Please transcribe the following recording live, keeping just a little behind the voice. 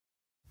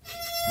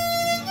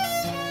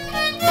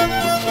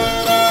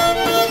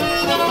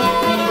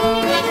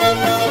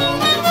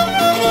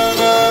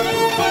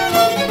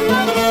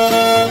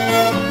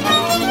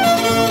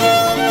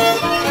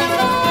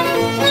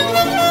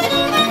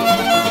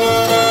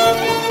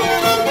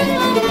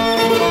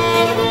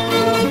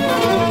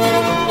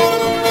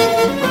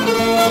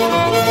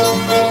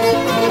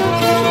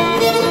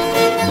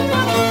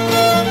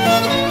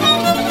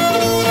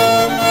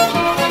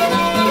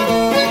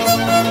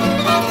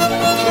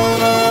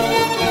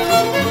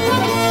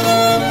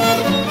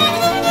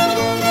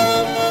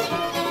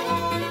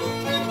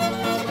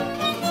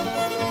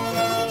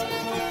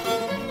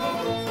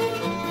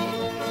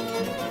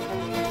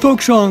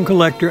Folk song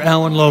collector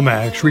Alan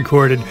Lomax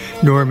recorded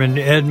Norman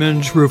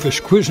Edmonds, Rufus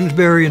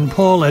Quisenberry, and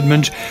Paul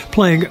Edmonds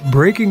playing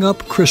Breaking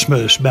Up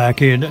Christmas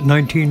back in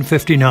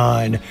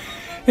 1959.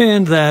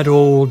 And that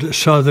old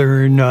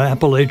southern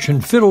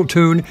Appalachian fiddle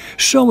tune,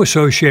 so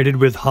associated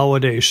with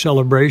holiday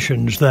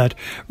celebrations that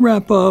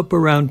wrap up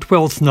around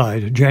Twelfth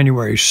Night,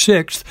 January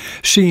 6th,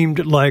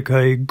 seemed like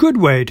a good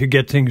way to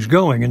get things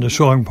going in the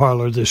song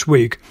parlor this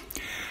week.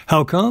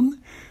 How come?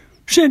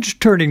 Since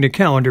turning the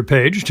calendar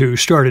page to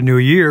start a new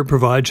year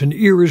provides an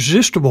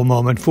irresistible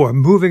moment for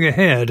moving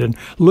ahead and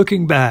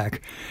looking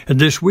back. And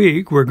this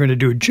week, we're going to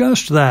do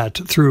just that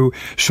through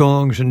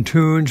songs and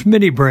tunes,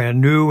 many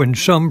brand new and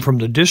some from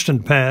the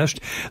distant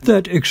past,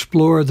 that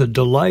explore the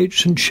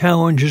delights and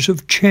challenges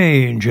of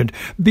change and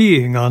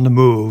being on the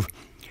move.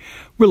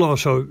 We'll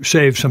also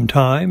save some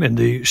time in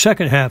the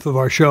second half of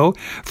our show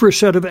for a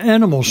set of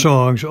animal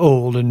songs,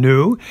 old and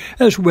new,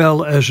 as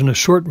well as an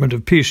assortment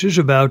of pieces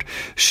about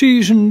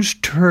seasons,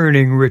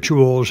 turning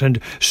rituals, and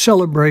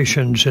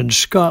celebrations in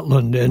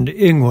Scotland and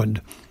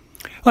England.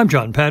 I'm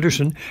John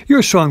Patterson,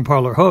 your Song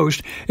Parlor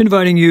host,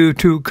 inviting you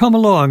to come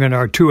along on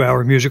our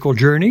 2-hour musical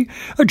journey,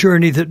 a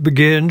journey that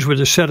begins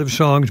with a set of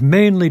songs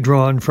mainly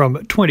drawn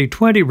from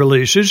 2020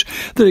 releases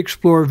that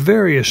explore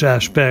various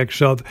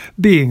aspects of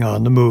being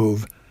on the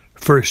move.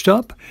 First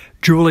up,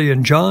 Julie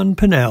and John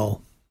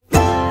Pinnell. I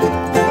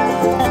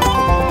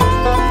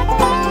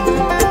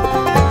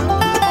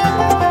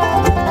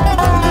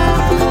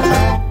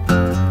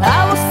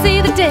will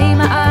see the day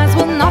my eyes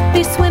will not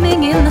be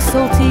swimming in the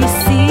salty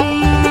sea.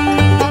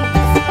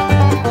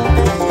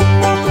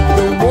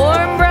 The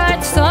warm,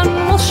 bright sun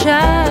will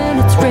shine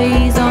its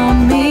rays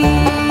on me.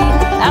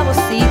 I will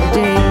see the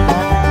day.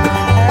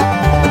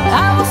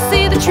 I will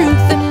see the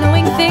truth and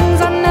knowing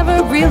things are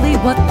never really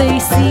what they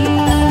seem.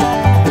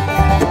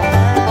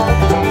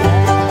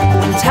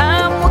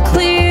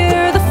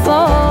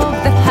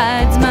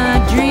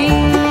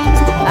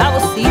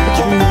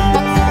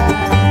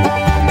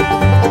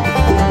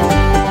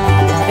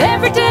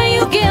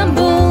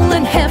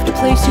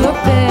 Place your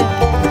bet,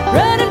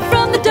 running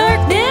from the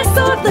darkness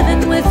or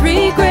living with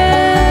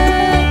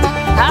regret.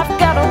 I've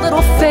got a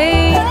little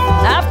faith,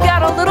 I've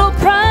got a little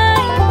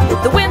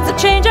pride. The winds of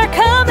change are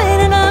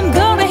coming and I'm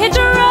gonna hitch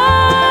a ride.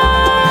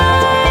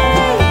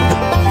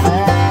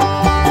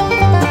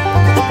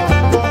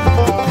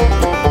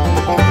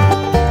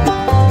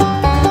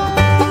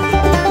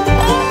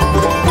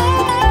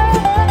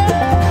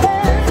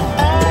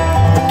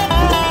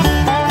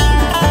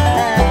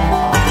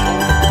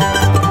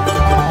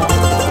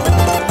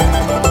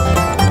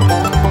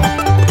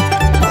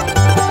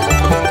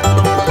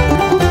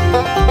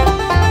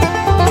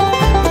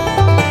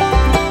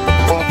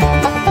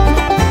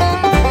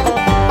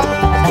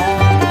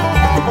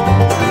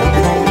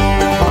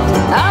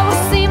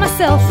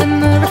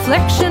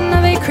 Reflection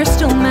of a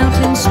crystal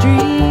mountain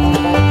stream,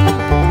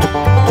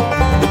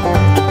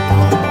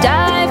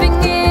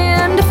 diving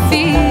in to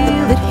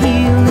feel it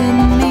heal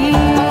in me.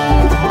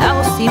 I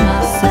will see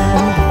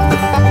myself,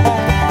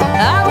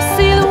 I will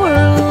see the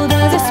world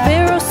as a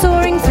sparrow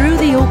soaring through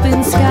the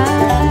open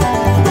sky.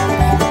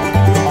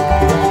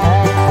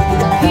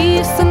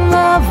 Peace and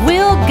love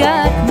will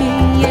guide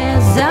me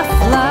as I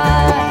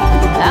fly.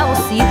 I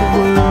will see the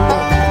world.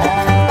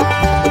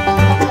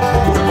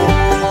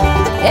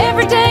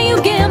 Every day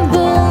you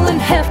gamble and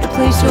have to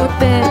place your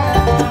bet,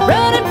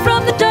 running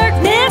from the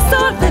darkness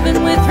or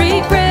living with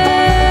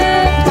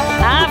regret.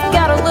 I've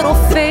got a little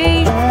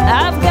faith,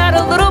 I've got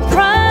a little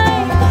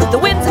pride. The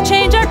winds of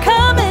change are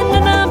coming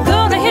and I'm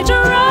gonna hitch a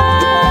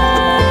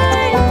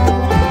ride.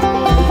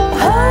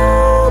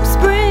 Hope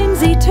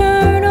springs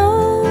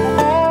eternal,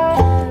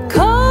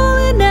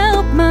 calling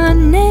out my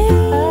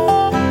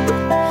name,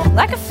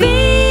 like a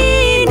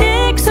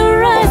phoenix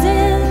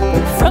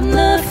arising from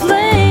the flame.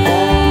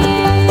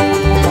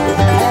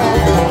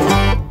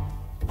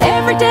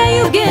 Every day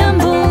you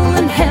gamble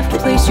and have to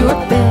place your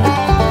bet,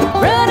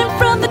 running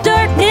from the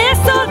darkness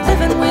or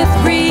living with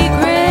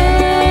regrets.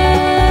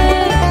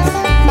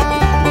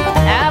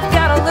 I've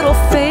got a little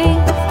faith,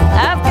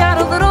 I've got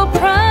a little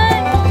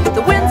pride.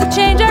 The winds of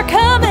change are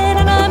coming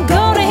and I'm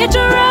gonna hitch a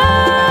ride.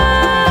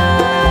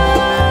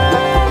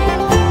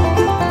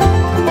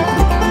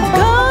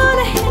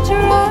 Gonna hitch a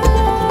ride.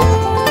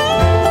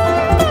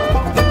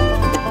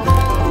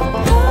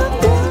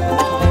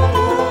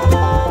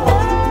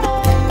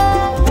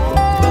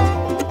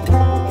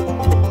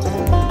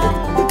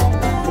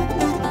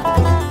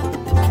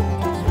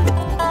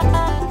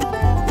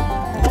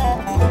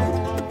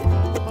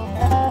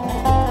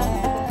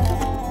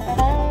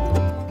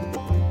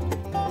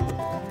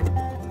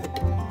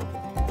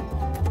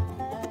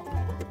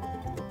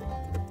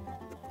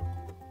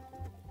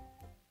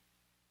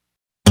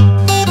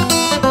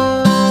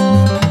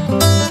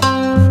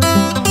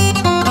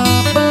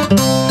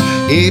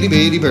 Itty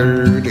bitty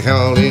bird, they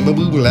call him a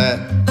boo-boo-light.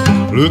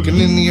 Looking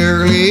in the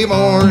early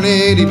morning,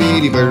 itty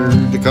bitty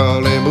bird, they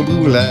call him a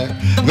boo-boo-light.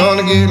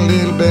 Gonna get a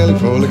little belly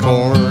full of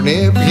corn,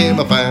 every him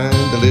I find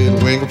a little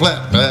wing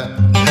flap flap.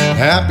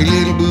 Happy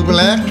little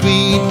boo-black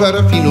tweed, but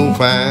I feel no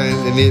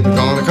fine, and if you're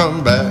gonna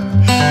come back,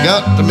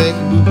 got to make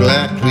the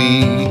boo-black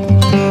tweed.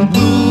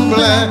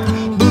 Boo-black,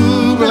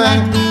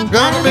 boo-black,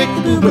 gotta make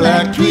the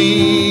boo-black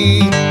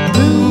tweed.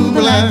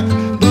 Boo-black,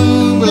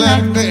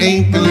 boo-black, there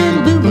ain't the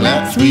little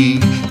boo-black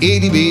tweed.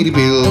 Itty-bitty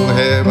Bill,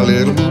 have a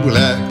little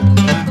boo-black.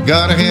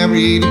 Gotta have a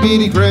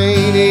itty-bitty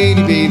crane,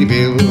 itty-bitty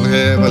Bill,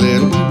 have a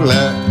little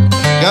boo-black.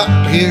 Got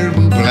to hear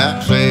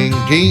boo-black sing,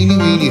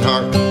 teeny-weeny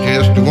heart,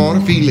 just to wanna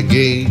feel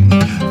again.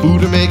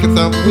 Food to make a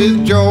thump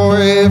with joy,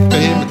 if the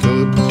hymn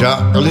could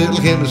talk a little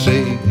hymn to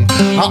sing.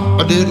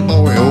 Hop a little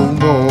boy, oh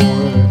boy.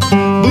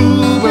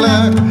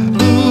 Boo-black,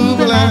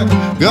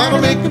 boo-black, gotta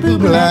make the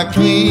boo-black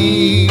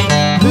tweed.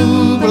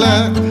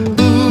 Boo-black,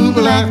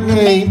 boo-black,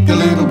 ain't the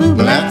little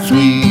boo-black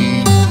sweet.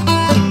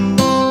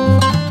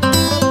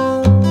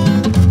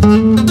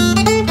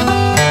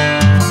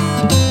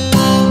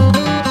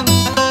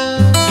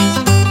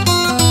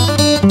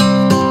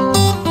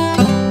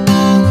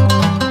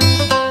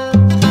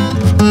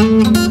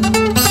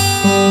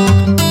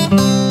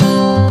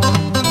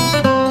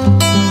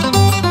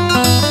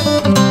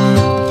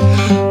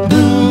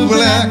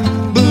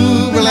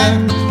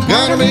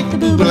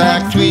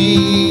 Boo-black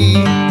tweed,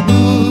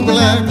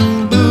 boo-black,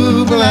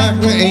 boo-black,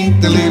 there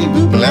ain't the little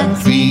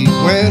boo-black tweed.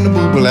 When the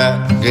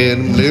boo-black get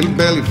him little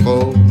belly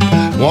full,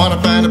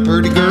 wanna find a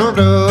pretty girl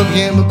to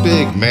him a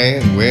big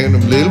man. When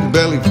them little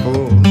belly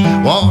full,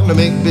 want to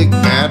make big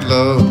mad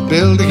love,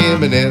 build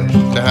him a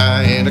nest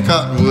high in a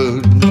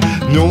cottonwood.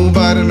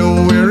 Nobody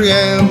know where he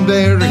am,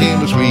 there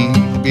him a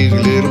sweet, busy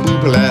little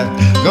boo-black,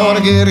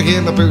 gonna get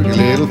him a pretty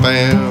little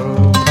fan.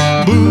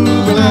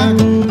 Boo-black,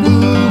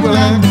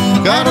 boo-black,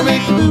 gotta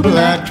make the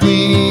boo-black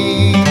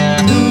tweed.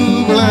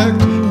 Boo-black,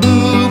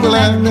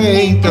 boo-black, there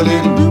ain't the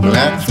little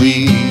boo-black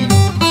tweed.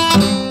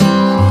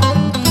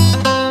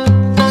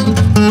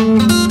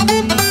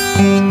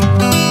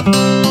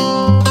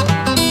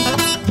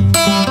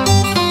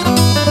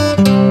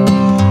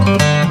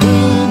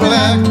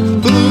 Boo-black,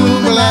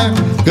 boo-black,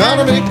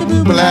 gotta make the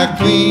boo-black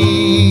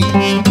tweed.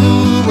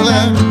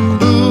 Boo-black,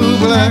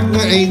 boo-black,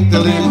 there ain't the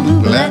little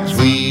boo-black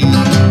tweed.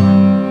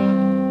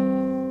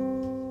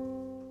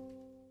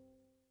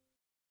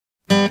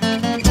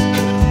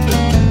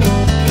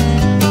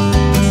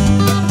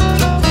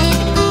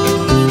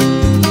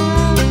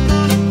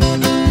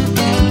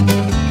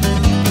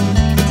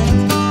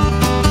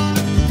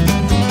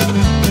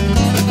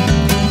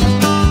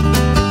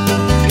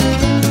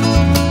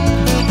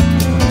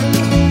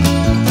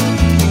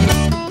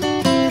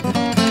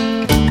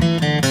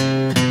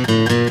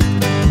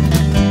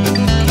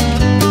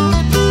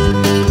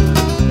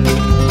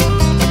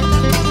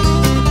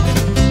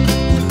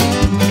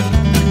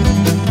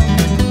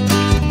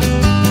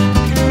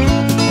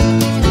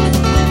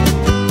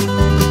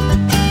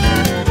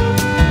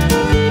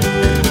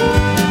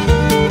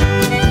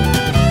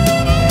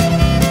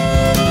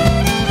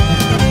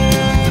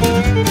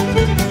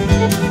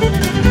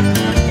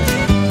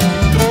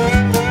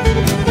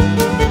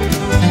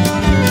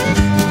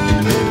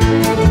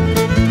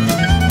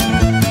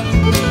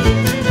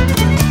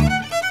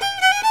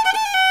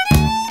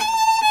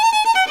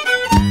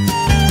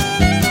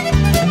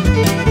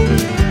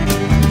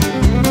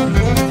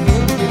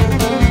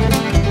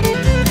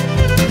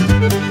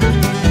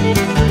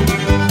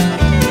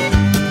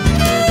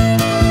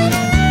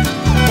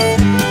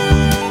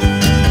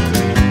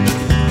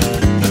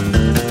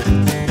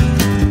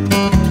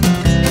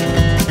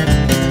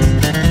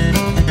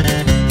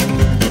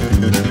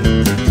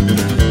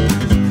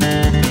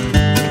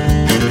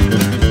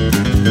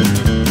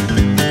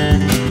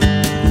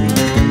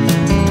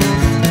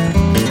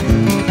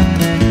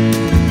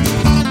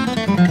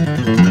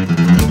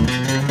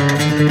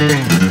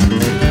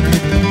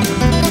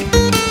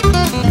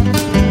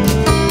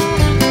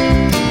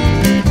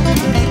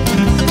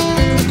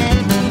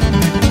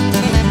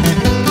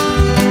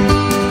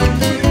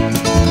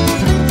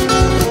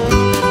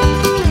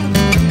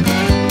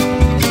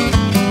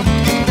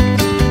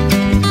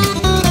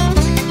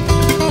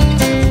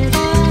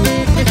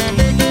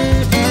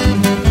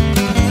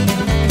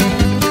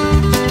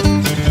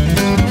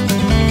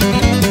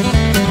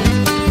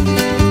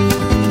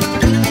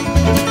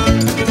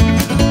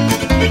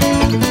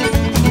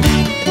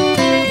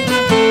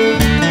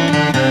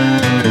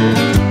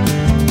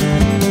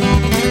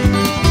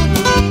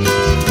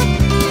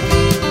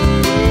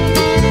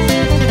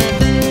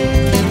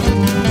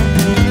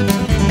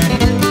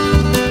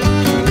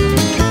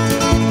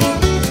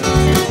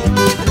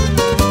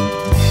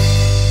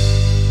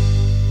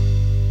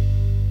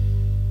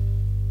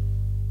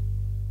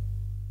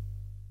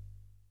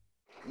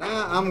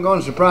 I'm going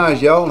to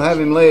surprise y'all and have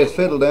him lay his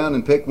fiddle down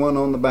and pick one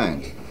on the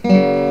bank.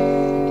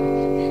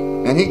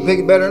 And he can pick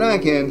it better than I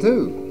can,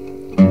 too.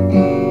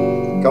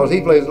 Because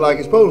he plays it like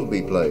it's supposed to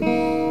be played.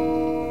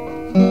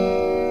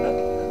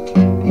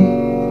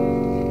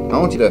 I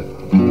want you to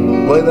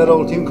play that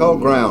old tune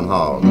called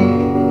Groundhog.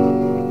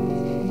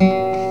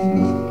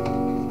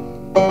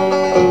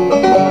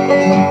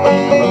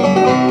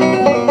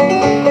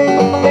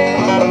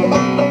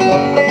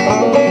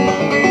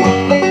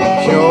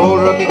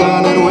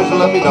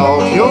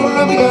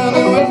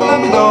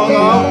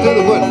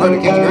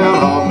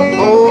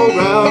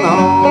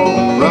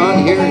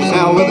 your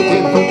sow with a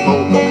 10-foot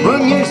pole.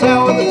 Run your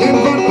sow with a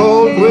 10-foot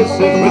pole. Twist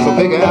his whistle,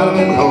 pick out of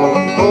his hole.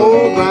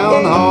 Old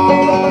groundhog.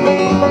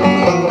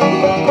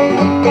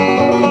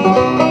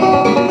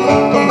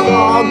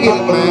 Oh, get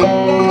it, man.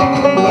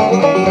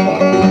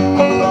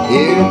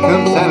 Here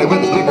comes Sally with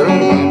a snicker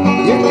and a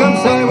grin. Here comes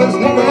Sally with a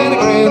snicker and a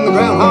grin. The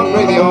groundhog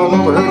gravy all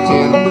over her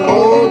chin.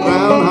 Old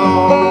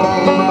groundhog.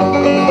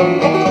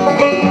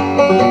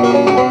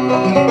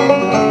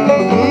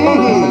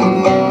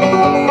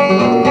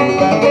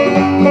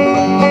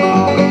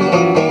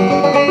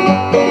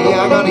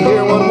 Yeah, I gotta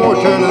hear one more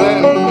turn of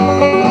that.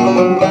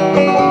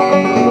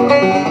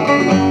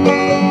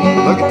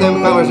 Look at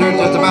them fellers, they're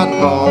just about to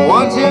fall.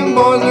 Watch them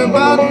boys, they're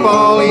about to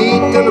fall.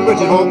 Eat till the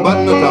britches won't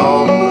button at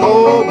all.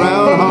 Old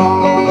groundhog.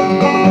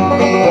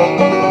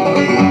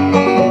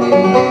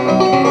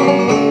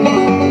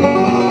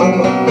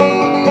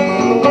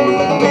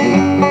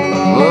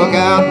 Look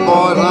out,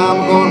 boys, I'm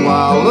going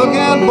wild. Look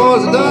out,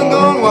 boys, I done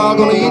gone wild.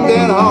 Gonna eat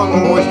that hog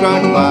before he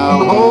strikes a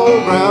bile.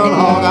 Old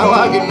groundhog, I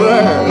like it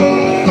rare.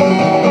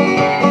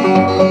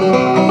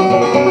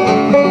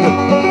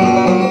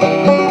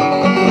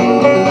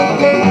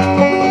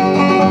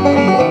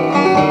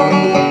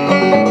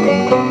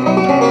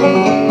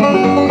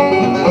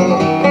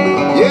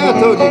 I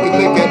told you you could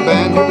pick that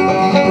banjo.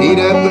 Eat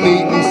up the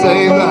meat and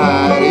save the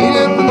hide. Eat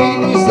up the meat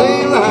and you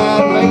save the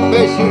hide. Make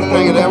fish you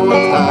string it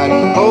everyone's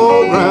tied.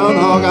 Old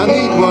groundhog, I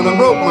need one. I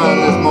broke mine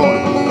this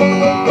morning.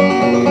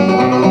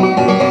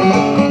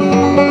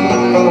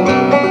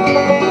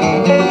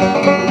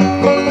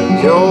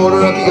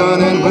 Shoulder up your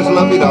gun and whistle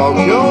up your dog.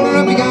 Shoulder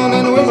up your gun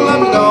and whistle up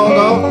your dog.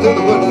 Off to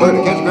the woods where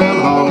to catch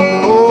groundhog.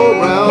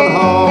 Old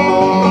groundhog.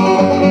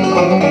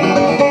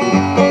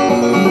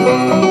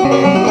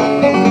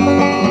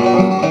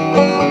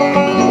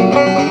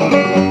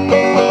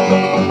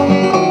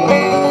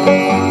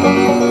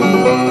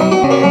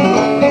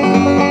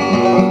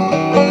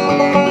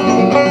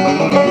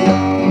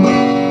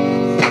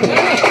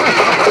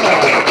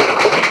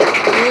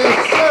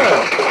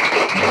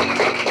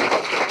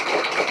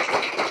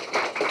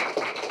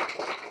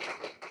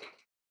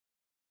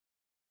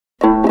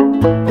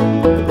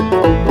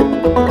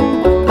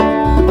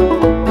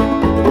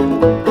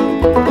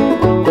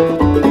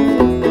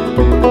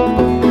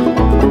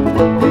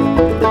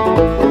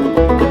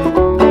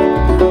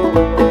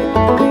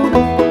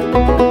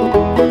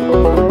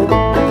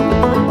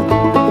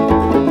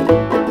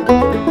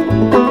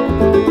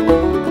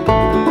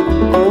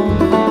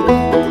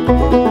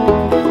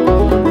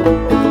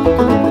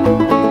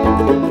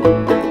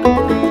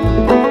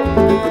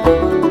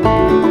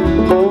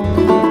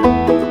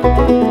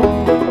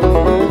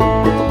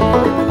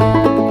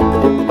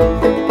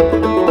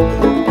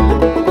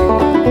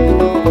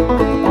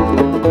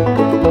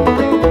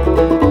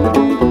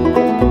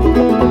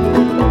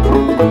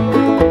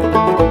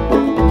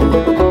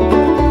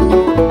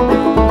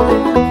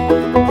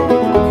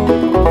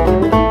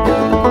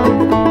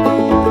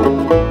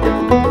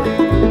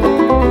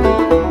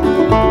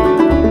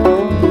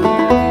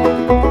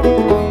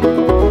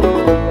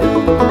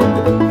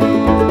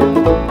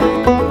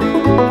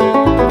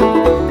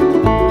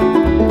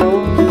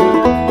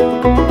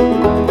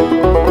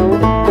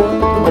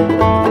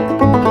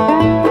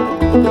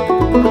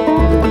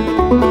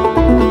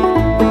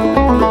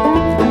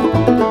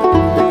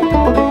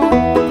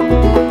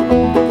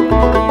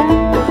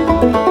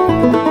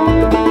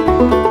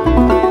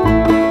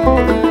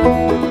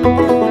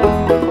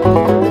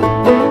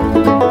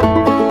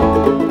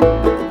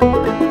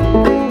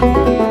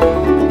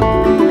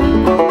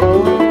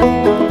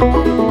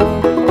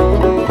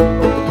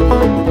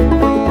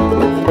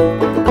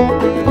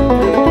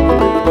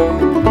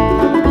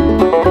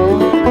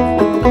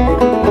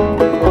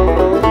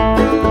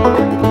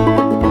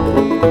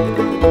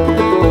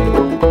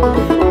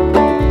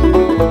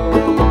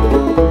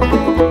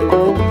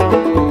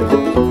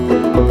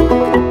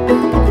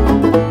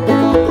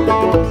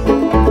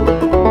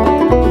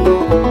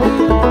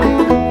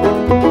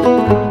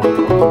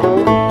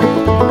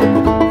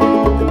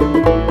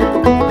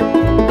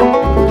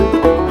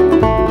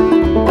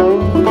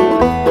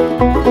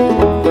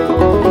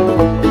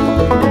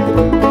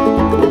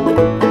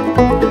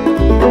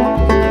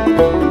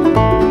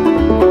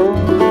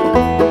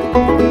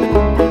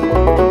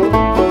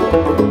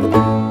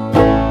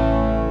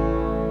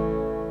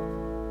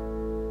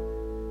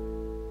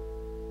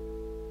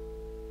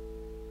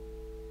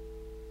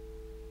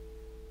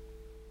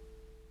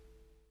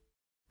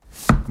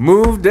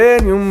 Move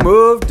Daniel,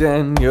 move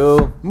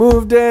Daniel,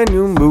 move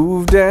Daniel,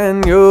 move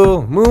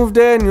Daniel, move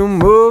Daniel,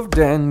 move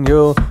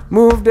Daniel,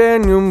 move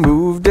Daniel,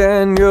 move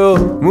Daniel,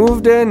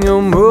 move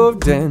Daniel, move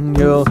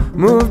Daniel,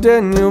 move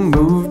Daniel,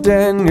 move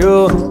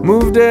Daniel,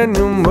 move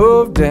Daniel,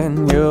 move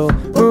Daniel,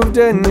 move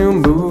Daniel,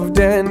 move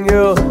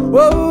Daniel.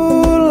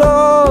 Whoa,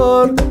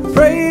 Lord,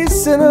 pray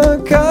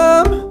sinner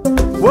come.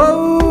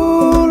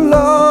 Whoa,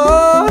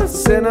 Lord,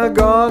 sinner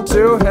gone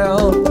to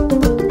hell.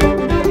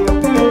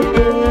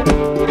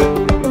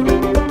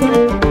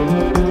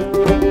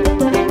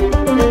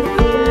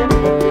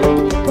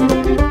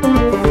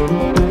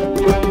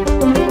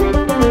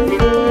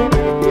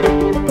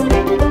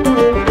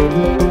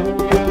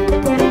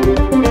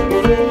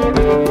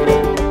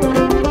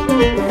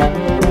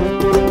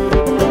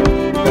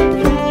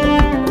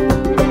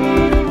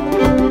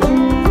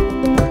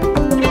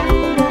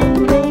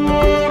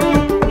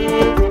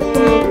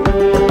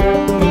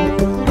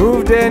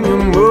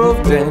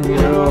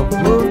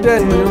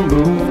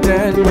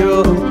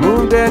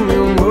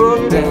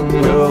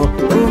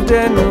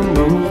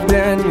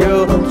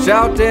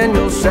 shout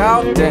Daniel,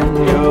 shout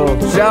Daniel,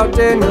 shout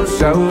Daniel,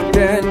 shout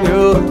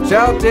Daniel,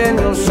 shout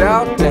Daniel,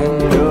 shout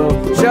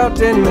Daniel, shout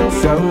Daniel,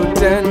 shout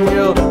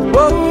Daniel.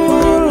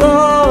 Whoa,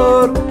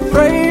 Lord,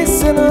 pray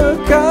sinner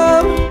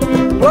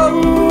come.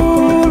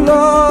 Whoa,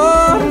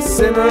 Lord,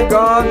 sinner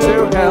gone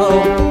to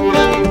hell.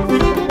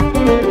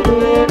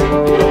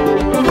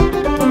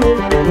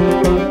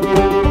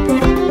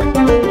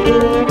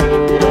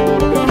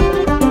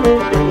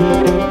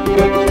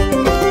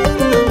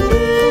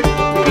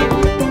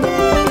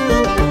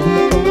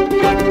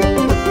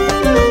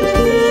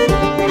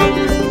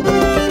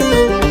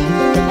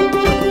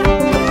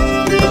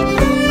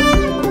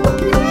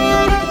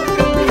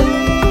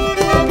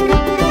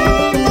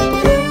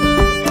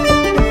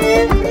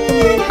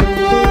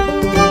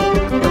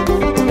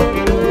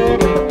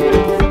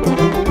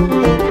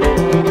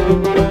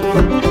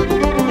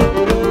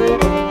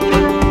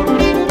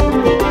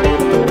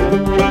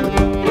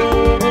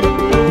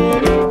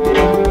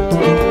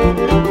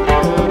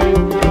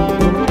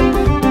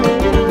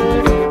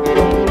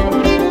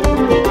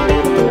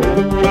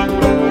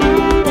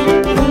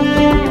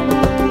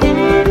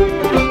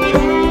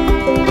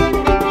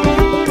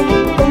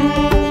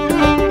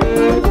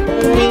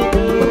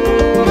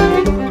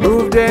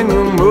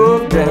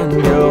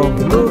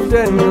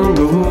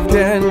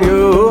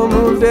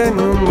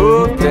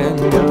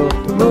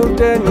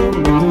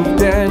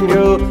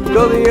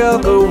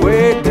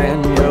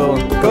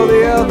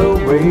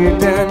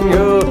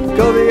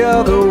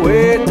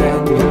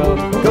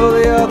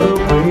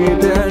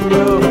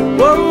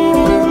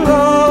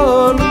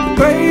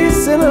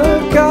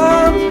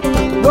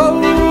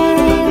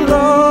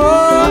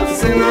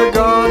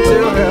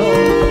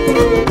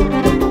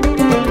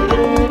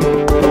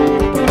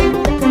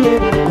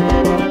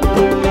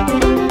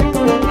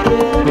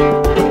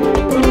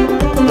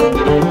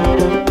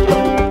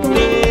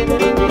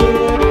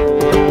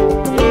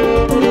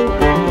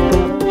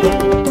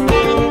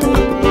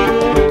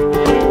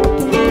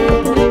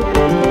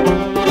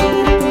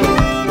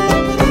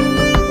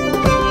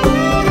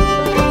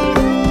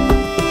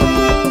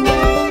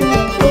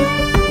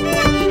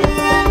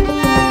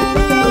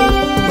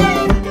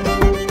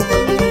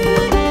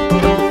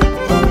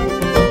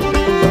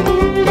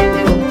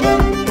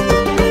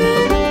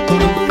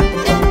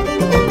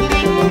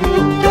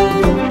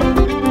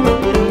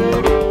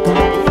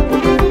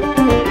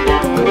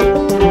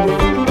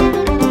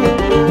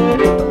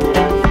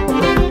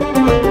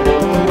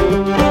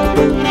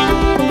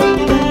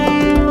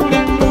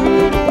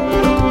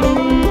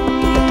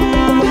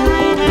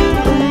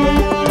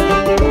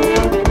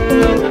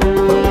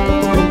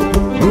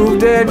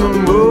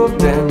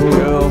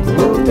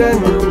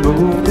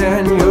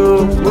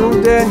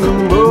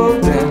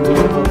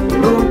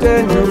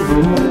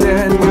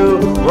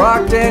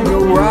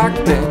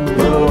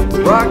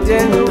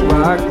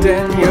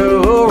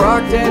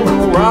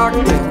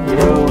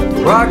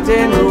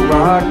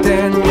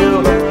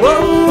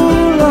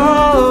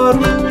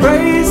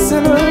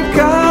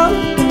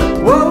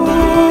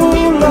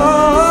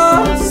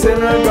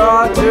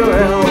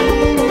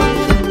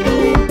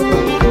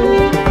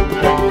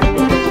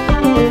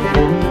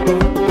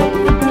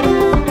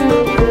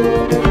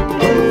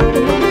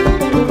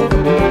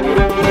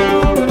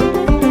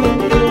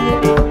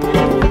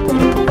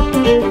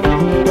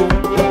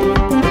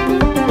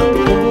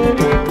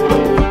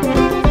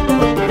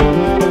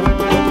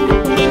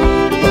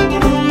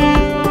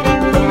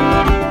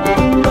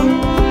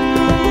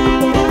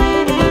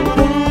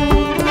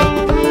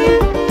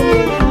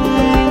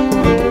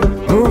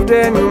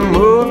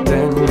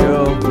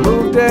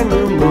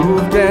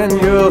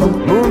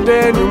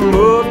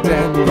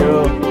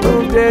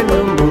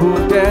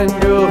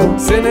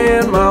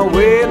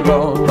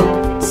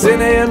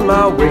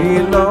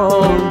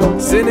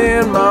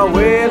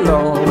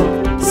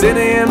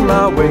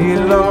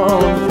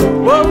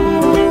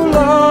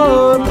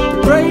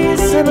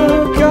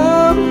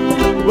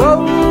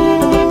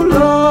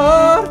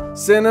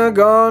 Sinner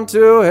gone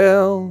to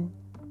hell.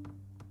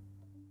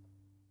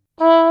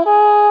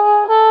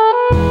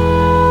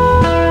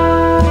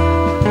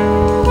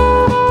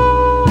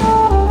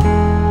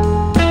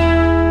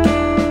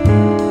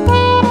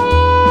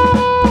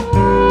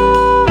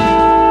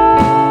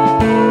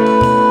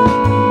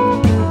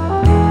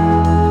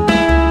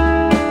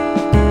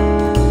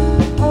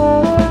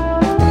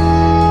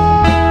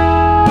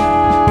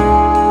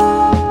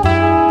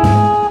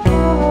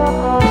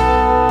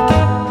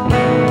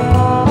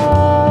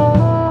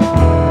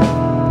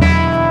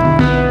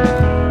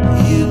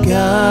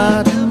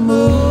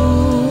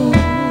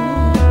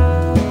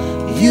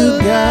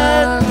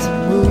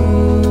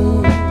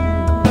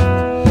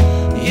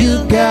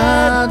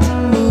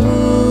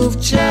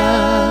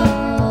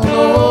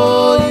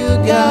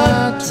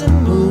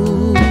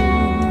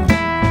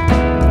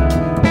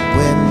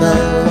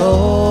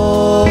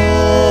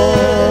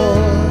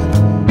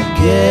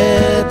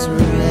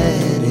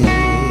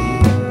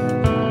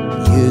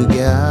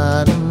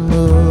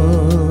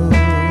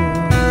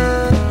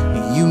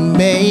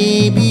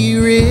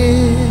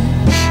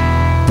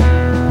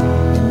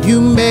 You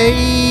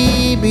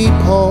may be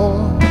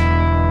poor,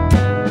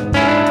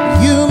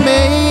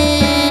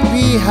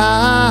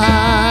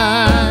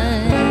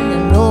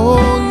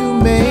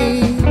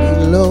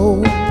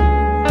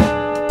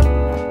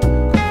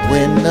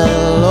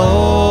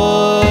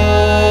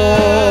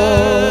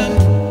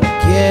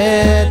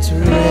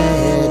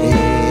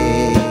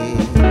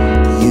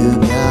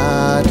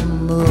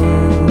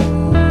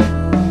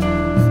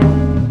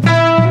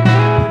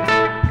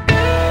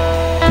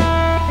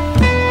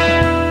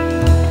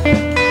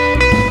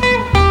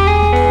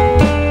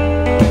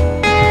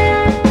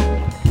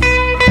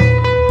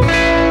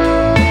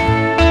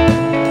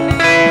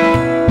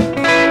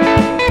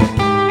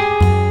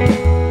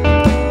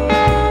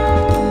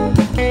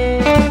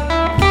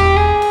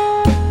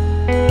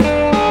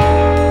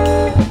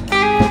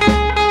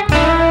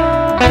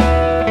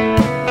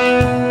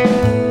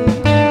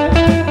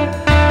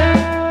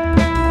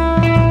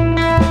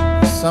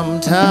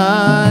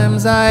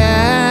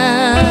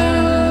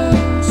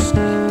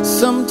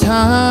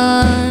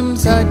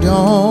 sometimes I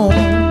don't,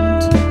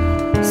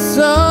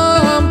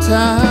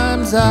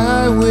 sometimes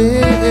I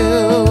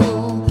will,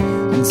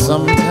 and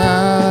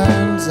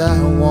sometimes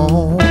I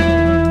won't.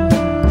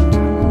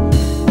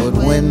 But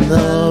when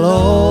the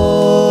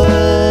Lord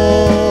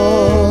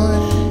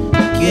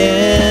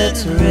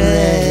gets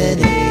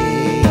ready,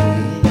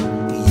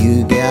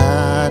 you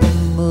gotta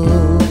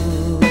move.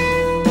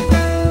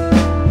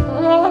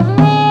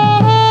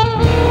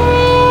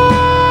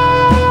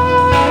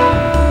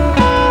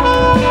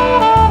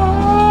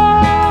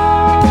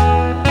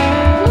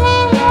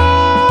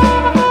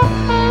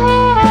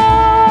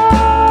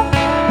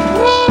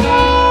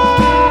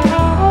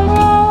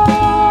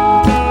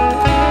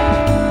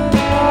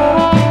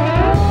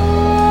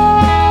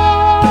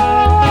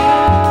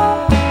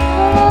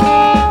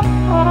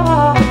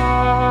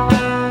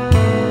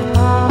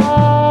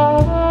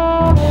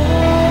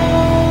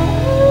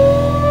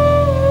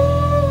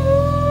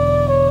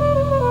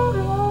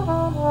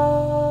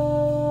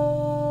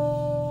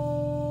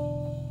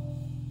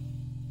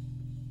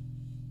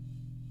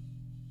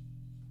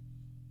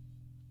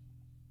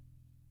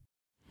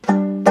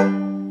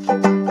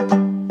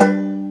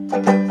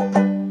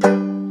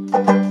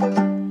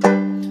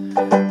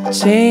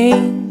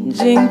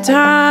 Changing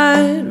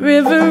tide,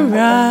 river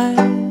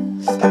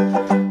rise,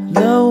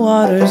 the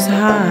water's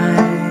high.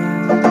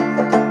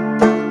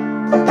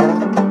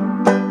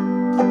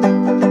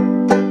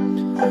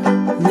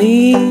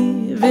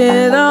 Leave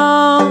it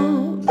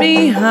all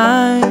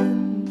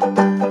behind,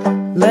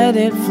 let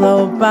it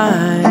flow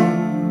by.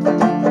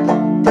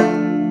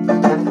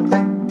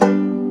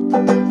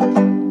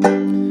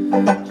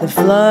 The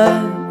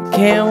flood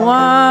can't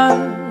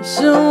wash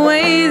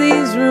away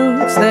these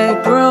roots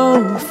that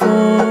grow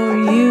for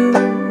you.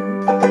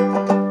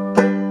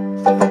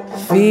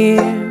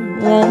 Fear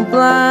won't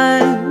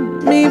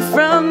blind me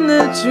from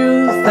the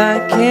truth I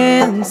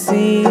can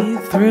see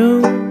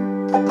through.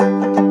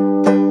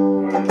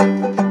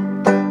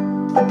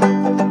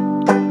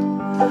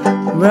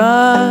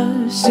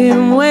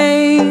 Rushing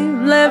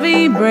wave,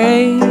 levee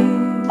break,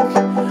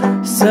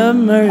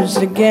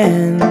 submerged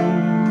again.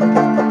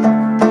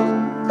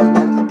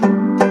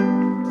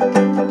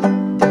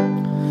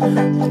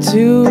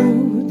 Too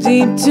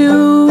deep to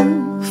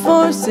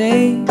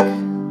forsake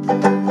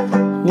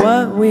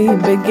what we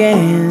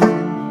began.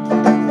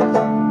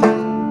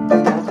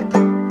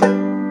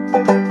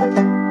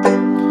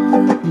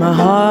 My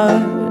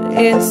heart,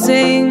 it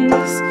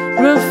sings,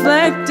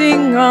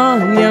 reflecting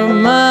on your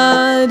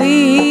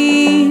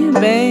muddy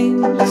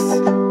banks.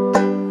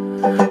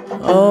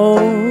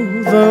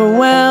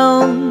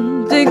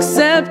 Overwhelmed,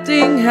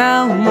 accepting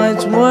how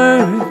much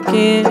work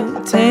it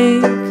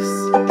takes.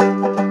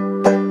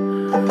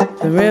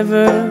 The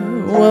river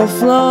will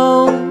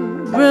flow,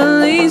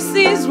 release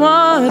these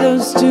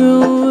waters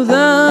to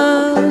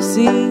the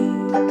sea.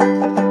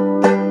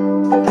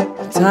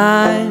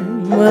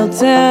 Time will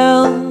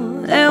tell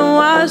and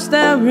wash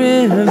that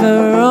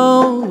river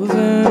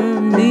over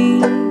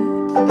me.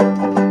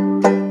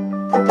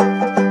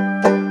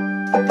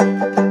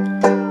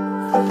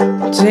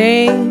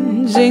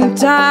 Changing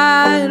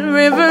tide,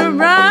 river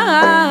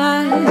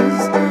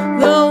rise,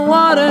 the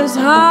water's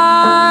high.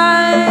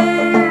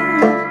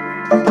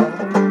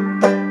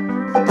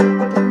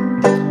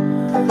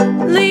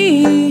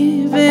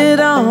 Leave it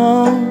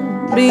all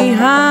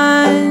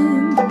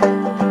behind,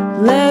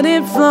 let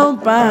it flow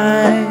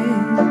by.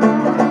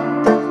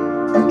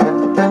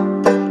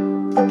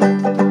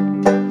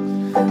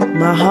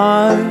 My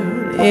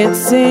heart, it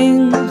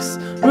sings,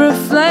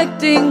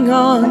 reflecting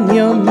on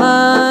your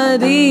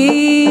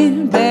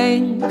muddy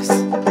banks.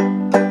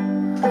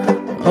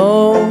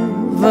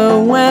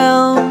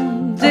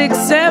 Overwhelmed,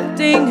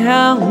 accepting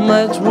how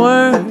much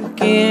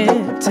work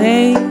it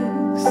takes.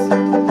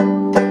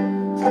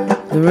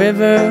 The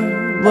river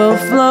will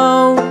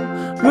flow,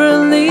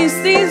 release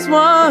these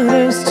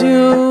waters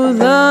to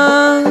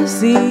the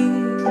sea.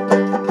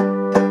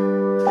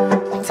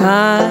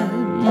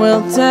 Time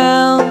will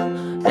tell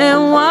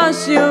and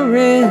wash your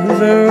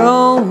river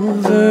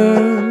over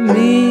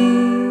me.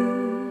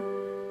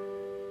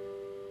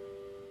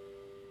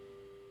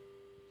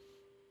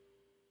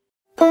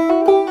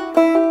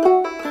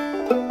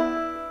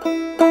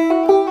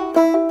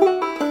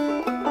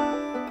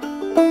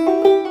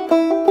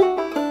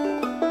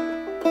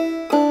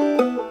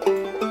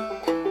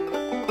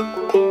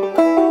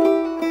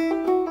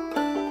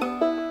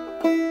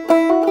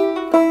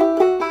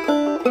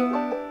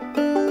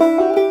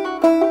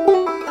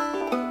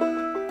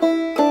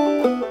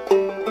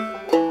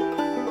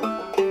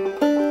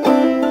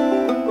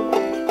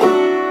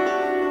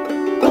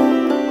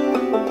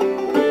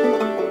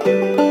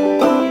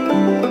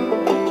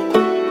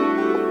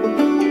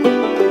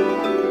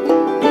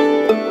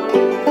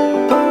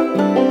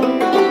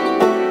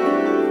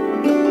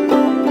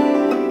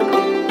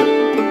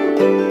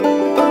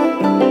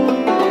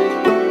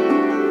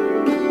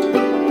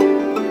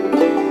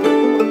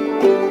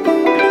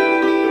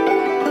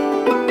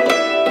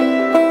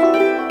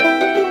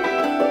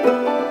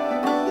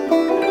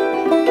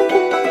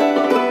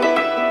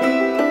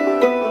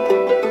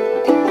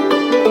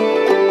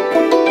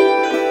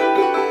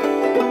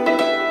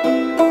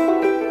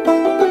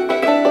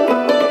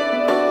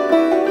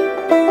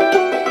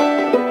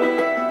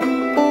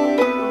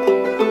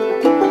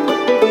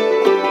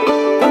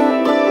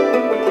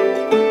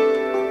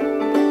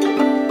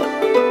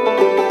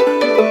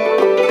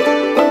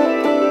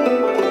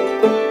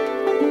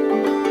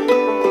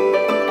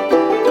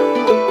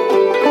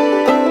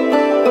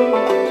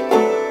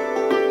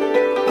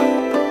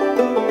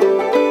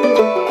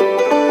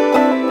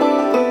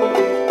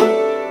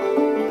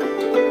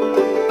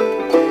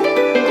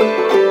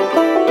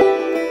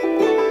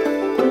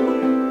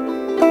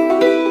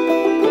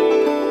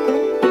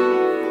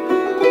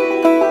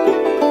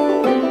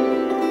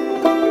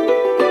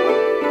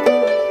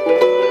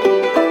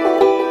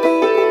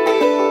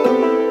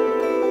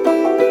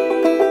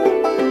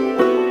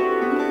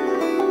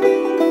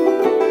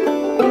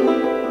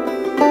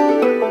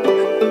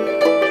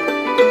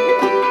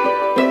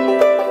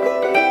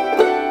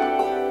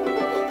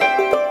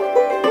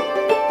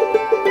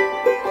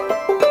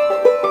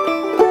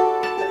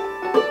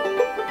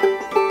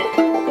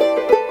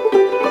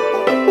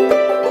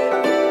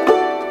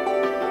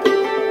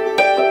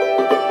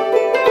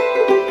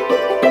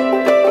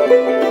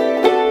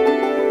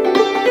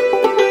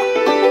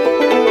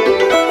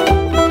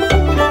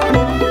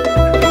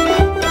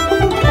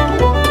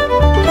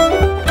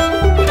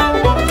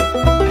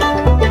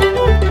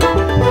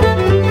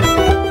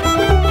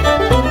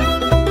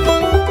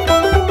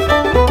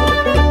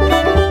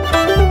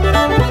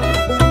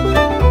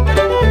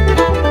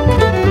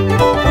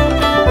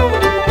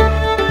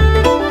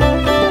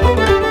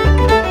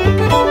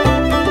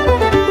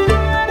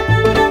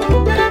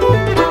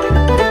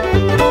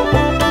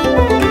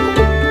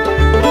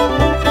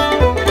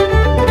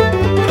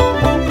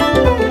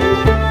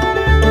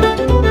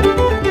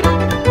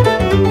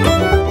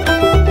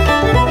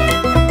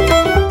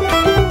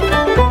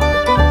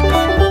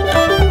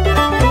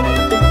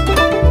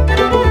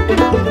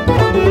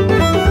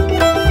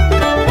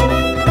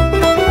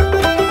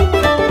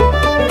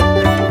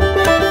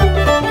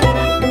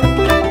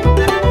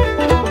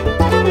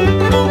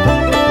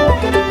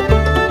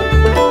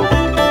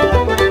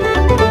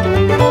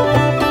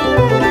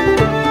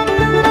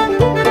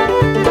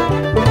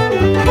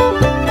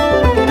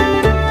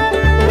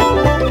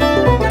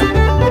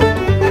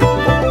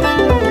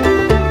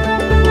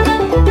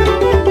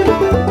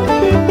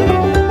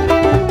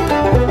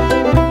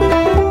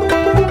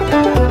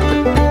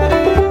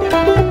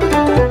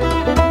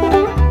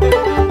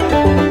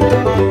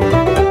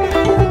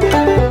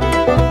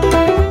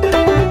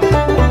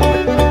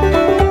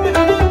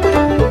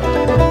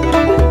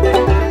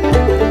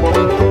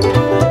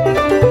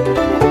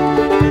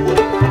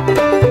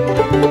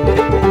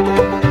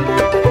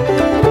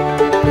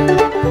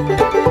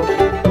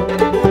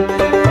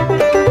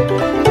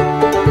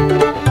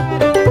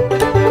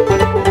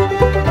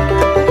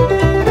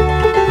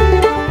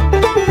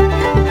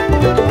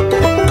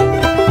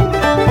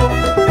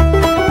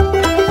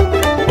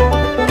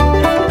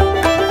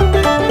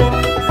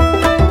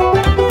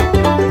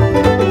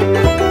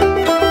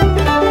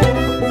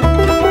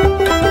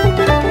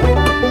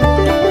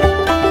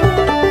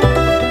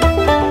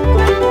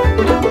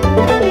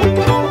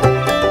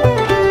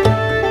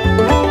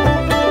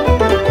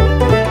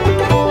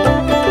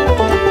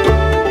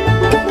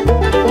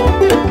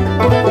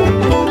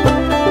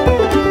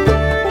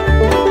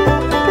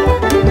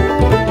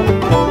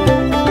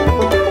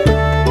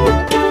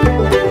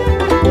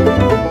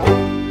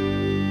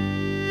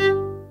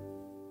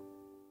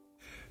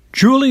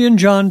 Julie and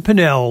John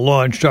Pinnell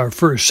launched our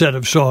first set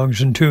of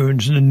songs and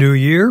tunes in the new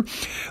year,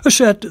 a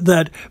set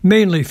that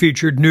mainly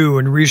featured new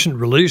and recent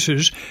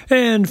releases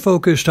and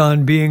focused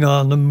on being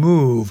on the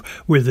move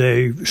with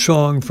a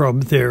song from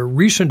their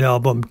recent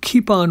album,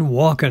 Keep On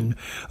Walkin',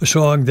 a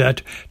song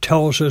that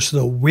tells us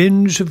the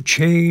winds of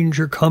change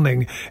are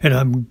coming and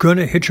I'm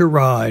gonna hitch a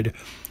ride.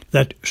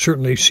 That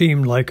certainly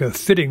seemed like a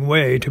fitting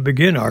way to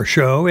begin our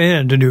show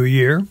and a new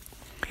year.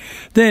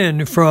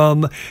 Then,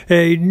 from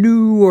a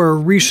new or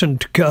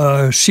recent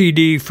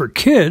CD for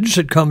kids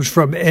that comes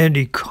from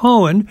Andy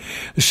Cohen,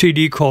 a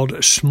CD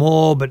called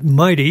Small But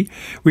Mighty,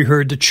 we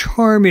heard the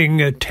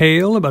charming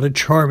tale about a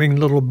charming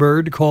little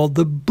bird called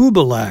the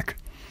Boobalak.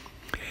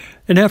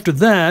 And after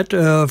that,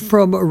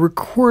 from a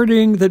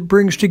recording that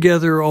brings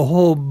together a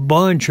whole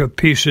bunch of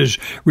pieces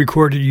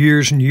recorded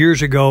years and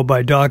years ago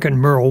by Doc and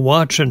Merle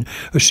Watson,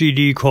 a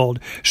CD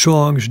called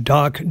Songs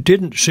Doc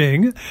Didn't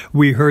Sing,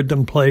 we heard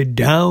them play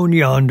Down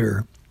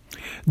Yonder.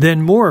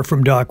 Then more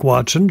from Doc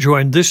Watson,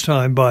 joined this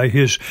time by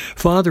his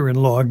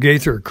father-in-law,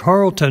 Gaither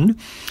Carlton.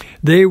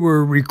 They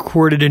were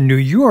recorded in New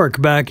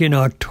York back in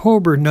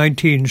October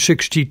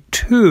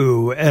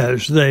 1962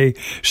 as they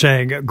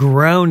sang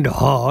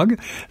Groundhog.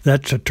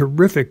 That's a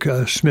terrific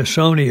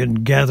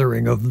Smithsonian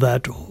gathering of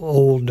that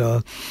old,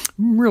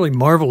 really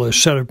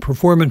marvelous set of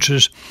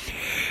performances.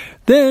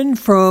 Then,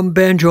 from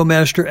banjo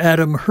master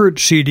Adam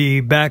Hurt's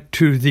CD, Back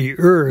to the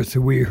Earth,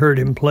 we heard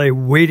him play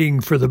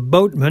Waiting for the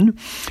Boatman,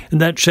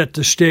 and that set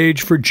the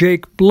stage for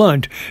Jake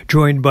Blunt,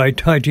 joined by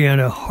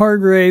Tatiana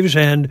Hargraves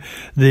and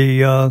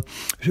the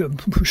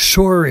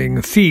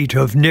soaring feet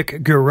of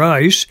Nick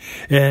Gerais,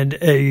 and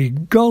a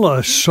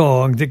Gullah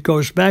song that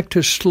goes back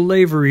to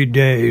slavery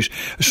days,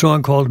 a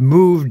song called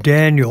Move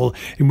Daniel,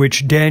 in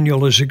which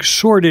Daniel is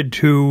exhorted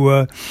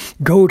to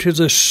go to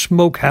the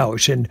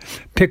smokehouse and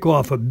pick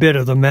off a bit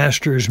of the master's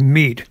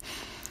meat.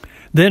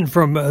 Then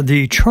from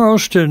the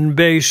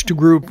Charleston-based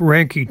group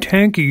Ranky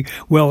Tanky,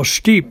 well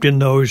steeped in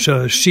those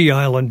Sea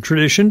Island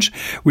traditions,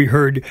 we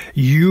heard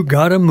You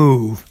Gotta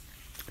Move.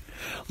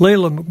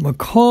 Layla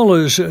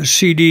McCullough's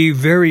CD,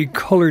 Very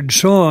Colored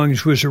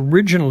Songs, was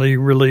originally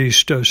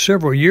released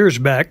several years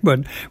back,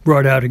 but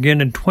brought out again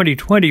in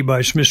 2020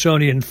 by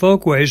Smithsonian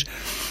Folkways,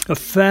 a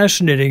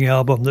fascinating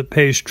album that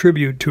pays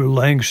tribute to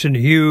Langston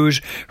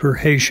Hughes, her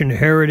Haitian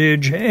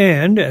heritage,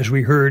 and, as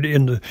we heard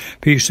in the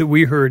piece that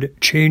we heard,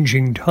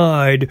 Changing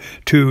Tide,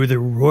 to the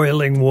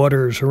roiling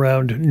waters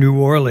around New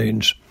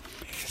Orleans.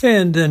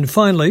 And then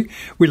finally,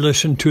 we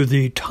listened to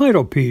the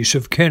title piece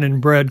of Ken and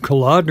Brad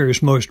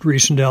Kolodner's most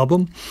recent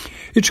album.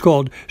 It's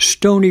called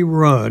Stony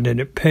Run, and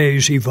it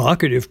pays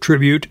evocative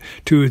tribute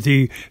to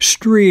the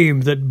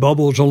stream that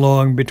bubbles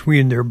along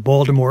between their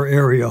Baltimore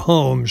area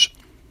homes.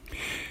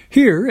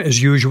 Here,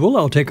 as usual,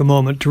 I'll take a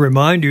moment to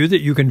remind you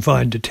that you can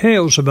find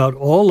details about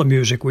all the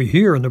music we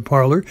hear in the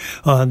Parlor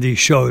on the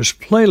show's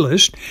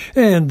playlist,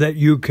 and that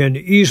you can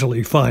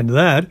easily find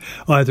that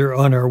either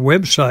on our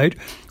website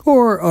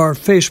or our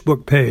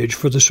Facebook page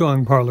for the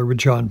Song Parlor with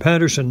John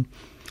Patterson.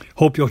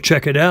 Hope you'll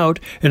check it out,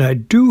 and I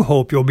do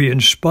hope you'll be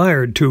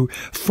inspired to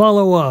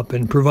follow up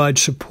and provide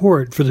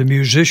support for the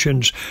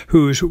musicians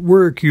whose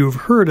work you've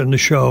heard on the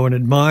show and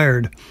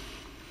admired.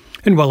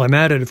 And while I'm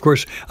at it, of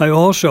course, I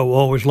also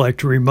always like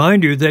to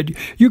remind you that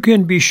you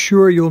can be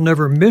sure you'll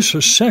never miss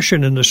a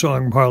session in the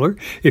Song Parlor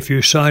if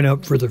you sign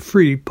up for the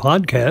free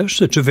podcast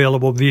that's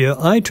available via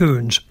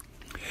iTunes.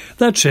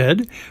 That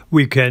said,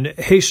 we can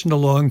hasten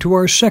along to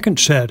our second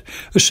set,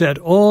 a set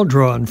all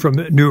drawn from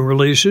new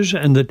releases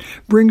and that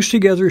brings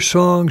together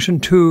songs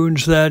and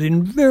tunes that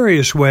in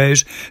various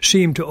ways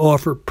seem to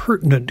offer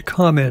pertinent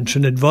comments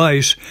and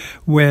advice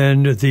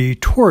when the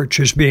torch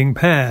is being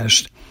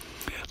passed.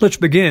 Let's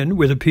begin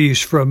with a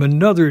piece from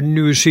another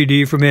new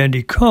CD from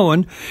Andy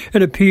Cohen,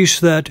 and a piece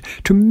that,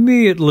 to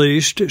me at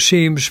least,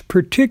 seems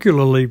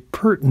particularly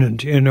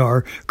pertinent in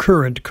our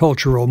current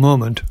cultural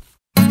moment.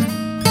 Say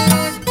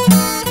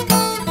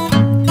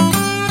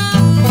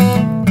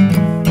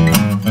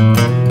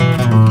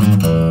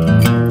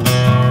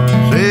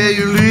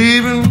you're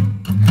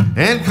leaving,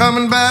 ain't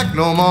coming back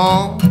no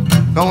more.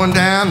 Going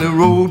down the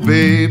road,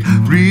 babe,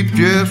 reap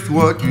just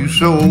what you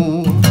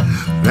sow.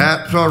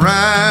 That's alright,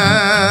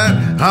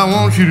 I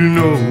want you to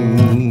know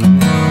 1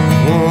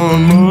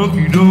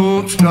 monkey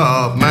don't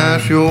stop my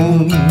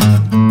show.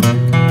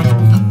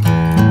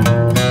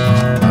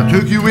 I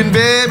took you in,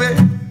 baby,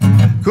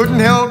 couldn't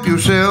help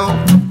yourself.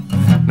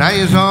 Now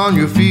you're on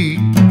your feet,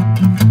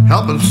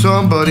 helping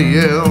somebody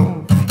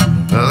else.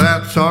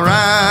 That's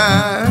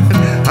alright,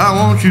 I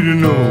want you to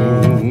know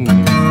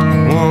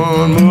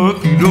 1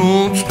 monkey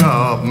don't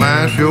stop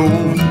my show.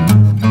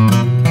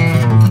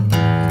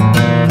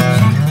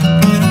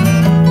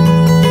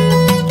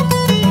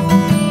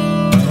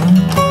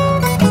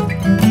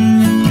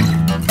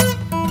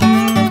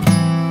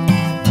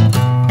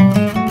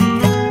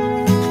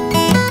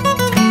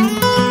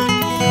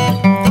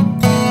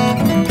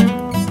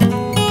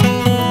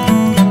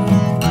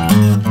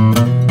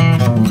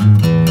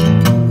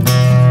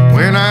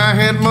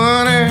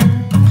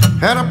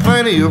 had a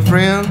plenty of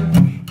friends.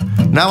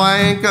 Now I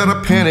ain't got a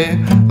penny,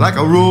 like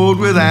a road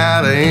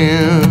without an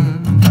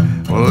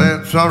end. Well,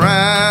 that's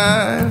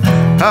alright,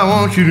 I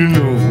want you to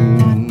know,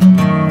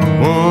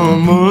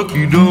 one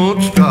monkey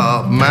don't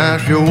stop my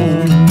show.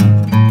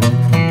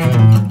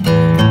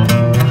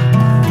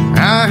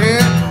 Out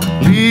here,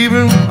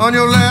 leaving on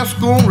your last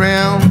go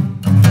round,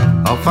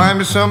 I'll find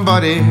me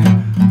somebody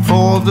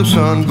before the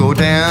sun go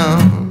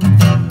down.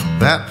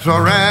 That's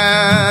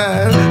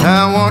alright,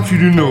 I want you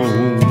to know,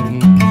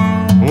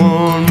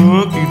 one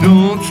monkey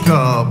don't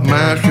stop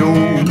my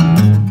show.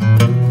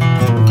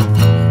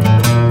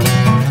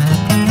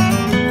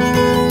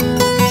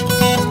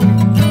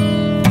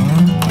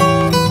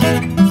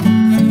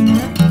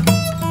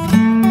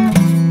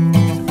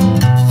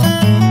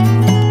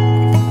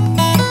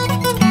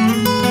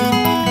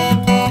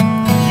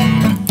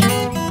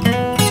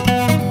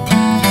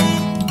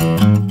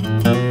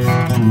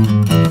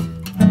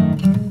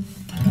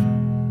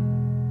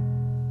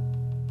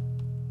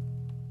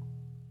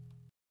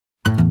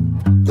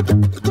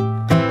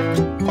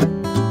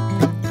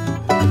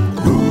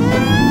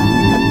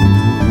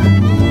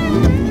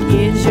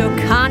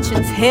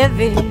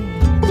 Heavy,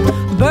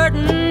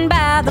 burdened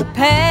by the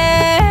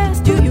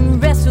past. Do you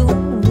wrestle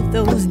with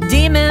those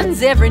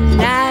demons every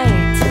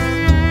night?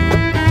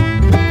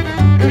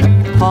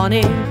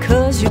 Honey,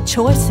 'cause your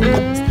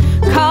choices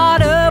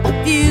caught up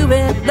with you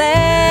at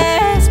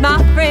last.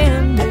 My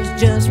friend, there's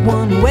just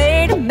one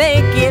way to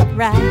make it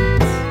right.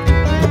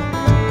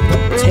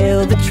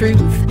 Tell the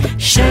truth,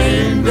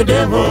 shame the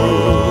devil,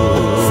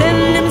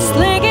 send him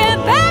slinking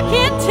back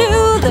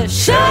into the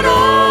shadows.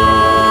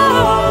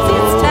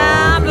 It's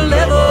time to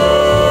level.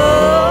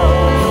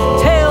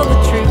 Tell the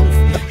truth,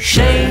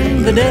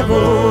 shame the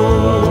devil.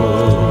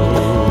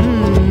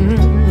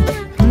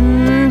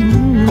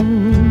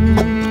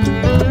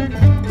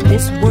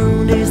 This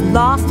world is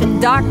lost in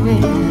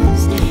darkness,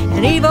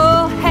 and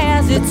evil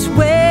has its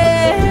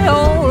way.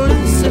 Oh,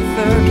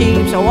 Lucifer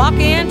keeps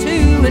walking to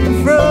and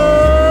fro.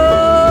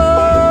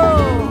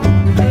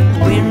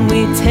 When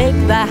we take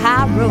the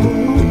high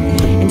road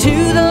into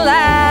the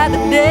light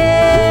of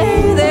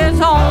day, there's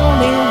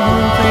only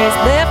one place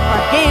left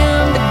for him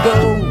to go.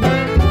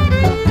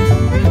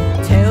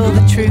 Tell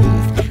the truth,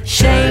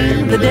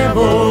 shame the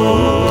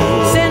devil,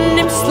 send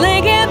him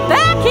slinking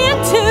back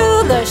into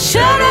the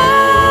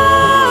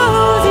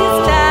shadows. It's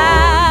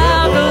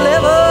time to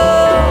level.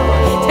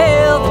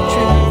 Tell the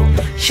truth,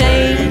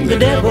 shame the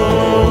devil.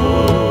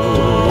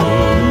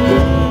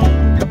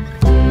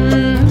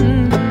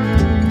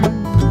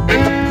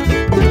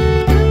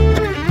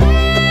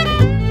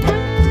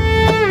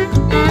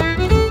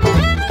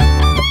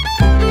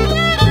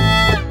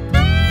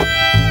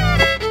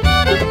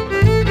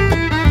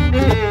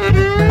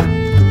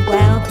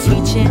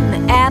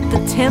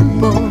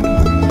 Temple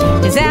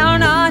is our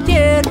not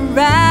yet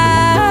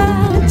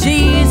arrived.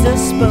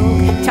 Jesus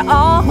spoke to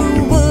all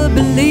who would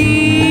believe.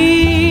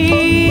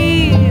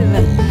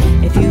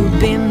 If you've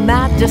been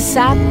my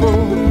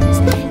disciples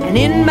and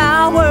in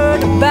my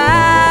word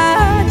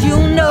abide,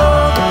 you'll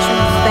know the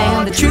truth,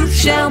 and the truth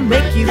shall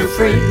make you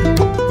free.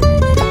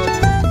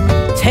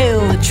 Tell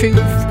the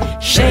truth,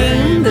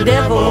 shame the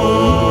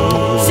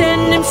devil,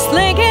 send him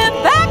slinking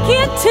back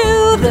into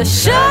the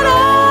shadows.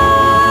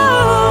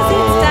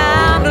 It's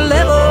time to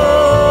level.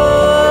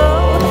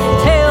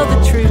 Tell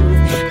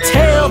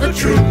the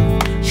truth,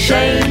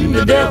 shame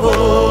the devil,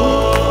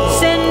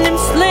 send him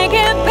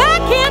slinking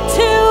back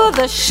into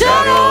the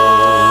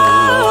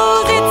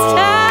shadows. It's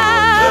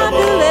time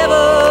to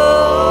level.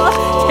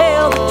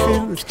 Tell the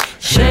truth,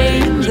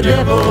 shame the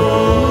devil.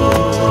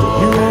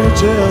 You wanna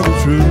tell the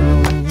truth,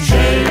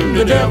 shame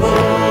the devil.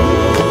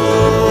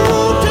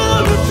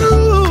 tell the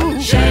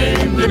truth,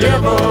 Shame the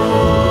devil.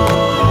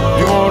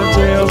 you wanna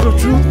tell the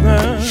truth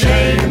now,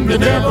 Shame the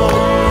devil. yeah,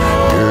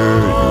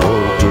 you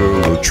wanna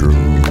tell the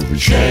truth,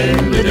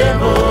 Shame the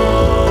devil.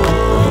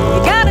 You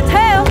gotta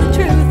tell the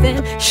truth and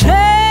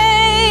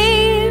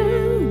shame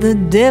the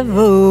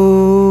devil.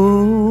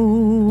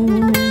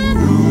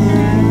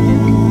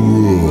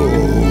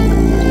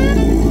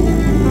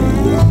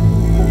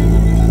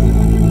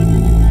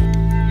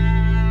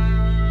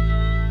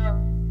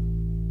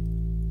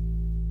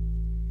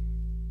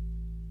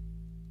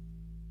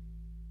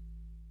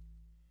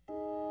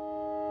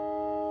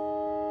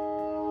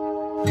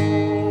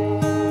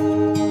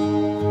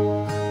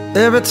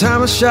 Every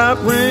time a shot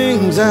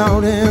rings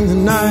out in the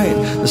night,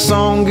 the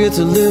song gets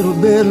a little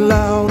bit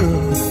louder.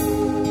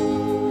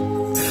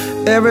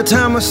 Every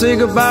time I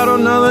sing about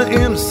another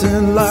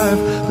innocent life,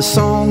 the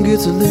song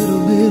gets a little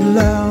bit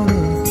louder.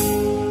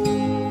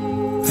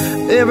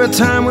 Every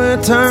time we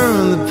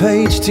turn the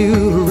page to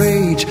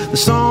rage, the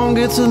song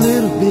gets a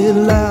little bit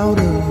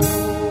louder.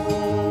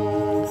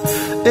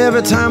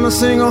 Every time a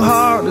single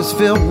heart is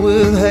filled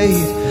with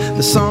hate,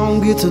 the song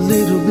gets a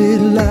little bit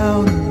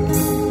louder.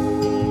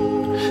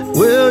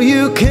 Well,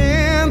 you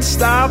can't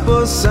stop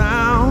a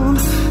sound,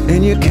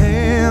 and you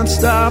can't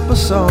stop a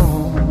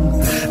song,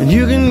 and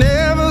you can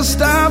never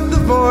stop the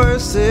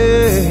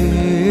voices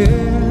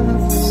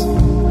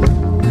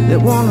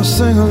that wanna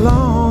sing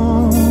along.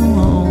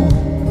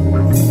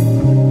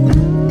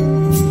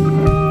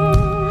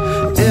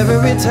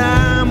 Every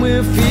time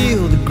we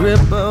feel the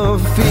grip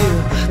of fear,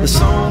 the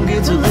song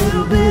gets a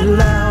little bit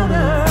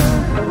louder.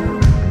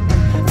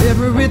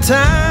 Every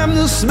time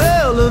the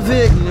smell of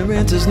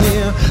ignorance is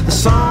near, the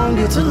song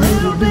gets a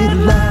little bit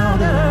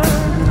louder.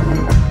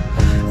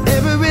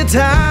 Every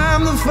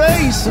time the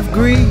face of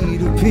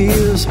greed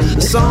appears,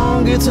 the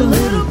song gets a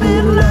little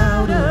bit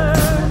louder.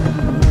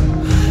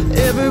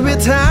 Every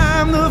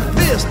time the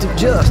fist of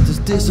justice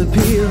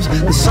disappears,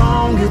 the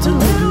song gets a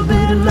little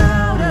bit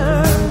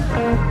louder.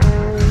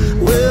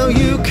 Well,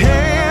 you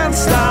can't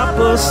stop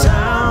a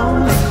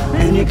sound,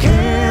 and you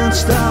can't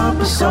stop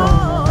a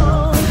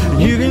song.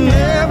 You can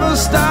never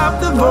stop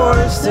the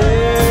voices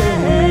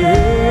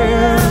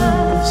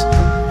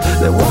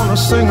that wanna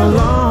sing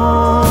along.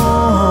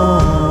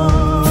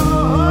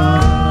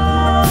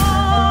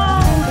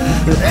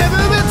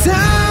 Every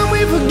time we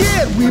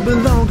forget we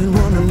belong to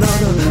one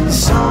another, the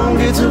song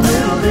gets a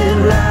little bit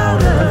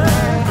louder.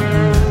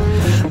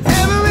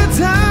 Every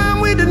time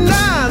we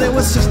deny that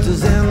we're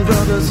sisters and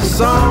brothers, the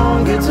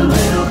song gets a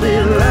little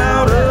bit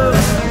louder.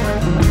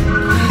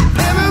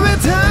 Every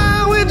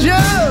time we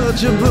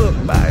judge a book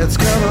by its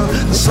cover,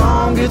 the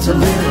song gets a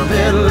little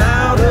bit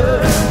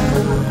louder.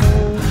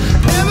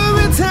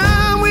 Every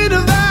time we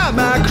divide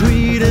by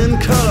creed and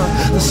color,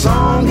 the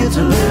song gets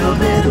a little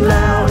bit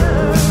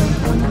louder.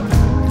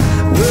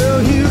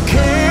 Well, you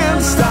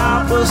can't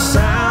stop a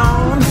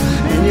sound,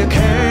 and you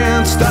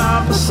can't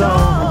stop a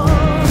song.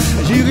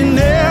 You can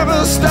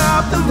never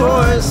stop the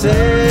voices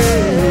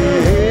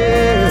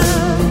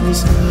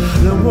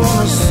that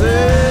wanna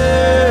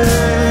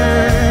sing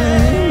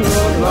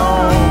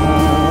along.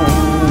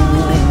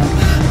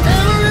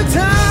 Every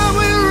time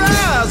we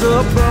rise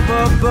up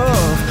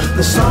above,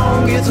 the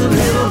song gets a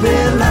little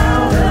bit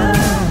louder.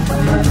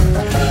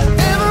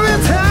 Every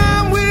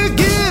time we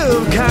give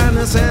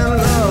kindness and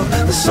love,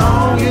 the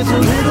song gets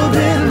a little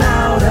bit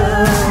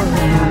louder.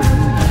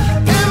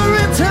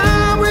 Every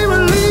time we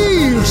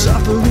relieve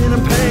suffering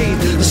and pain,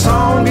 the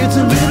song gets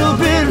a little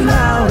bit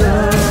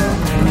louder.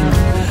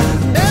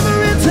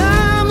 Every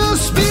time the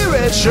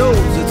spirit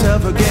shows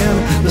itself again,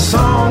 the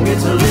song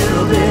gets a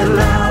little bit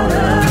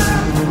louder.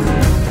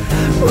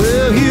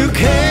 Well, you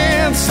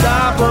can't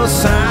stop a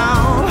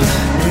sound,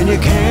 and you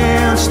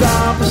can't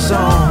stop a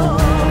song,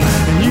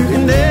 and you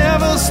can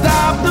never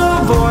stop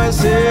the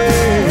voices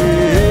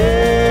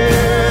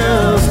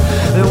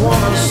that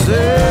wanna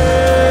sing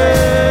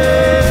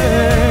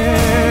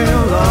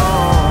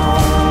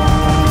along.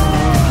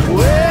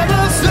 With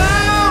the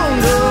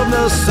sound of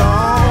the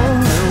song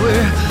that we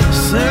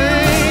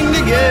sing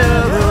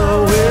together,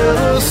 with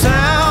the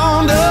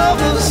sound of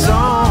the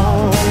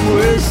song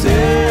we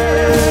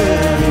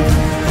sing,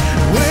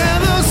 with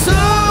the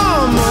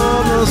sum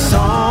of the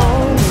song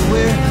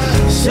we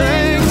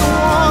sing to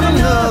one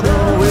another,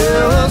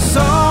 with a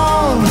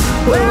song,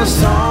 with a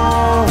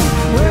song,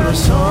 with a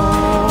song.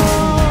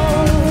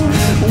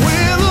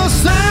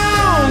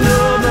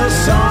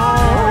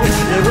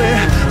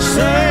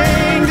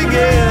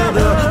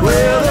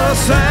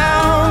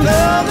 Sound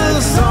of the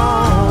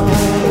song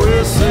we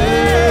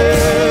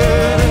sing,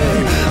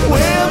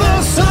 with the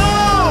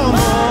song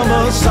of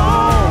the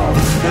song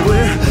that we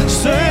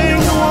sing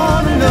to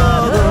one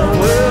another,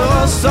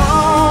 with a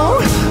song,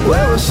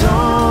 with a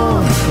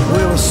song,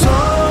 with a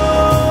song.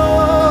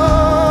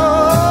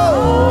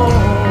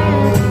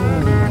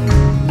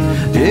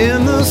 In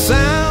the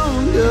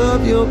sound of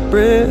your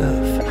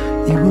breath,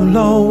 you will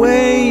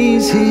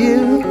always hear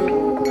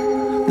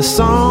the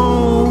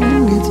song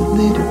gets a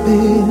little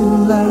bit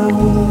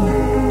louder.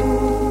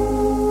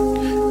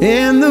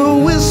 In the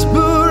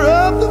whisper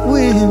of the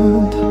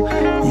wind,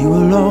 you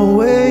will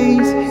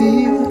always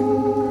hear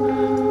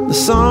the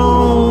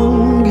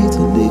song gets a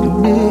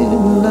little bit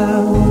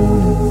louder.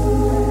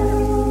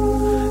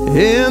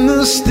 In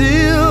the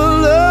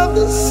still of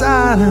the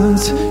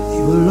silence,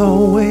 you will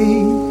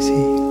always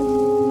hear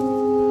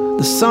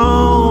the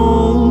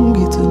song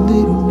gets a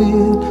little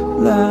bit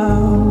louder.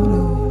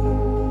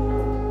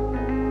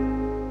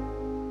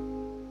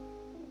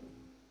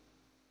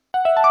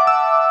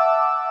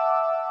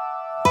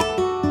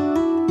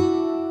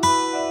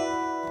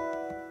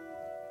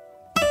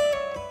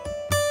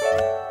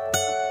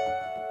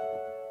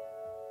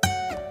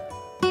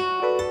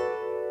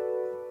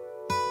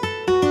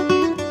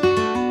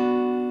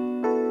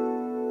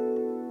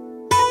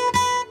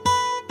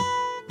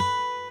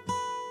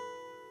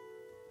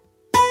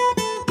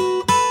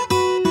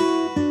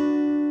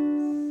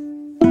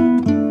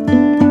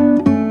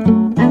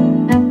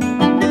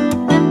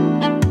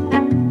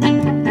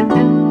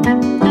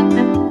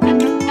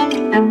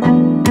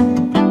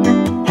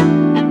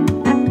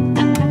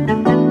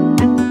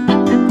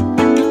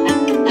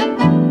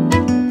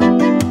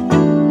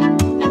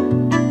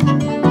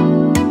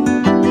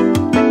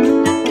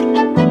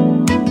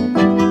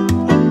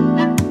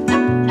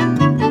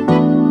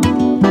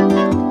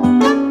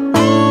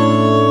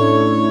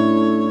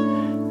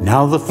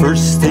 Now the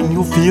first thing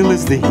you'll feel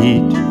is the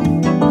heat.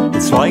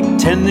 It's like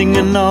tending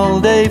an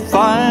all-day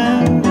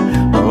fire,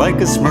 or like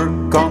a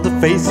smirk look on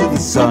the face of the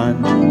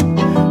sun.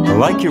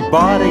 Like your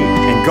body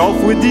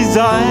engulfed with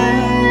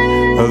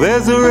design.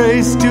 There's a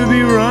race to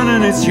be run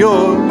and it's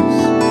yours.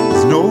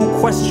 There's no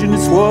question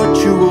it's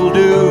what you will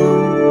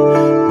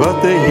do.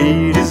 But the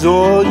heat is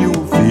all you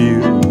will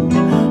feel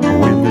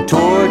when the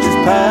torch is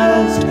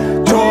passed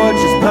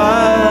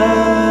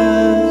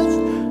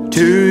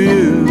to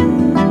you.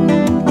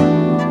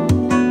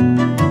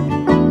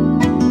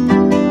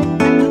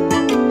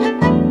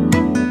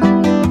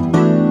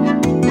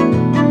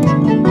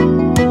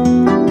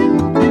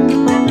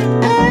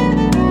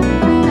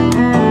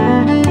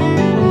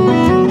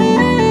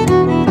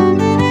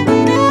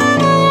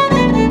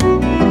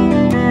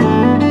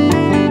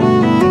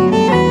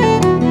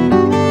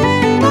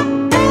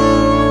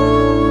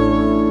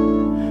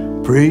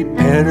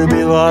 Prepare to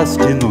be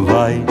lost in the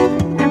light,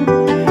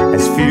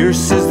 as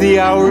fierce as the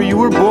hour you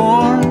were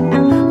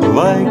born,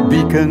 like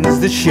beacons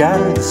that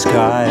shatter the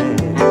sky,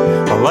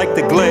 like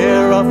the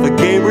glare off of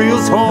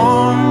Gabriel's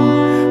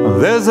horn.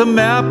 There's a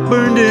map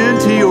burned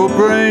into your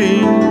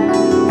brain,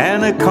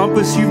 and a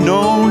compass you've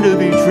known to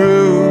be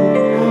true,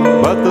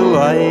 but the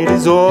light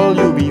is all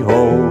you'll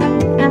behold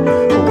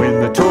when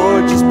the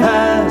torch is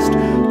passed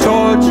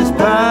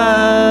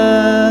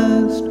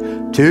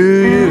to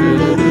you.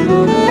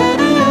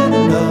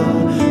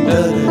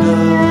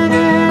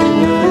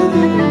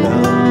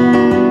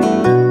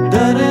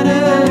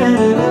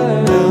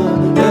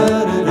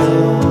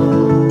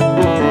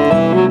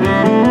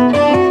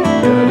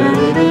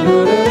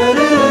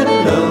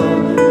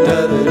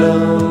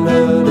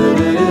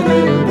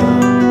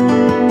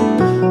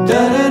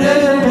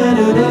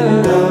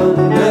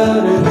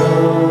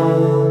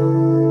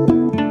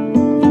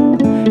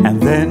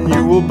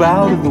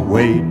 Bow to the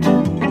weight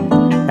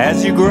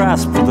as you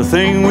grasp for the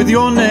thing with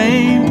your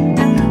name.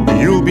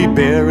 You'll be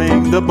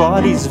bearing the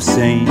bodies of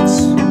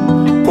saints,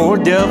 poor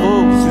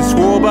devils who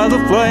swore by the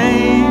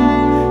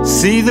flame.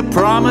 See the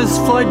promise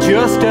fly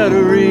just out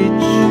of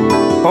reach,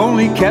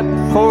 only kept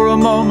for a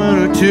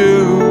moment or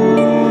two.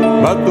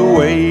 But the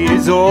weight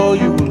is all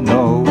you will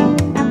know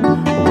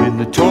when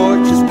the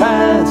torch is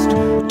passed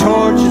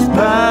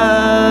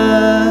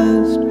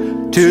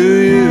to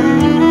you.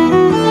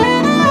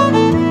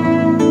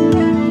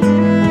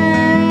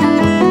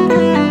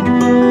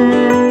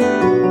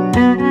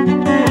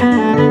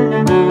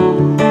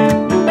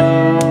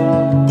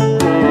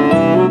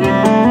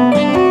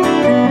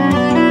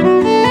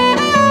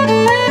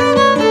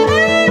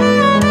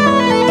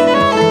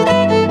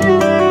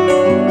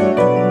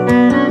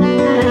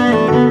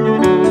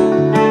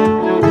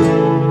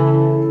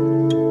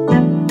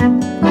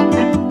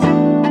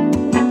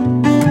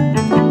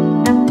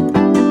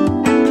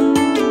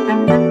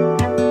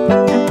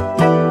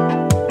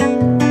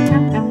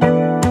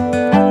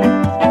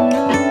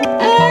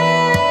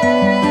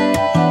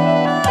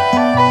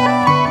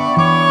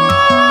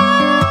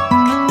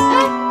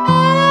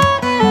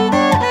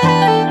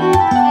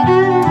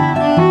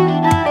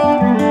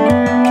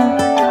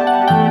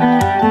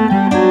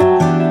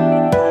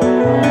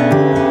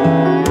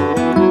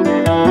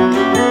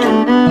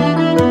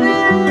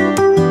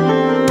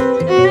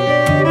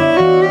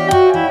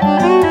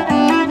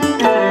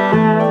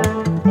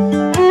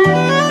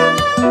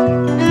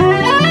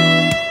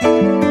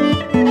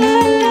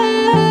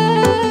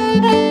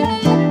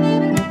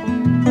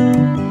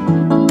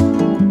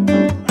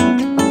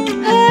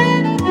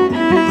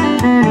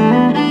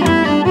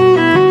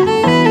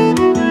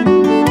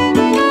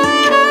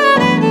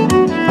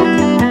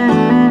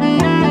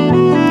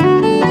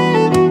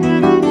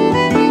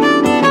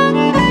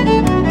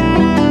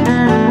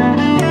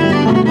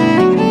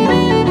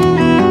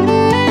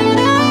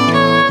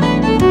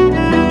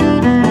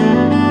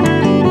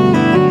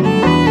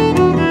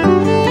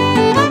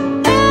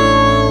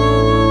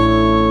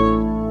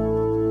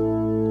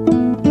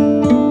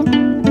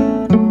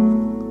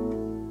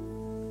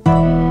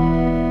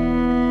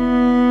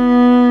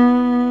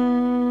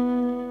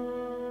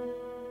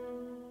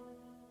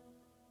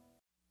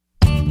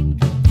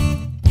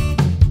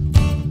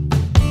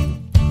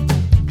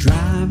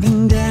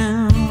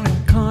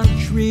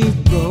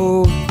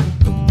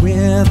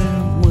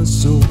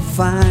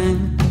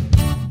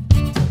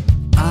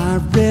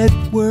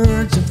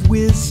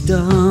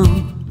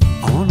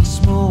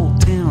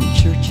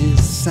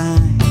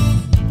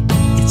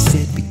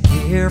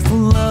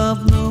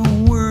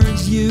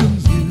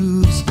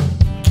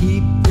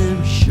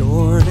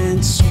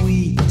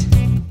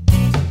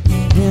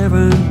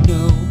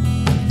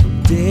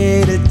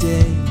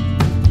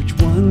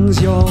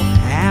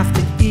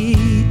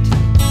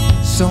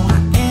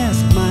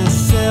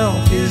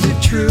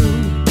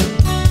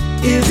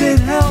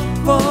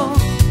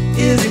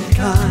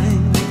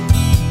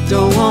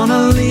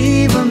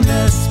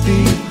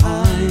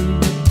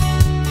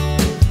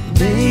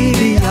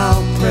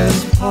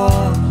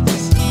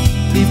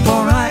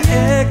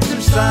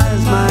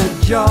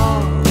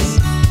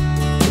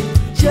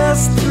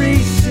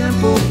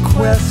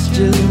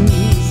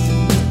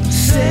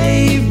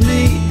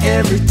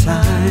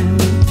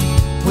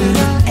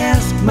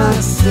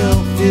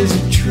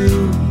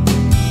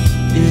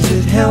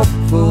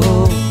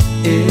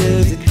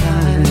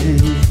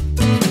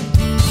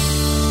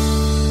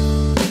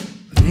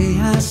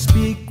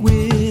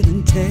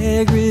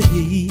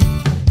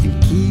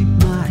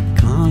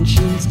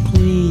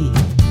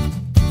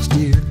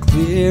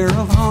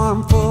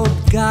 harmful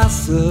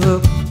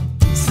gossip,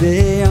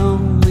 say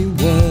only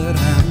what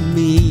I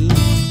mean.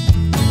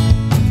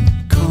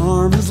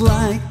 Karma's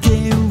like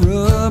a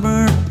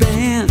rubber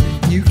band,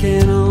 you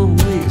can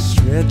only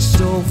stretch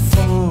so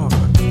far.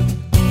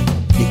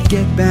 You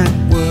get back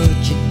what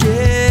you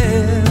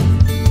give,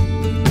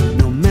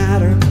 no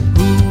matter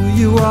who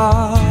you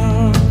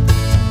are.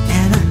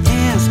 And I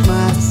ask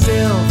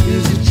myself,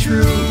 is it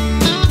true?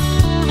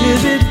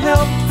 Is it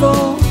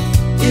helpful?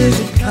 Is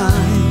it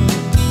kind?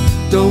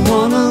 Don't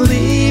wanna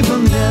leave a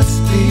mess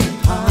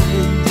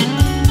behind.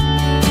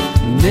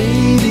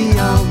 Maybe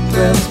I'll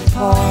press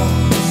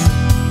pause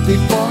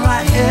before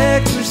I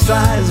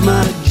exercise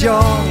my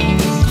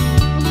jaws.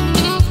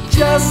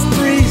 Just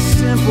 3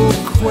 simple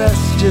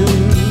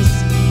questions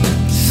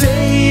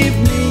save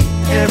me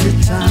every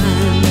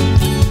time.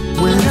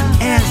 When I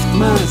ask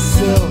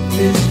myself,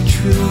 is it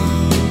true?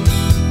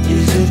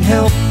 Is it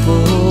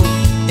helpful?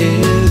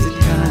 Is it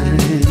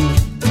kind?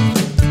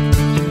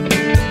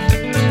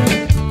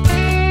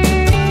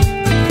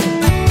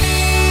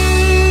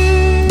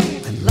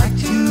 I'd like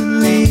to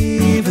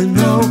leave an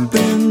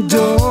open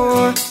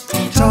door,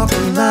 talk a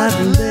lot,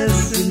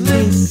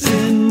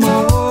 listen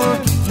more.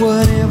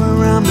 Whatever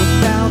I'm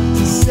about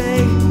to say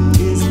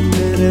is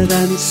better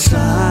than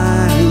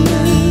silence.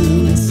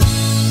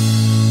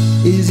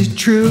 Is it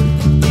true?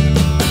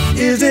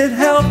 Is it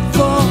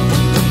helpful?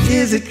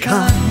 Is it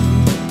kind?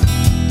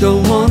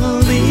 Don't wanna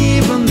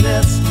leave a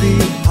mess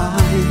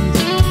behind.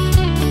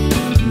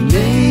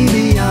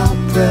 Maybe I'll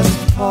press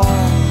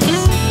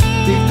pause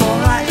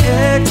before I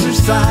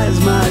exercise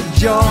my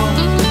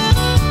jaws.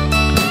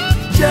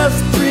 Just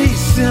 3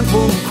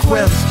 simple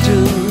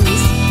questions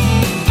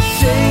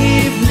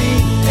save me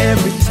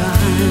every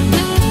time.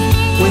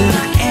 When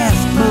I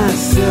ask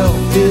myself,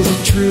 is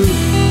it true?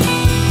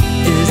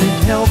 Is it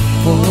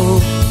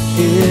helpful?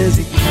 Is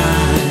it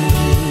kind?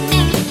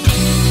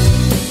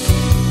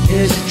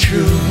 Is it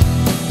true?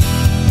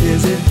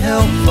 Is it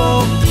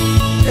helpful?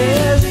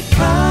 Is it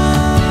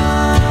kind?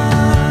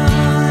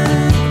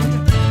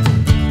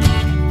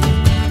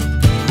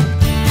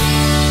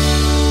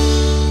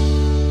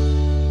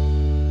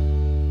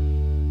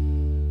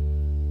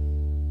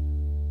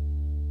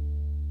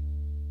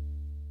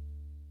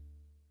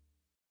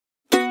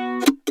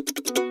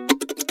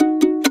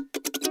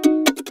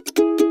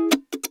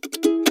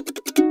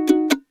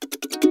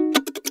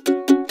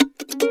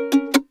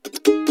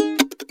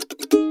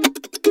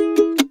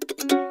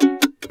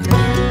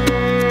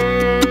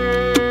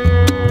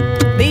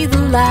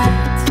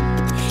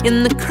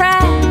 In the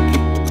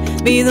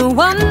crack, be the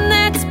one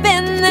that's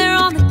been there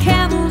on the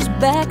camel's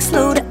back,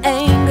 slow to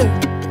anger,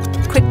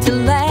 quick to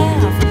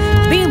laugh,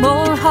 be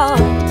more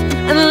heart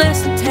and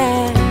less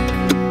attack.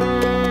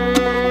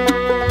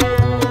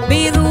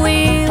 Be the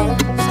wheels,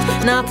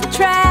 not the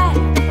track,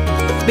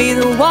 be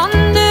the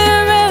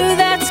wanderer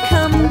that's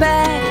come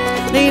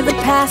back, leave the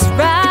past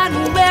right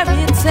where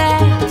it's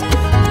at,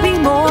 be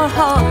more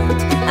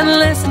heart and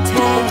less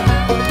attack.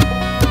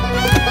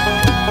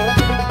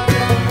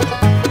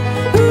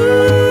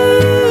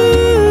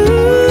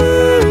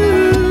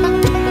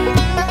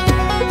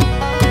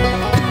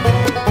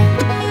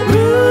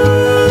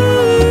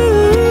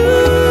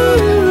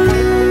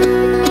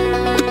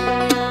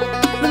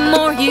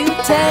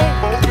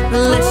 The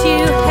less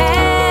you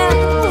have,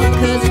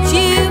 'cause it's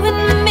you in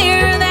the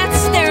mirror that's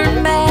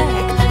staring back,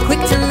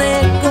 quick to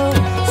let go,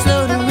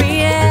 slow to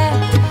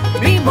react,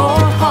 be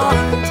more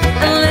heart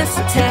and less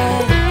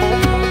attack.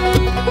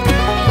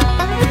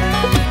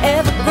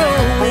 Ever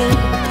growing,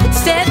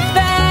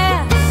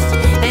 steadfast,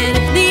 and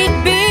if need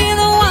be,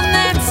 the one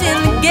that's in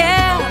the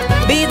gap,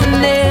 be the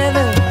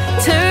never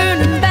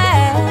turning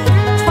back,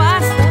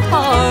 twice the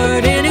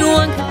heart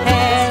anyone could have.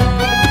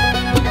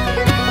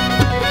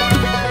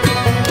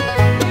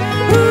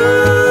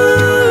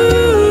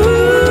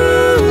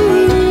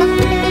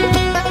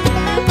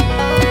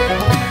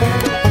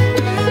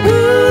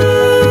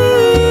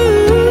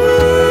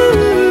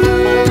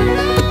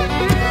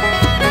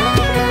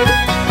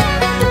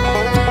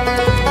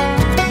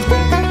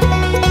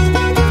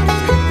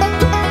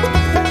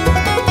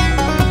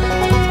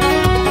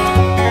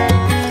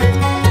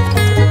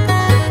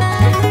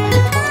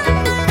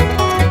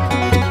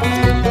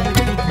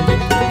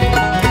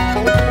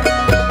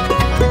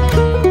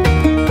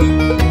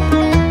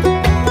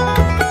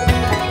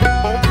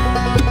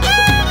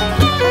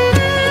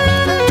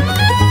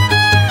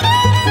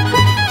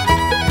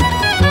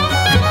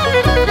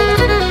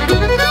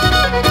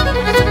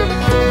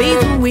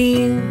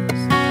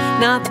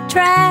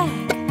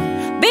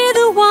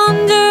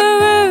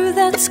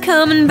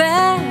 Coming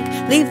back,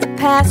 leave the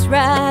past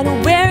right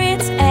where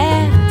it's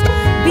at,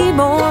 be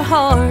more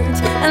heart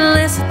and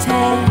less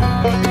attack,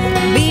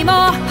 be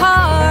more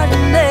heart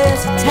and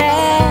less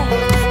attack,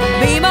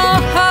 be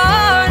more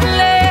heart and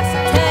less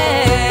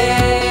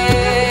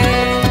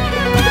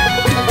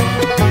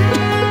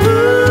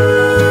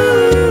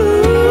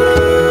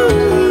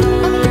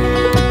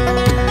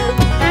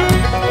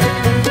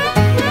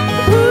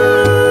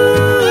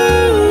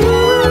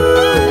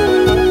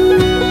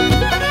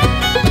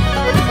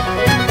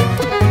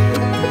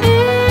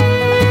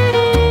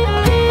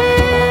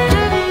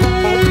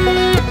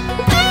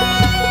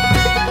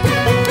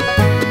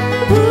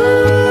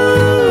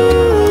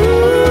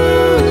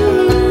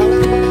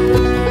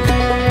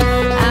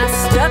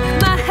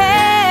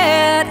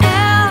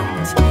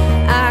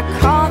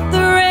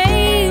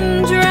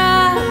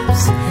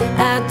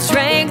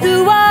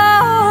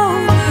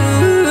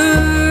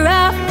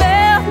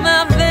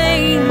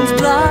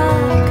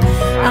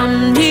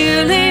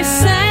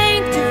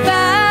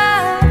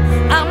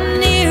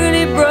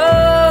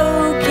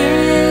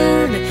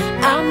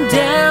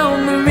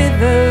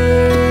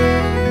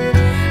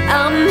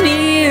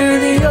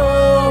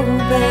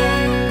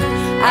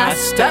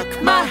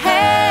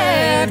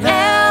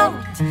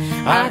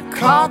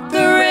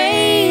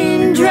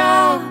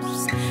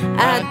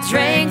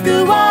drank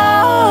the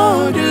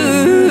water.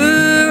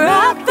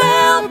 I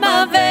felt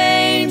my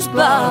veins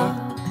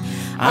block.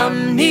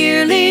 I'm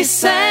nearly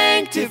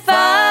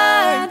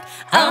sanctified.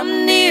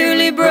 I'm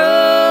nearly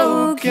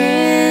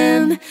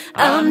broken.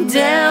 I'm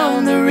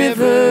down the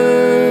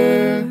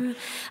river.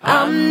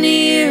 I'm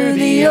near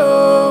the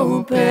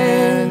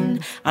open.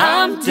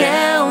 I'm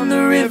down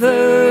the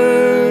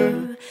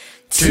river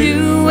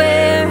to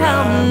where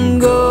I'm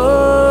going.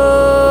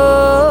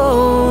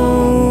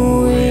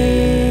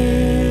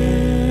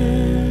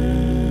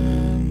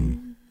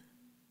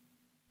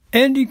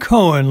 Andy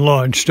Cohen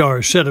launched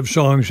our set of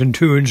songs and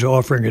tunes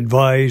offering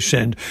advice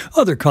and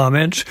other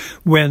comments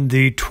when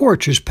the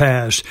torches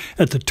pass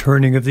at the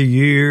turning of the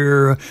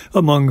year,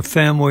 among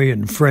family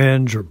and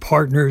friends or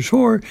partners,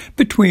 or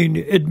between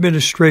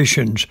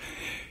administrations.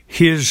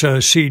 His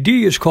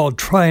CD is called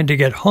Trying to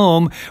Get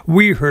Home.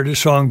 We heard a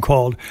song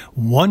called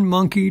One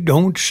Monkey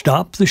Don't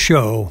Stop the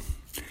Show.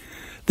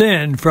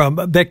 Then, from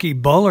Becky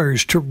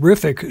Buller's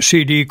terrific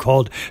CD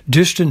called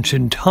Distance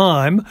in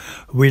Time,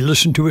 we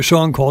listened to a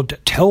song called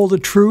Tell the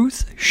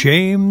Truth,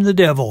 Shame the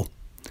Devil.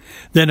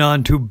 Then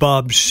on to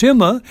Bob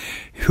Sima,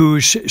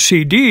 whose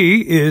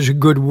CD is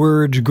Good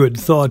Words, Good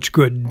Thoughts,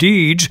 Good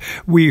Deeds.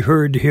 We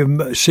heard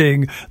him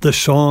sing The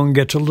Song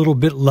Gets a Little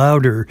Bit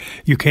Louder.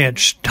 You can't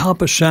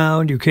stop a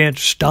sound, you can't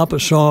stop a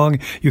song,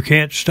 you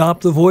can't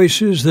stop the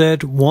voices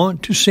that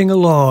want to sing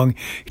along.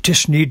 You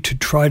just need to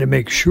try to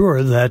make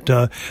sure that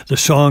the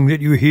song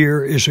that you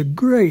hear is a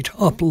great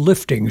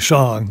uplifting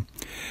song.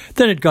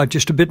 Then it got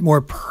just a bit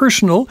more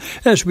personal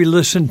as we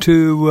listened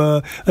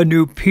to a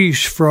new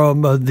piece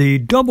from the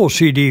double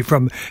CD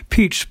from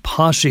Pete's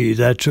Posse.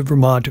 That's a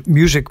Vermont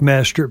music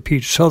master,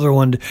 Pete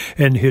Sutherland,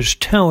 and his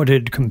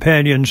talented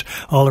companions,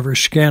 Oliver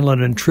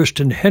Scanlon and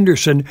Tristan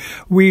Henderson.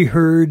 We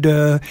heard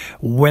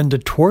When the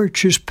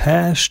Torch is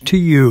Passed to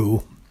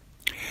You.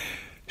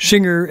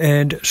 Singer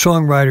and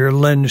songwriter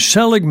Len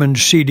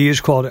Seligman's CD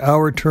is called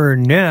Our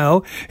Turn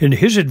Now, and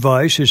his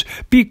advice is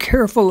be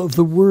careful of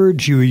the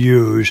words you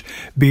use.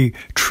 Be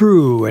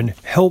true and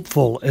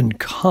helpful and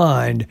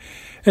kind.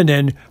 And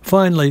then,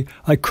 finally,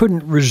 I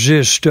couldn't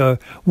resist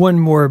one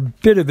more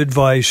bit of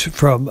advice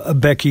from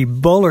Becky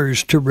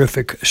Buller's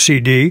terrific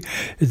CD.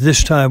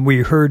 This time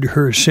we heard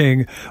her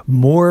sing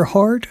More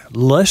Heart,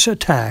 Less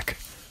Attack.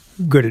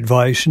 Good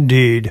advice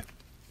indeed.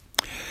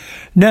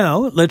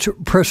 Now, let's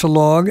press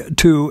along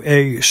to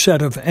a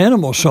set of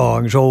animal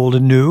songs, old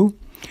and new.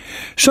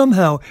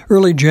 Somehow,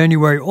 early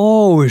January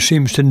always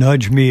seems to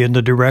nudge me in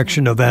the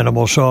direction of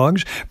animal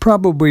songs,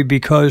 probably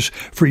because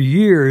for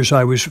years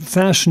I was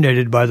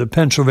fascinated by the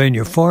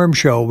Pennsylvania Farm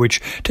Show,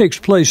 which takes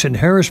place in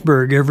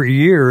Harrisburg every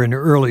year in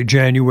early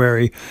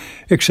January,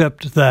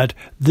 except that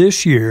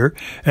this year,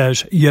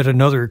 as yet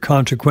another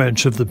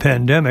consequence of the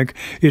pandemic,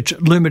 it's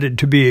limited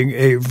to being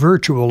a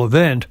virtual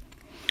event.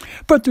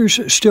 But there's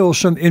still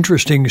some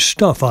interesting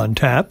stuff on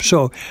tap,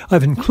 so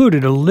I've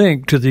included a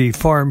link to the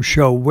Farm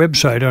Show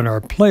website on our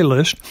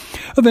playlist.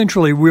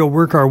 Eventually, we'll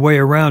work our way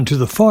around to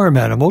the farm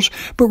animals,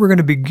 but we're going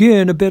to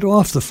begin a bit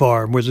off the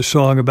farm with a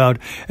song about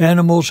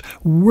animals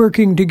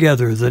working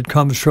together that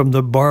comes from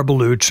the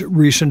Barbaloots'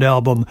 recent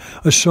album,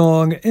 a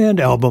song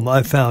and album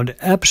I found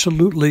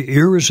absolutely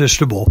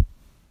irresistible.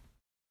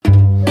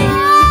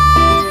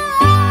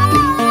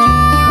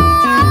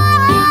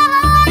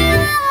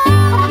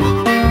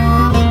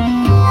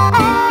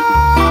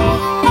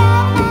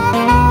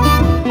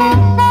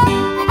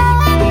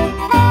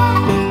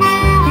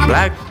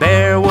 Black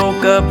Bear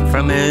woke up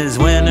from his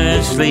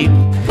winter sleep.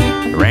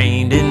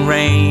 Rained and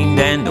rained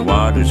and the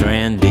waters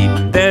ran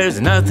deep.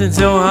 There's nothing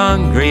so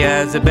hungry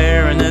as a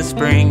bear in the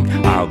spring.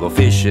 I'll go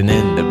fishing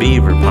in the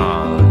beaver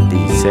pond,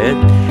 he said.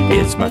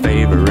 It's my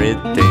favorite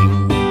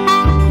thing.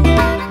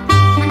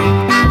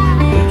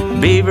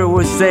 Beaver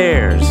was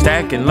there,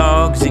 stacking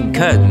logs and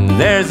cutting.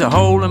 There's a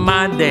hole in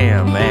my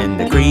dam and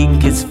the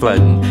creek is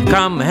flooding.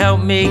 Come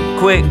help me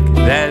quick,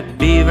 that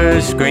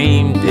beaver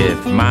screamed.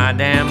 If my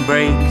dam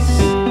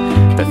breaks,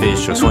 the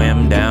fish will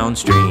swim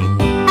downstream.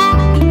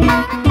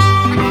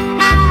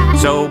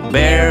 So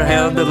Bear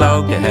held the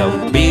log to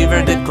help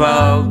Beaver to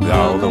clog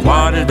all the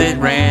water that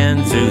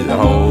ran through the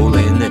hole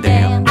in the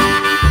dam.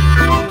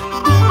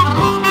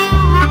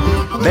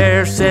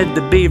 Bear said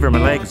to Beaver, my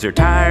legs are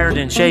tired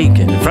and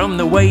shaking from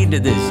the weight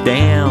of this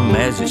dam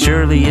as it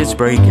surely is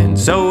breaking.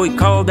 So he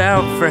called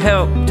out for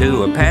help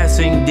to a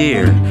passing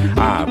deer.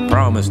 I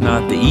promise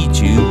not to eat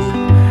you,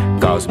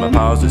 'cause my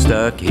paws are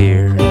stuck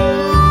here.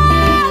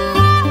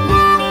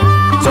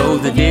 So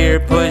the deer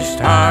pushed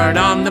hard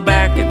on the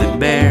back of the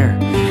bear.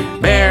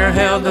 Bear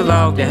held the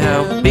log to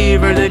help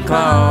Beaver that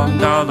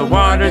clogged all the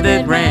water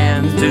that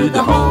ran through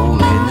the hole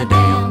in the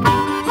dam.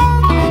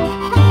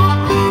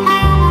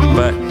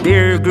 But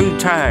Deer grew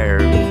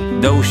tired,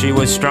 though she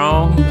was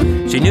strong.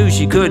 She knew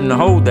she couldn't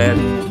hold that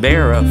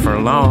bear up for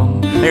long.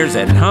 There's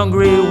that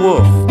hungry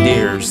wolf,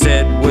 Deer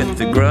said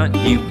with a grunt.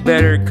 You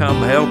better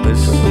come help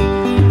us,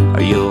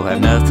 or you'll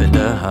have nothing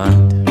to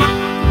hunt.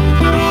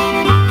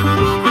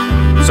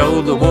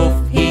 So the wolf,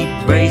 he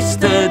braced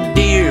the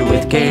deer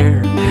with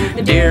care.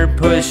 The deer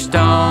pushed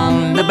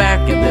on the back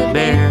of the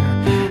bear.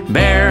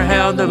 Bear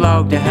held the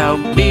log to help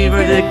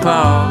beaver that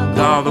clogged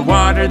all the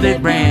water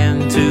that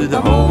ran to the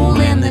hole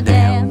in the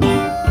dam.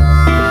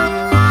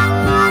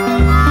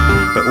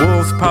 But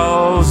Wolf's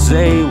paws,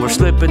 they were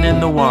slipping in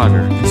the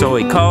water, so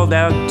he called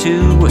out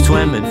to a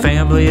swimming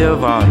family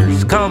of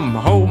otters, "Come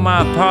hold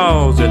my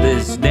paws or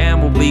this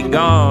dam will be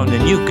gone,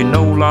 and you can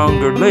no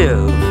longer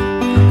live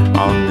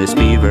on this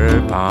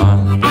beaver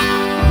pond."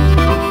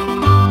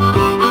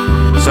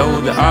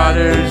 So the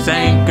otters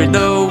anchored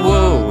the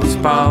wolf's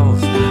paws.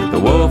 The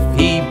wolf,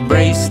 he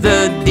braced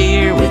the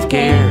deer with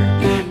care.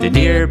 The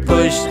deer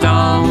pushed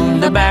on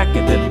the back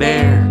of the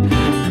bear.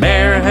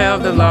 Bear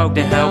held the log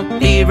to help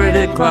beaver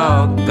to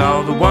clog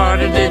all the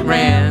water that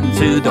ran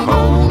to the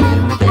hole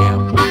in the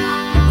dam.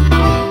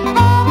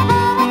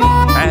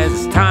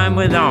 As time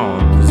went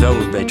on, so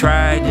they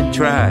tried and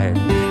tried,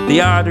 the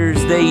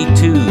otters, they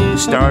too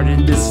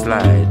started to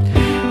slide.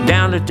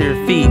 Down at their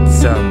feet,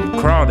 some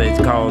crawdads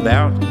called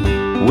out,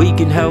 "We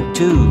can help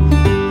too.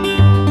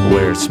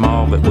 We're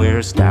small, but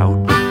we're stout."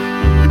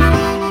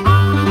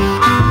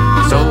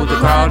 So the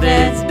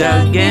crawdads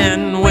dug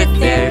in with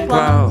their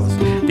claws.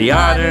 The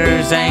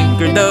otters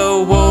anchored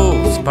the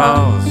wolf's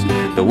paws.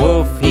 The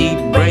wolf, he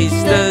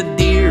braced the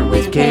deer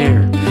with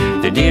care.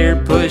 The deer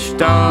pushed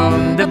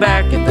on the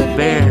back of the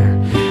bear.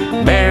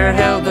 Bear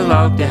held the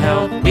log to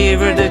help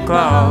beaver to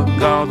clog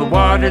all the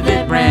water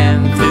that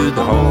ran through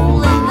the hole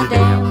in the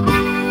dam.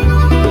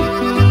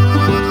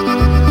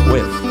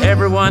 With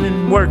everyone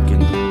in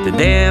working, the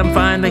dam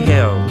finally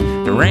held.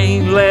 The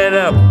rain let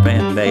up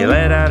and they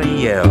let out a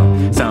yell.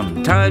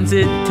 Sometimes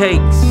it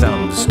takes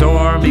some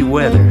stormy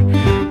weather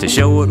to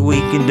show what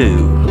we can do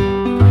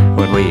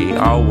when we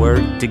all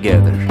work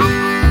together.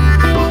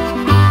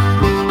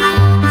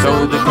 So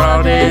the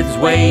crawdads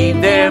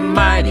waved their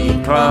mighty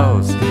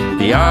claws.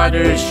 The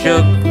otters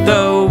shook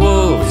the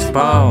wolf's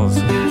paws.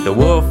 The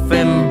wolf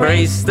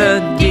embraced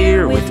the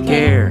deer with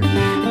care.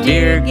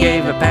 Deer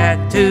gave a pat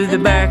to the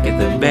back of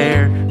the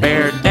bear.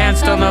 Bear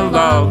danced on the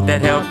log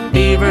that helped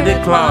beaver to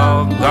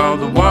clog all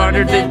the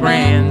water that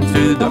ran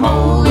through the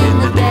hole in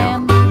the dam.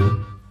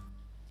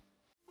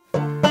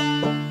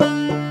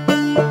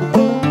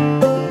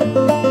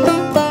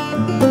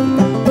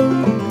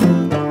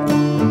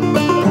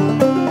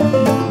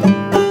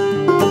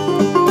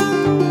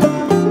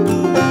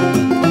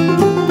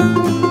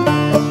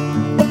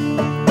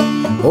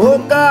 Oh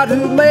God,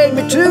 who made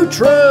me to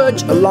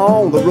trudge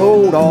along the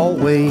road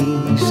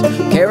always,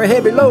 carry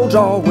heavy loads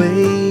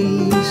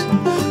always,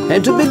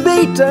 and to be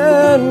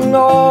beaten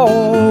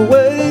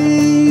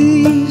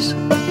always.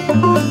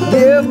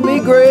 Give me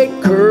great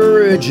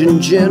courage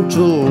and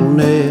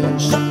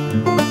gentleness.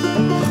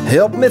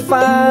 Help me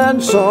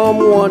find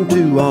someone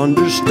to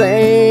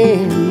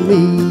understand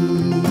me.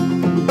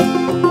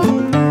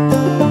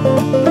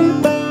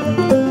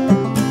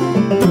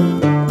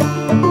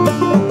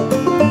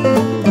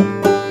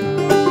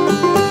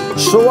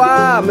 So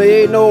I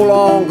may no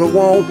longer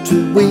want to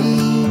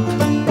weep,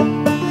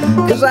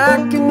 'cause I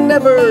can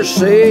never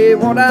say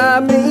what I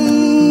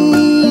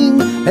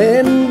mean,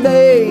 and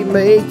they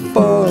make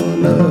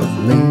fun of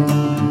me.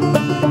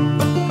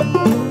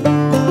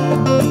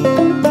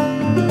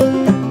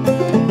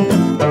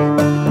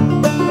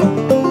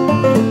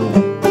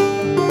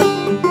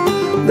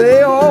 They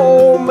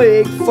all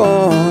make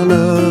fun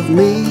of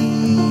me,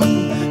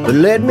 but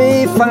let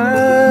me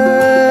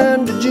find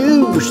the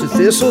juice, the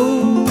thistle,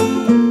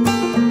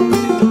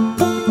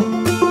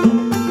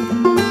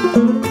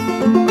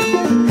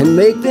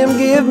 make them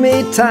give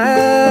me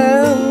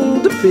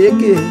time to pick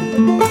it.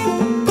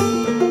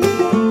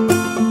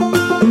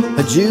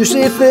 A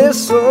juicy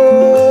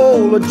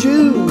thistle, a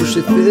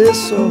juicy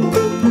thistle.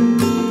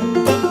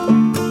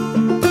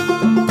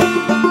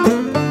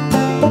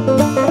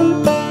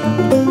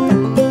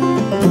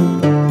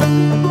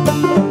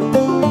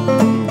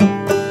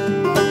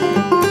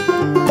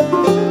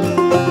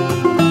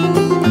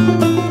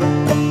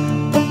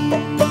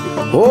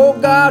 Oh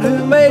God,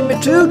 who made me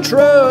to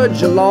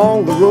trudge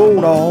along the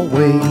road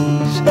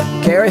always,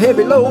 carry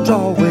heavy loads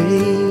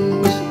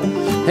always,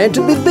 and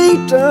to be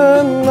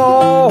beaten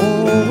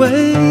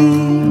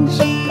always.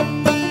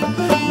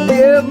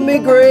 Give me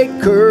great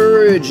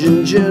courage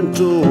and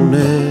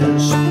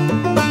gentleness,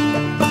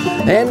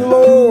 and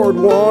Lord,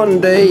 one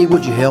day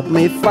would you help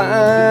me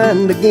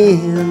find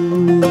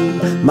again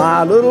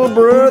my little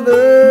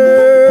brother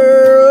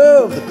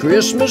of the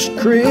Christmas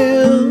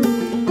crib.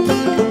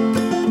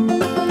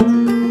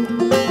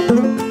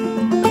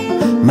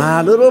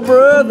 My little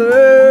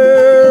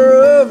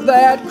brother of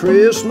that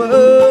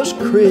Christmas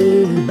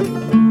crib.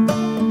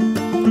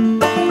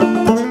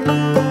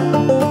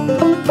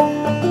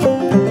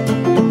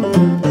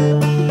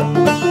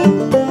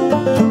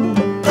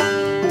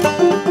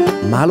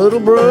 My little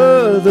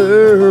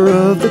brother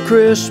of the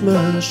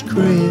Christmas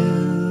crib.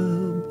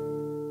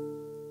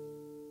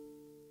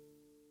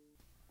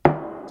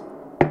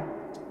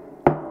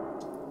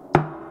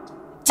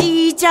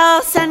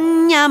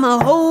 San Yama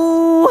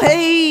ho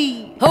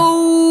hey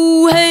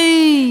ho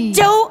hey,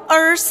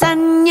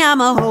 923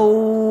 Yama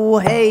ho 吼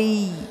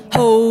嘿，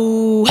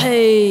吼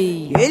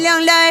嘿，月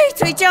亮来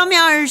推着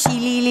面儿，淅沥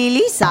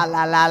沥沥，沙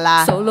啦啦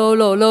啦，嗖喽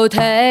喽喽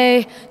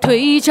推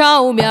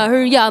着面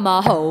儿呀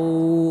嘛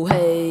吼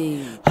嘿，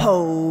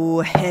吼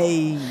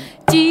嘿，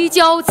鸡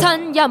叫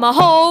惨呀嘛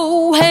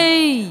吼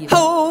嘿，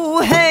吼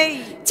嘿，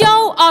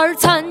叫儿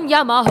惨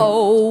呀嘛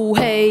吼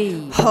嘿，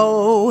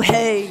吼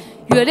嘿，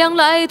月亮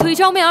来推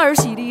着面儿，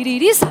淅沥沥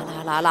沥，沙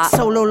啦啦啦，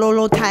嗖喽喽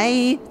喽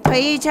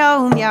推着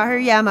面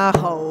儿呀嘛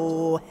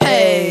吼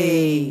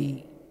嘿。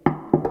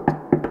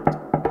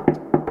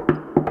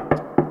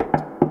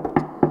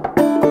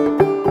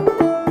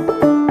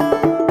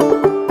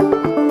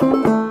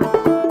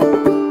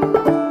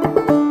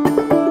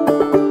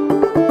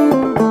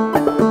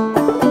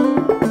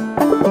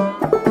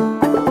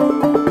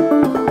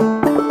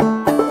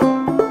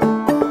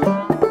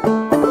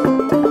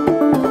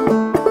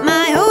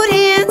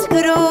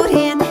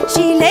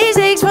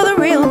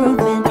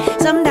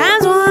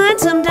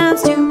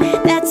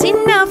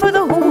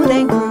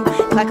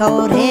Black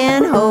old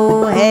hen,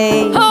 ho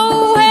hey,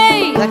 ho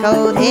hey, black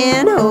old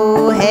hen,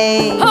 ho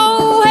hey,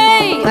 ho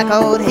hey, black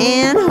old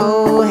hen,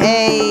 ho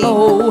hey,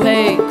 ho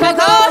hey, black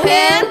old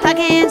hen, pluck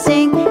and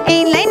sing,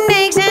 ain't laid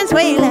eggs since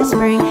way last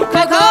spring.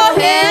 Black old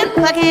hen,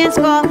 pluck and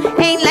squall,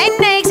 ain't laid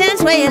eggs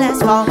since way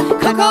last fall.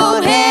 Black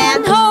old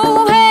hen,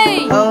 ho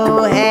hey,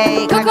 ho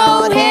hey, black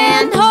old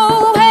hen,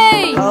 ho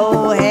hey,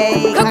 ho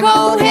hey, black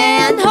old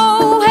hen,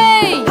 ho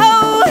hey,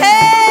 ho hey.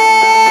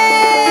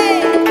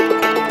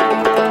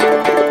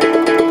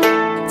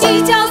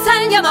 鸡叫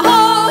三呀嘛吼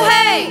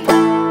嘿，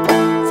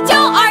叫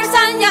二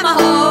三呀嘛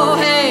吼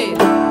嘿，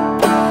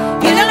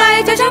月亮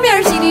来这上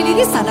面淅沥沥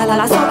沥，沙啦啦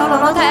啦，嗖喽喽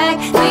喽抬，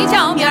对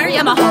角面儿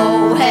呀嘛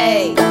吼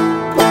嘿，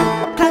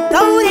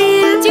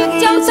鸡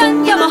叫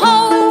三呀嘛吼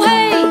嘿，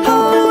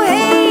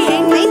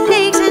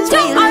叫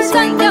二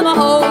三呀嘛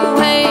吼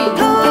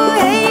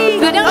嘿，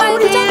月亮来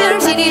这上面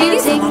淅沥沥沥，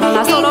沙啦啦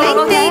啦，嗖喽喽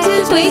喽抬，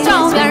对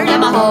角面儿呀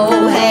嘛吼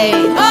嘿，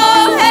吼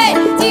嘿，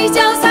鸡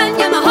叫三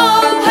呀嘛吼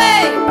嘿，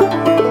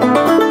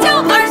叫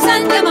二三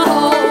呀嘛吼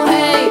嘿，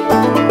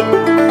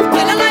月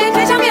亮来这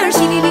上面淅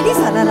沥沥沥，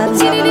沙啦啦，淅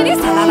沥沥沥，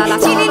沙啦啦啦，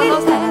淅沥沥沥，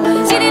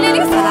淅沥沥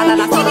沥，沙啦啦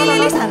啦，淅沥沥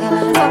沥，沙啦啦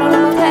啦，嗖喽喽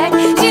喽抬，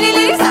淅沥沥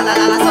沥，沙啦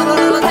啦啦，嗖喽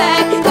喽喽抬，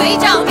对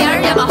角面儿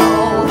呀嘛吼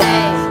嘿，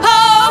吼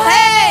嘿。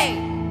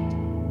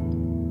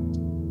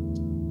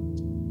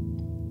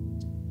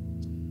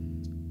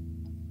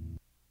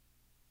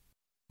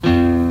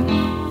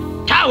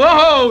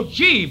Whoa,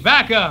 gee,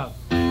 back up.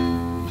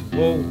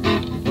 Whoa,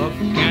 up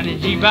can the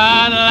G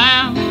by the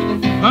lamb.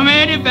 I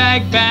made it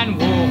back band,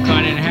 whoa,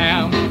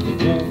 Cunningham.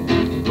 Whoa,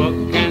 up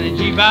can the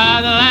G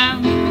by the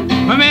lamb.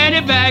 I made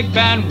it back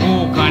band,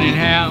 whoa,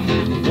 Cunningham.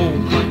 Whoa,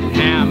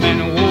 Cunningham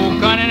and whoa,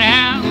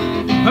 Cunningham.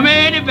 I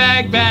made it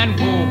back band,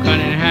 whoa,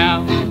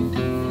 Cunningham.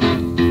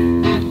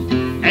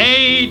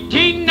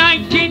 18,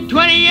 19,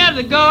 20 years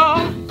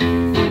ago,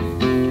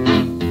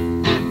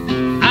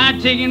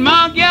 taking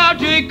my gal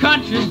to a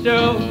country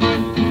store.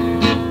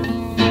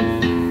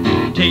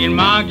 Taking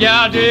my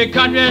gal to a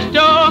country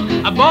store.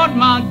 I bought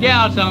my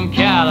gal some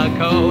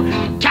calico.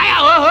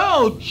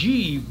 Oh,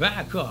 gee,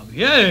 back up,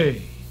 yeah.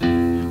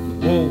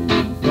 Whoa,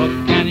 buck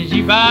can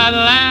she buy the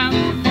lamb?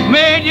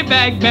 Made your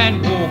back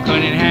bend, whoa,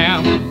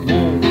 Cunningham.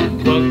 Whoa,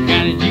 buck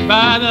can she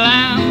buy the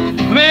lamb?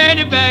 Made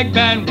your back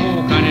bend,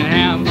 whoa,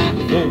 Cunningham.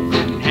 Whoa,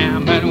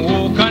 Cunningham and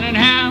whoa,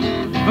 Cunningham.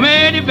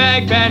 Made your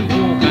back bend,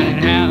 whoa,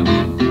 Cunningham.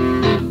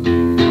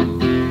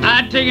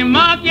 Taking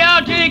my gal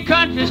to the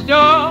country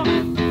store.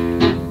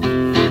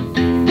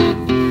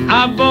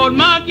 I bought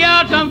my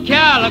gal some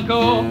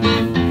calico.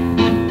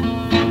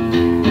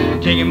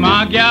 Taking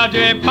my gal to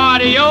a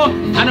party, oh,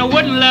 and I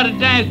wouldn't let her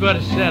dance, but I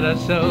said her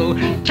so.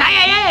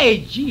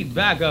 Hey, gee,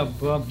 back up,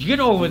 Buck, get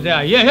over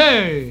there, yeah,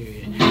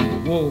 hey.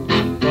 Whoa,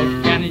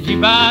 Buck, can she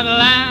buy the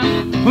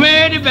lamb?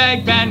 Made the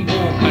back band,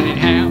 whoa,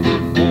 Cunningham.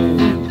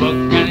 Whoa, Buck,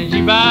 can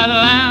she buy the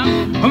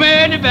lamb?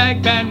 Made the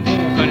back band,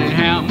 whoa,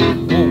 Cunningham.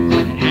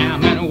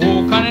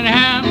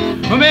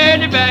 I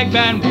made the back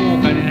band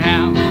walk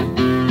Cunningham.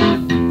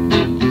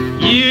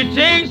 You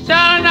take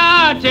Sally and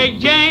I'll take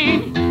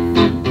Jane.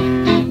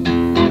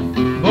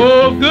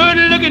 Both good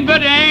looking,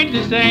 but they ain't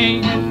the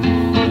same.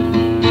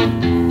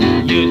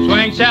 You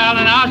swing Sally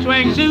and I'll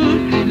swing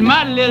Sue. There's a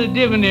mighty little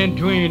difference in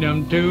between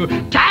them two.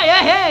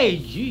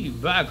 Hey, gee,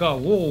 back up,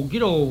 whoa,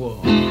 get over.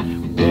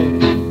 Whoa,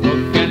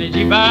 buck can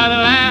she buy the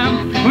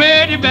lamb?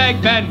 Made the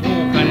back band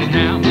walk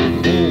Cunningham.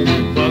 Whoa,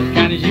 buck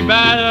can she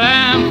buy the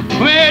lamb?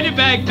 Made the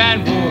back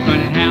band walk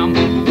Cunningham.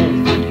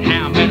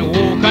 Cunningham and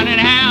whoa,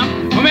 Cunningham.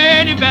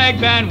 Made the back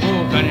band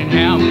walk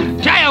Cunningham.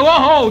 Tell you,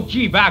 whoa,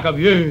 gee, back up,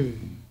 yeah.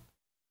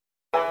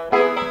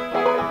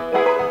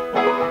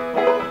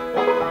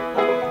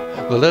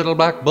 The little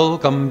black bull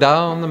come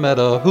down the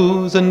meadow.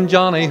 Who's and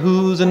Johnny,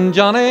 who's and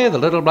Johnny? The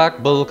little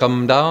black bull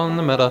come down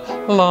the meadow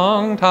a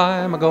long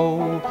time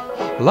ago.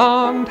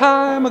 Long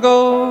time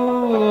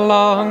ago,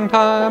 long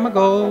time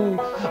ago.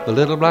 The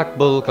little black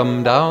bull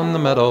come down the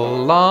meadow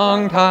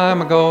long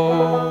time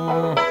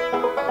ago.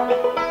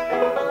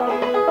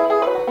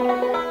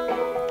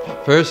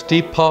 First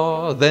he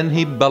paw, then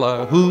he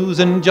bella, who's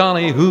in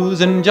Johnny,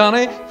 who's in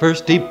Johnny?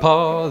 First he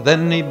paw,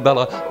 then he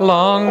bella,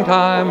 long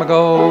time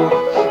ago,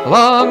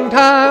 long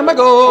time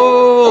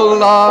ago,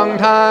 long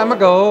time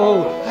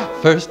ago.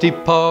 First he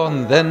paw,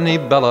 and then he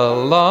bella,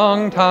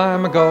 long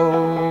time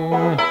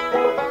ago.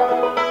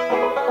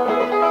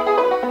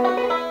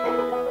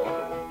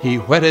 He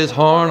whet his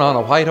horn on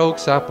a white oak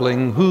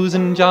sapling, who's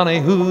in Johnny,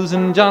 who's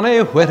in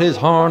Johnny? Whet his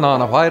horn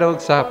on a white oak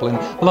sapling,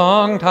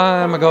 long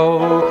time ago,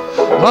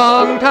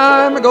 long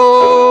time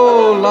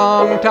ago,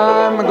 long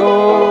time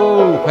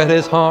ago. Whet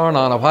his horn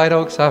on a white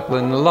oak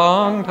sapling,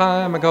 long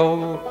time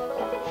ago.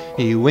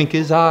 He wink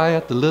his eye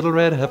at the little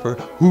red heifer,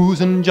 who's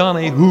in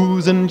Johnny,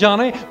 who's in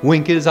Johnny?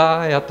 Wink his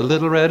eye at the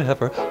little red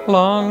heifer,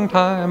 long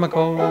time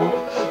ago,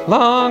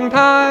 long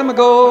time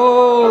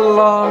ago,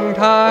 long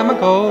time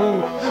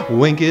ago.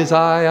 Wink his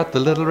eye at the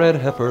little red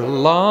heifer,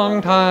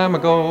 long time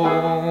ago.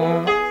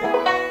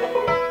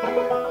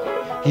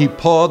 He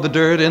pawed the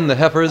dirt in the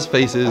heifers'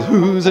 faces,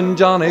 who's in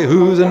Johnny,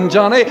 who's in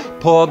Johnny?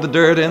 Pawed the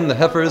dirt in the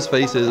heifers'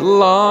 faces,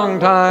 long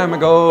time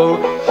ago,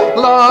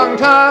 long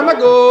time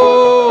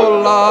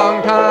ago,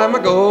 long time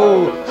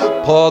ago.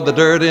 Pawed the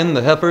dirt in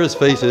the heifers'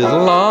 faces,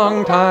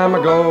 long time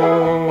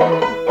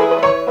ago.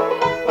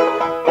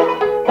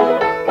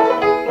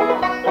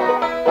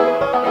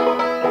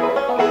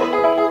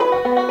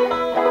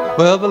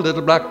 Well, the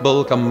little black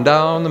bull come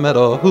down the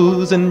meadow,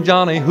 who's in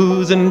Johnny,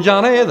 who's in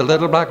Johnny? The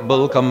little black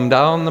bull come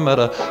down the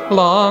meadow,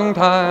 long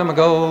time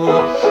ago,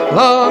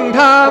 long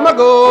time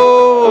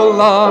ago,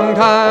 long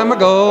time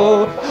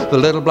ago. The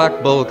little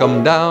black bull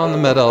come down the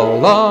meadow,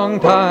 long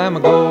time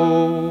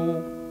ago.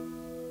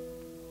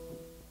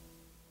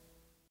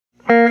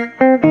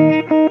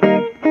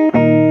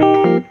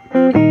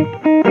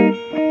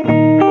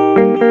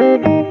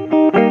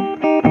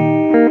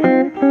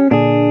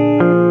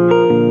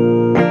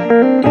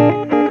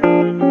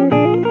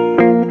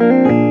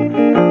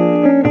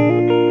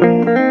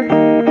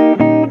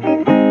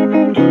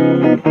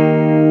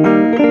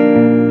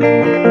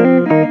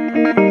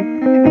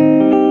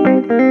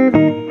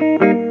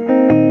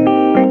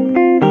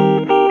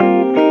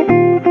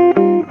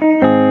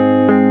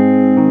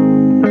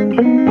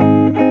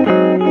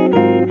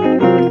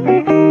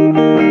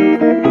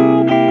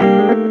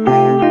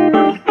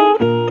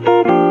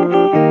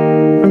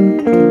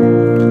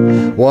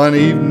 One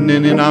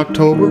evening in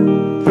October,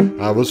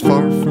 I was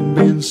far from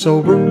being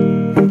sober.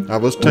 I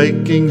was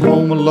taking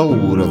home a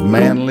load of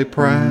manly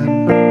pride.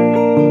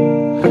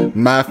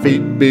 My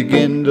feet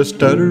began to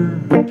stutter,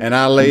 and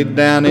I laid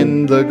down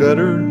in the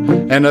gutter,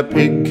 and a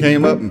pig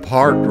came up and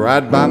parked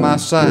right by my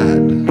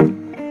side.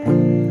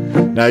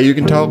 Now you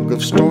can talk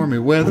of stormy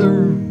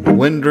weather,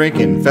 when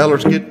drinking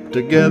fellers get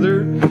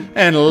together,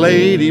 and a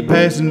lady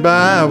passing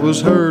by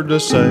was heard to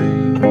say,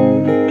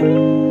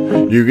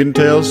 you can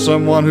tell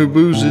someone who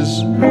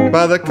boozes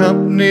by the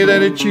company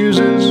that he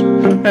chooses.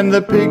 And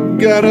the pig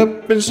got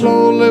up and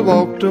slowly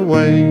walked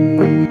away.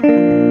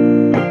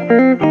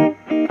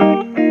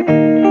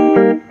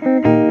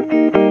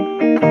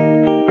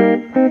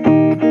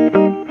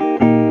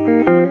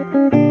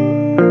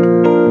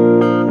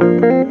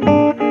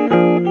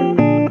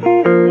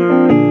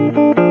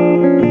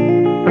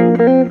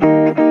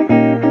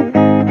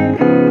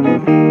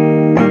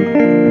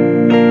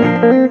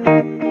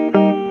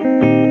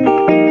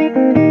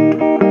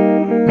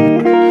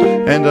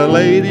 And a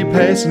lady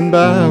passing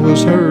by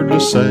was heard to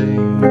say,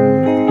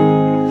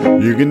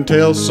 you can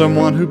tell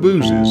someone who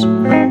boozes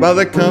by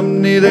the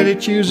company that he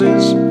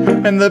chooses.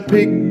 And the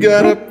pig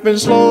got up and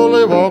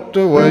slowly walked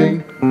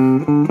away.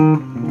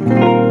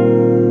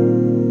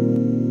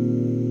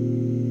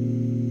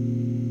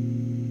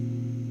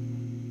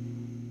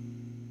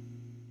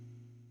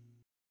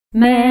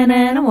 Man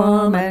and a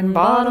woman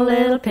bought a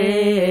little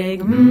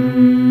pig.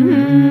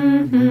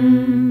 Mm-hmm.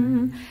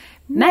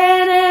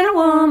 Man and a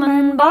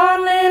woman bought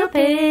a little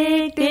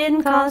pig.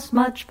 Didn't cost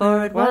much,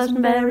 for it wasn't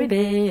very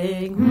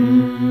big.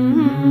 Mm-hmm.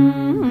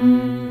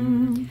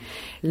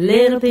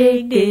 Little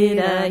pig did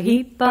a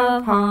heap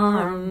of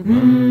harm.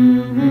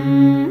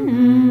 Mm-hmm.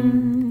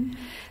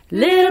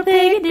 Little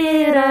pig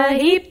did a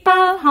heap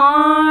of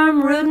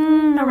harm,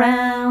 rooting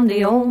around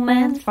the old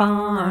man's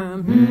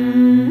farm.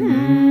 Mm-hmm.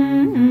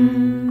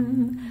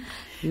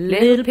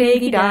 Little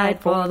piggy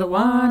died for the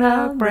want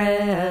of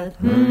breath.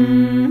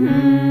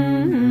 Mm-hmm.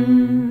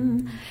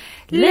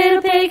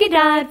 Little piggy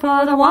died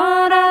for the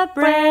want of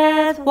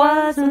breath.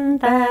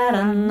 Wasn't that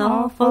an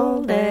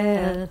awful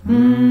death?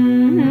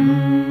 Mm-hmm.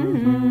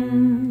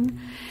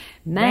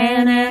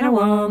 Man and a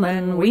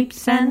woman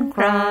weeps and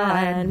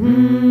cried.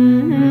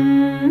 Mm-hmm.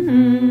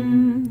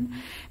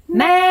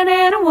 Man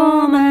and a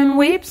woman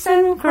weeps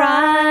and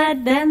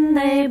cried. Then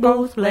they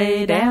both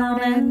lay down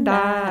and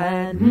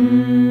died.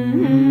 Mm-hmm.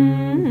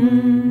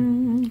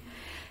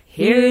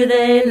 Here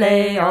they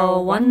lay,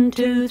 all 1,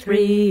 2,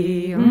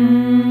 3.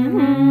 Mm-hmm.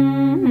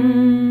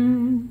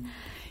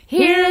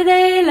 Here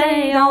they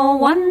lay, all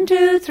 1,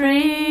 2,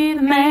 3.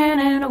 A man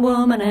and a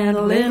woman and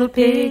a little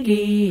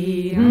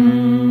piggy.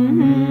 Mm-hmm.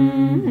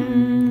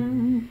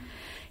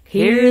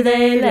 Here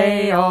they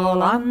lay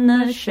all on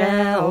the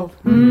shelf.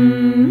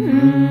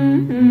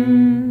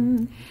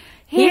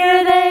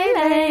 Here they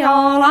lay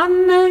all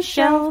on the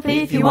shelf.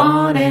 If you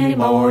want any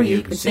more,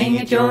 you can sing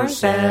it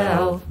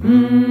yourself.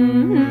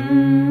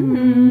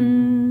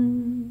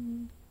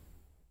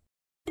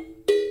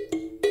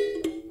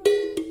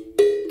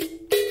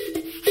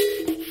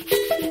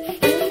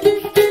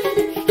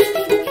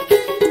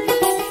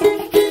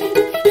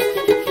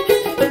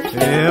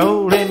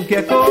 Old and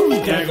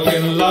geckos cackled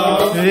in the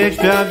log. Next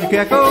time you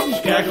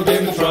geckos Cackled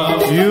in the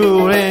trough.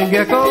 You and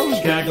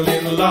geckos Cackled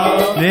in the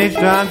log. Next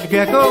time you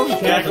geckos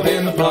Cackled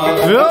in the plot.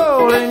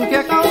 Old and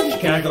geckos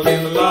Cackled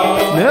in the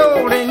log.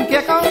 Old and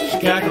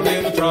geckos Cackled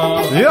in the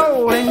trough.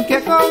 Old and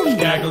geckos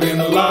Cackled in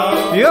the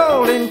log.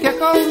 Old and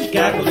geckos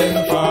Cackled in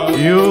the trough.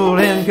 Old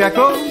and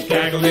geckos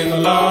Cackled in the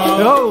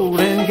log. Old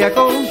and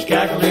geckos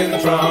Cackled in the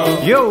trough.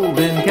 Old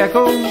and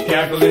geckos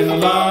Cackled in the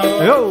log.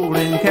 Old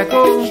and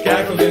geckos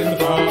Cackled in the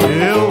trough.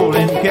 Old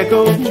and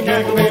geckos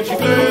Cackled and she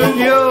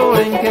flew. Old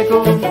and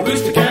geckos The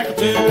rooster cackled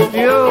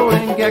too. Old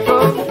and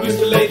geckos The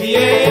rooster laid the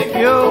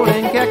egg. Old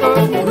and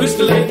geckos The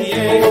rooster laid the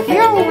egg.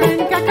 Old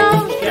and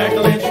geckos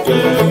Cackled and she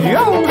flew.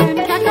 Old and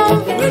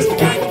geckos The rooster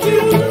cackled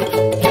too.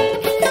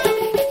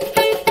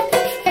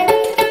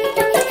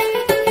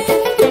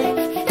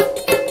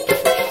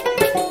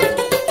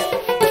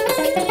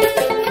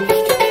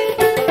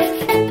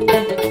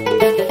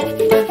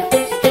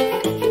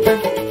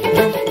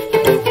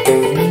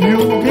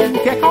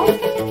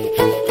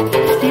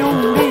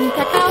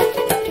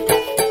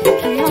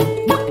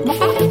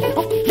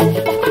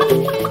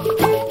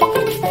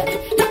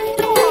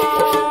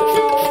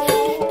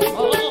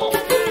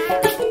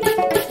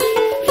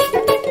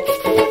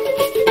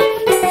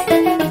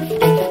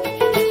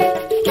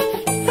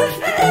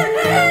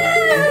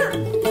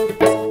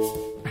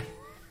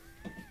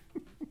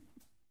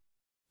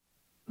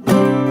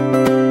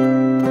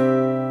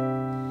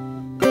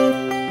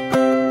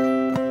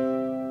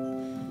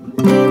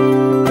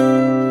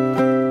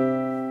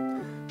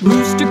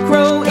 Rooster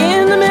crow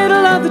in the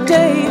middle of the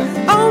day.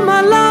 Oh,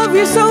 my love,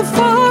 you're so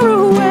far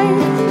away.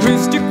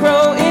 Rooster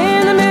crow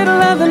in the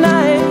middle of the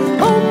night.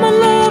 Oh, my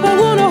love, I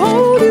wanna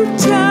hold you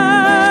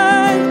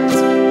tight.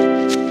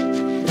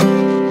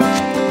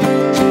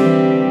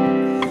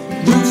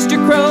 Rooster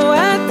crow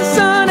at the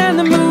sun and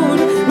the moon.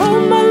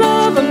 Oh, my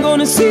love, I'm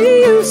gonna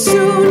see you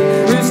soon.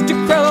 Rooster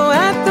crow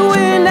at the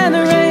wind and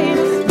the rain.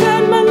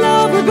 Then, my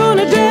love, we're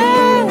gonna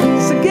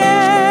dance again.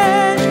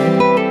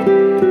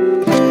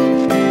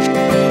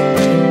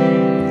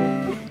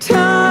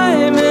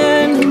 Time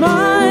and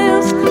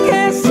miles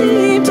can't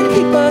seem to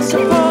keep us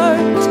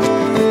apart.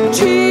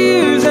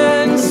 Cheers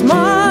and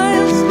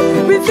smiles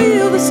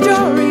reveal the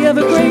story of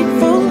a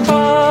grateful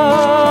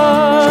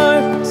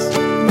heart.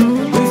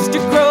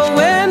 Rooster crow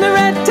when the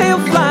red tail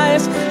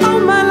flies. Oh,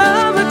 my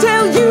love, I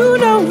tell you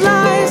no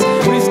lies.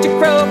 Rooster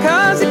crow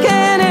 'cause he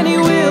can and he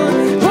will.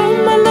 Oh,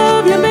 my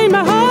love, you made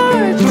my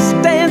heart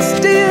stand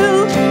still.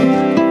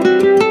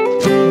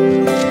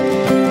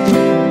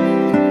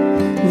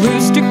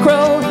 Rooster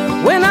crow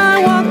when I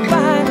walk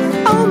by.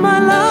 Oh, my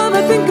love,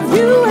 I think of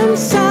you and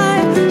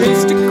sigh.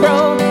 Rooster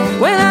crow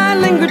when I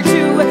linger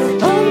too.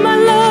 Oh, my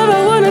love,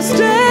 I wanna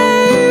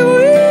stay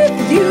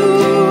with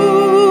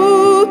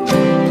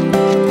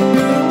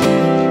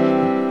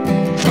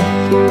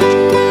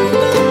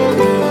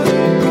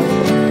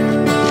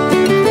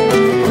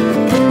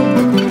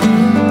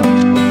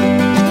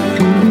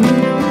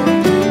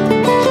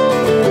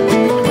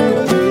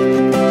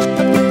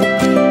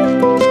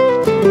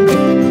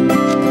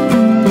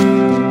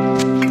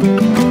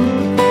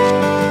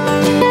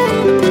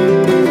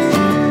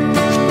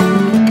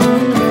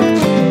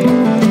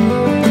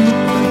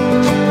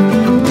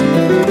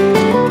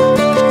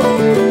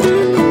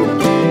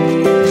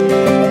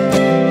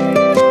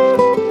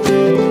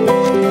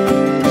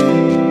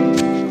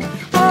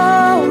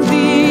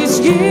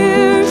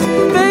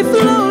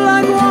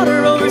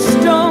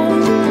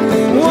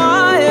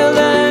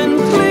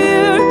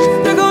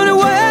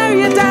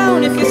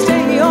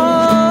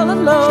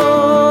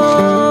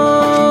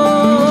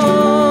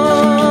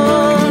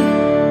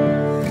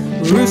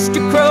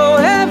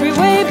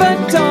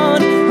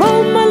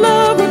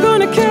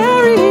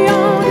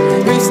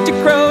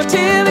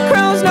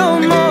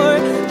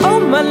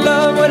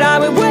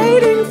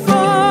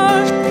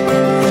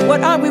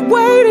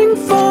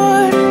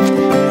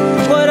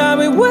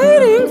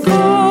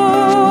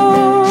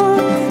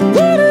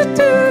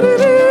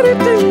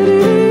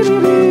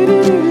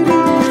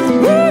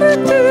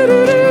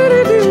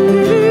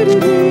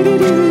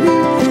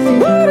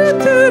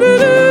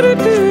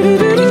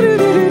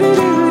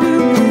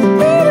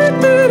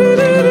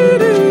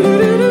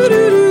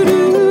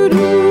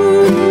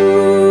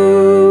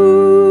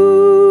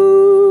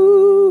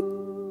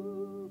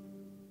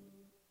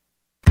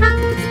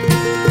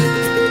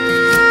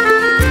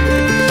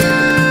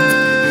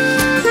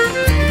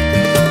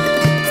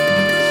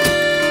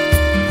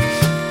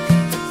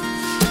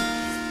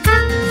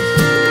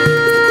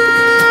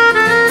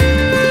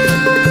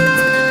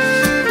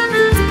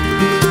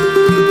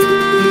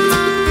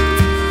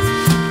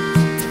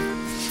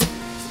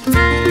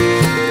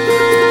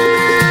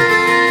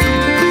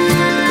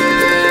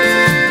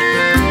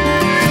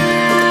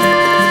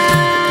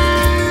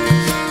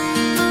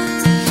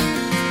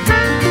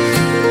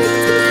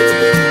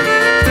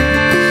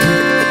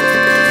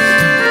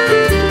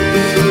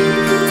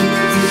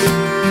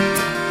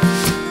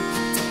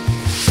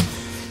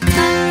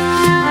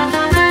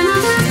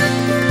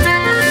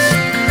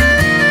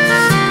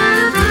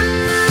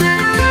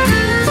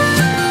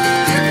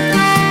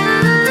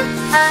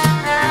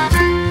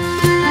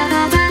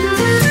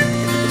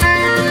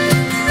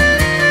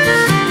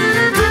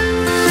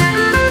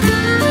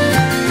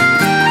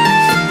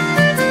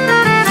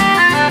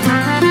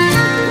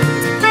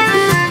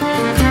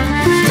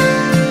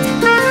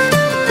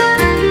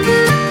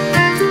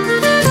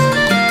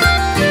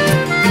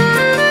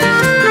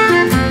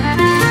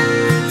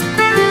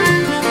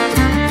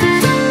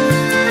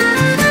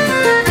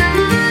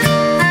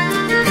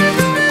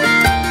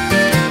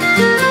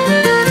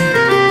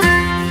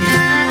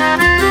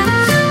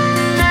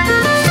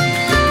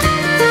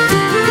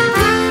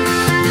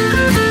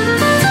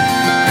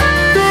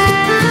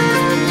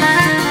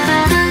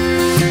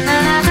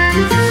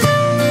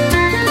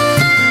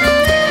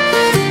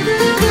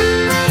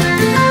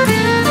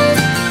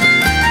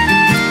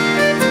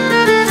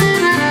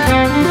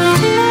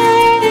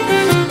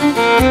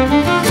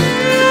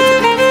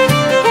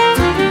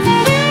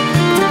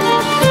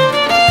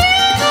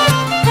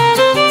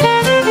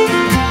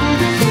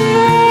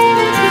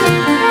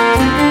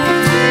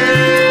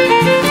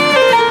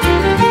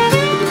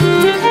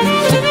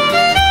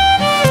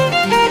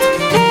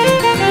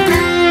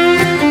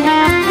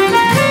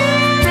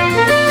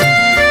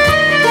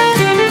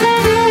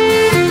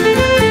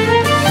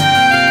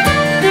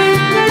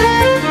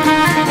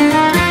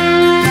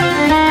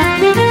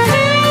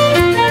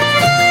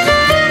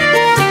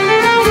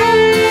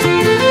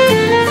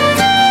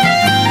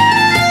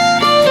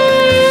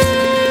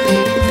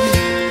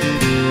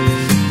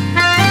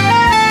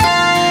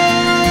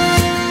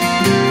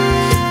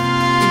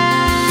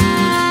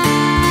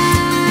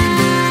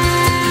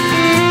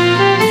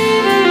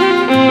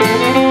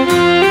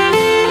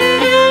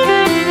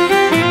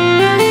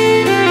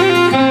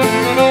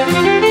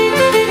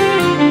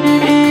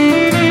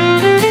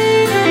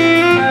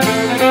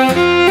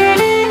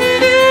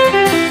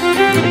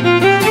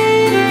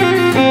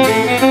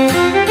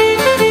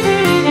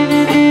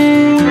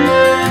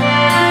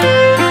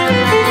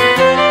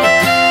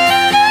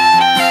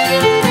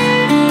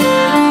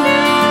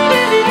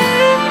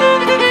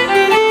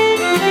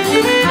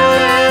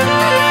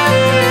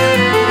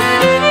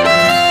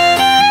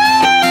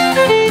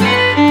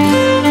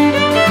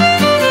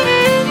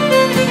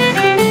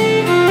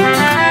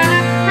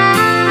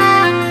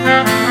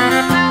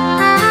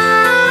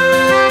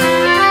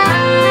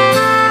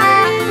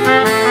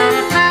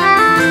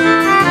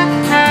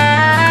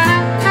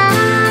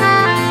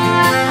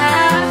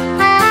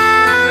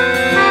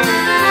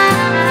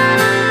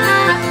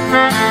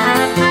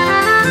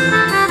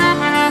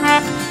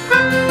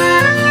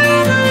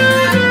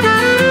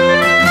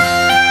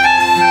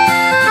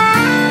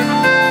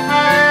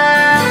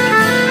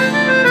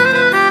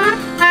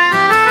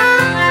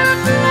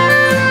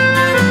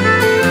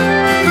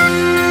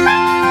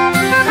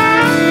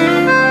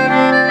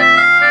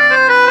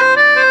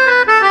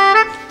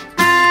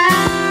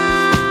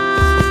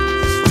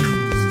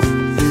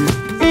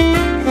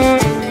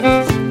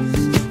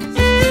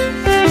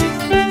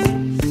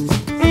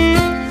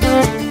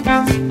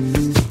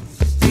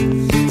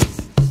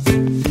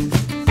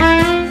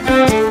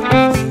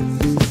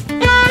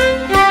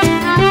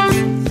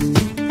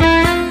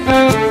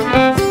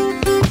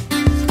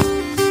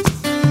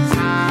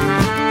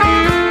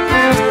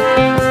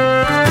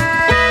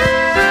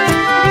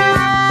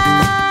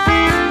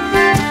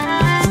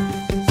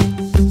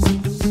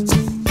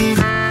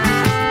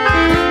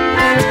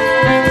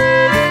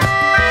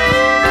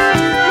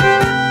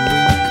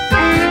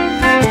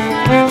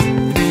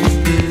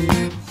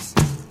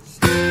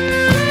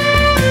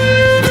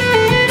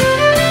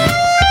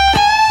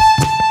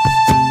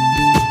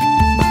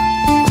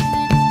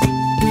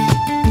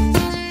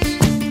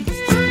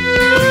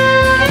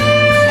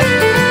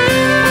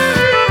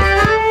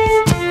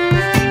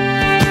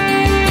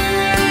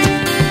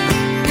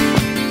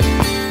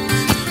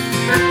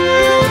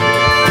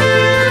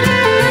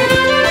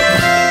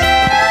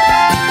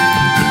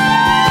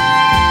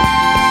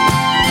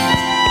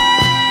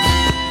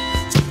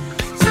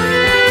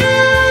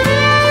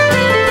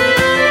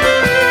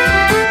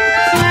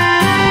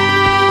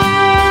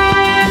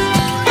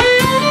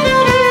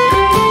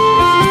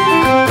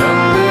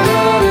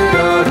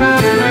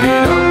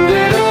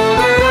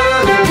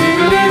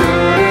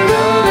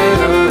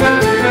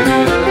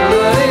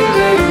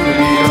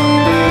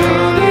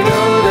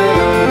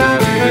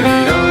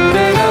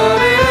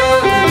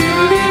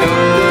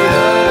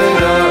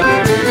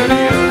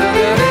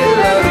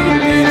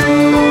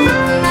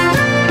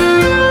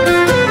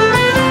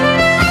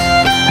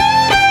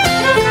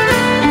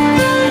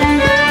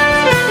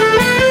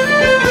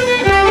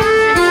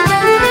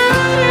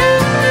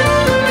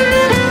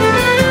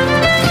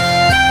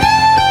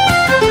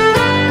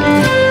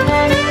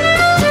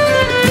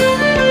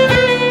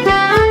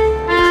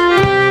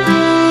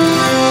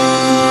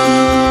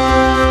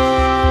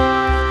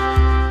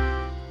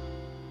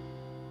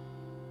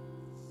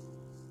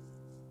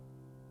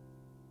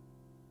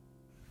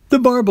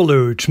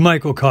Barbaloots,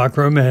 Michael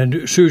Cockrum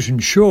and Susan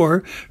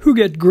Shore, who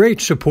get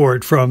great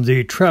support from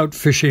the Trout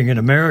Fishing in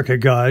America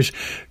guys,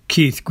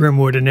 Keith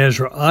Grimwood and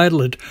Ezra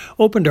Idlet,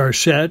 opened our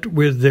set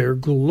with their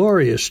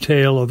glorious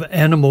tale of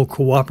animal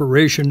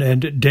cooperation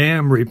and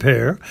dam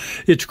repair.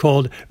 It's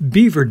called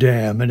Beaver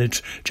Dam, and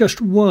it's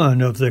just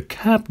one of the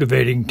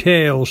captivating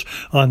tales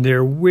on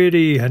their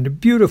witty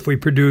and beautifully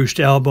produced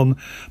album,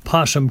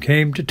 Possum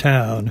Came to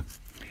Town.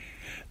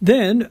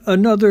 Then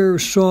another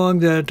song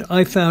that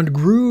I found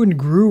grew and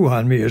grew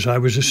on me as I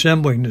was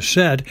assembling the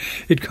set.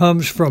 It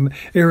comes from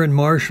Aaron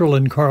Marshall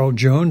and Carl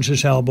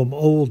Jones's album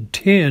Old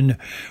Tin.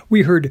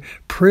 We heard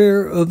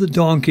Prayer of the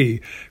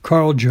Donkey.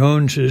 Carl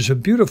Jones is a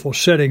beautiful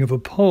setting of a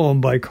poem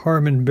by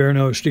Carmen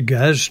Bernos de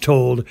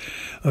Gaztold,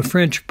 a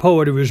French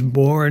poet who was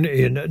born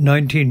in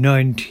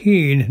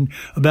 1919 and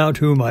about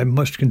whom I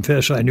must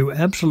confess I knew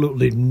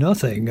absolutely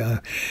nothing.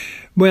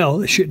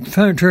 Well,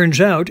 turns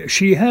out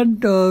she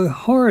had a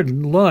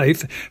hard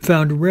life,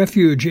 found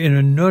refuge in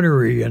a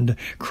nunnery, and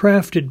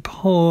crafted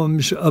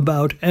poems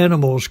about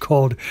animals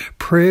called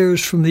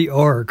Prayers from the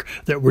Ark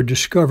that were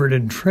discovered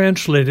and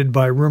translated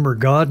by Rumor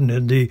Godden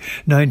in the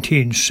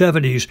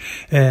 1970s.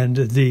 And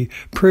the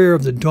Prayer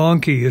of the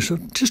Donkey is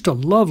just a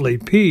lovely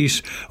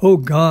piece. O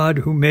God,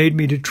 who made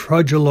me to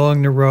trudge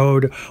along the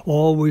road,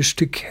 always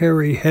to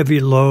carry heavy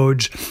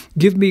loads,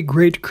 give me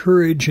great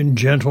courage and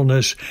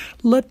gentleness.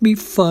 Let me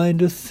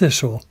find a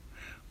thistle.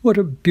 What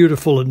a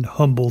beautiful and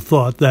humble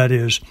thought that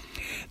is.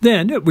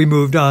 Then we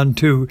moved on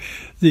to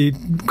the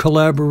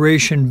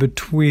collaboration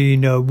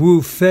between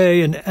Wu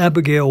Fei and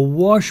Abigail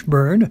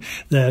Washburn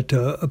that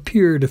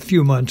appeared a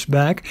few months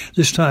back.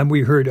 This time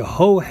we heard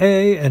Ho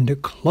Hey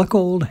and Cluck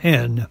Old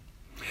Hen.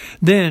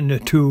 Then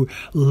to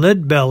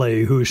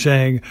Leadbelly, who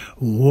sang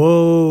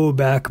Whoa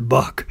Back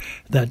Buck,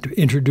 that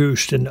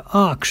introduced an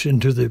ox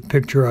into the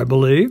picture, I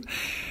believe.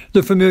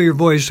 The familiar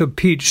voice of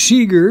Pete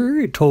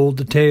Seeger told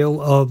the tale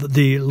of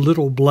the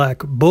Little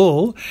Black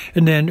Bull,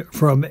 and then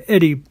from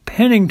Eddie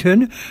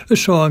Pennington, a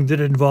song that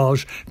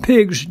involves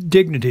pig's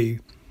dignity.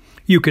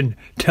 You can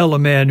tell a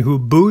man who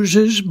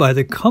boozes by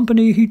the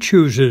company he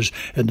chooses,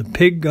 and the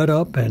pig got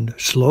up and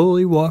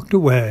slowly walked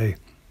away.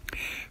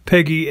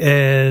 Peggy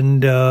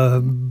and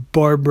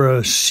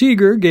Barbara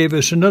Seeger gave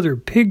us another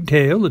pig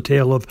tale, the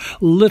tale of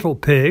Little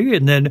Pig,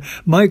 and then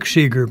Mike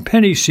Seeger,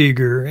 Penny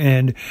Seeger,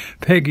 and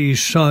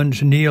Peggy's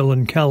sons Neil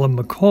and Callum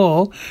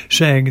McCall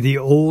sang The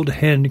Old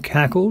Hen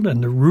Cackled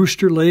and the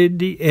Rooster Laid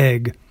the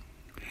Egg.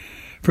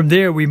 From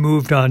there, we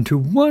moved on to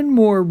one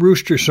more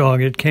rooster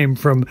song. It came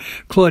from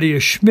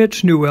Claudia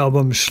Schmidt's new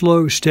album,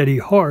 Slow, Steady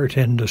Heart,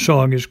 and the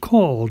song is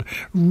called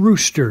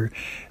Rooster.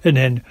 And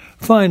then,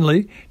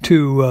 finally,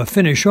 to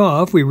finish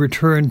off, we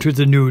returned to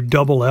the new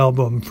double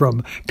album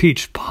from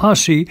Pete's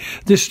Posse,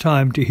 this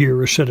time to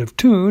hear a set of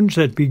tunes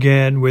that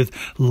began with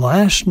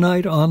Last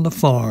Night on the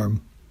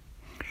Farm.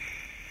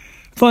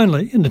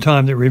 Finally, in the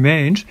time that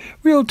remains,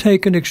 we'll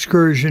take an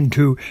excursion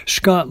to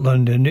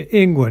Scotland and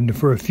England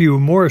for a few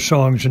more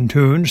songs and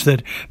tunes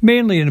that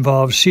mainly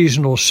involve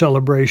seasonal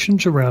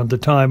celebrations around the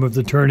time of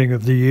the turning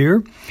of the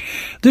year.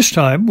 This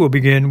time, we'll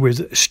begin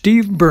with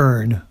Steve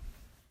Byrne.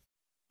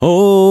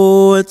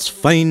 Oh, it's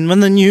fine when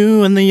the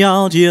new and the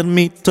old year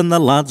meet, and the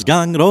lads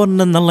gang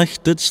roaring in the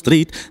lichted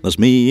street. There's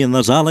me and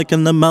there's Alec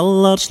in the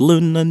miller's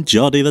loon, and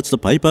Joddy that's the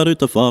piper out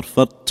the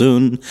Forfeit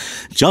tune.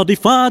 Joddy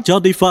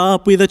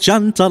fa, we the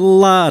chanter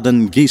lad,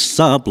 and geese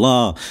a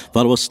blah.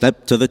 For we'll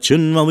step to the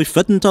tune while we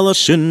fit until the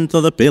shoon,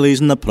 till the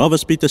Baileys and the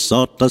Provost beat the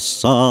sort of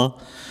saw.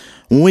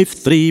 We've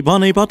 3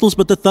 bonny bottles,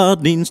 but the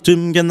third needs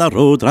toom. Gin the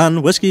road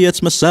ran whiskey,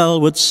 it's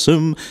mysel would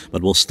soom.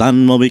 But we'll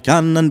stand while we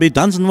can and be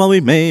dancing while we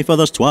may, for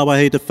there's 12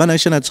 way to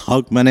finish and it's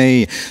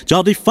Hogmanay.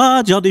 Joddy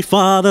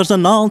fa, there's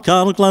an old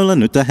Carl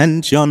glowling out the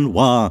hench yon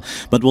wa.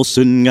 But we'll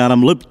soon get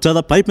him looped to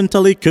the pipe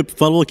until he coop,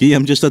 for we'll gie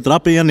him just a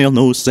droppy and he'll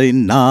no say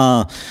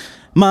nah.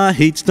 My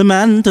heat's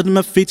demanded and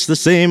my feet's the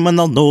same, and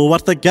they'll know we're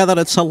together,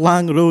 it's a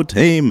long road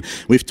hame.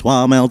 We've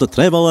 12 mile to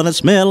travel and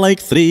it's more like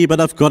 3, but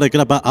I've got to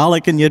grip a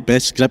Alec and you'd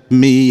best grip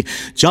me.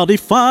 Joddy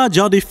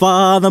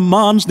fa, the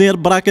morn's near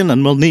Bracken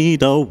and we'll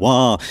need a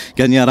wa.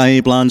 Can your eye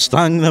bland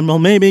strang, then we'll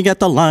maybe get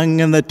the lang,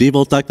 and the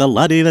devil take the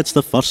laddie that's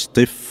the first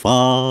to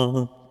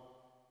fa.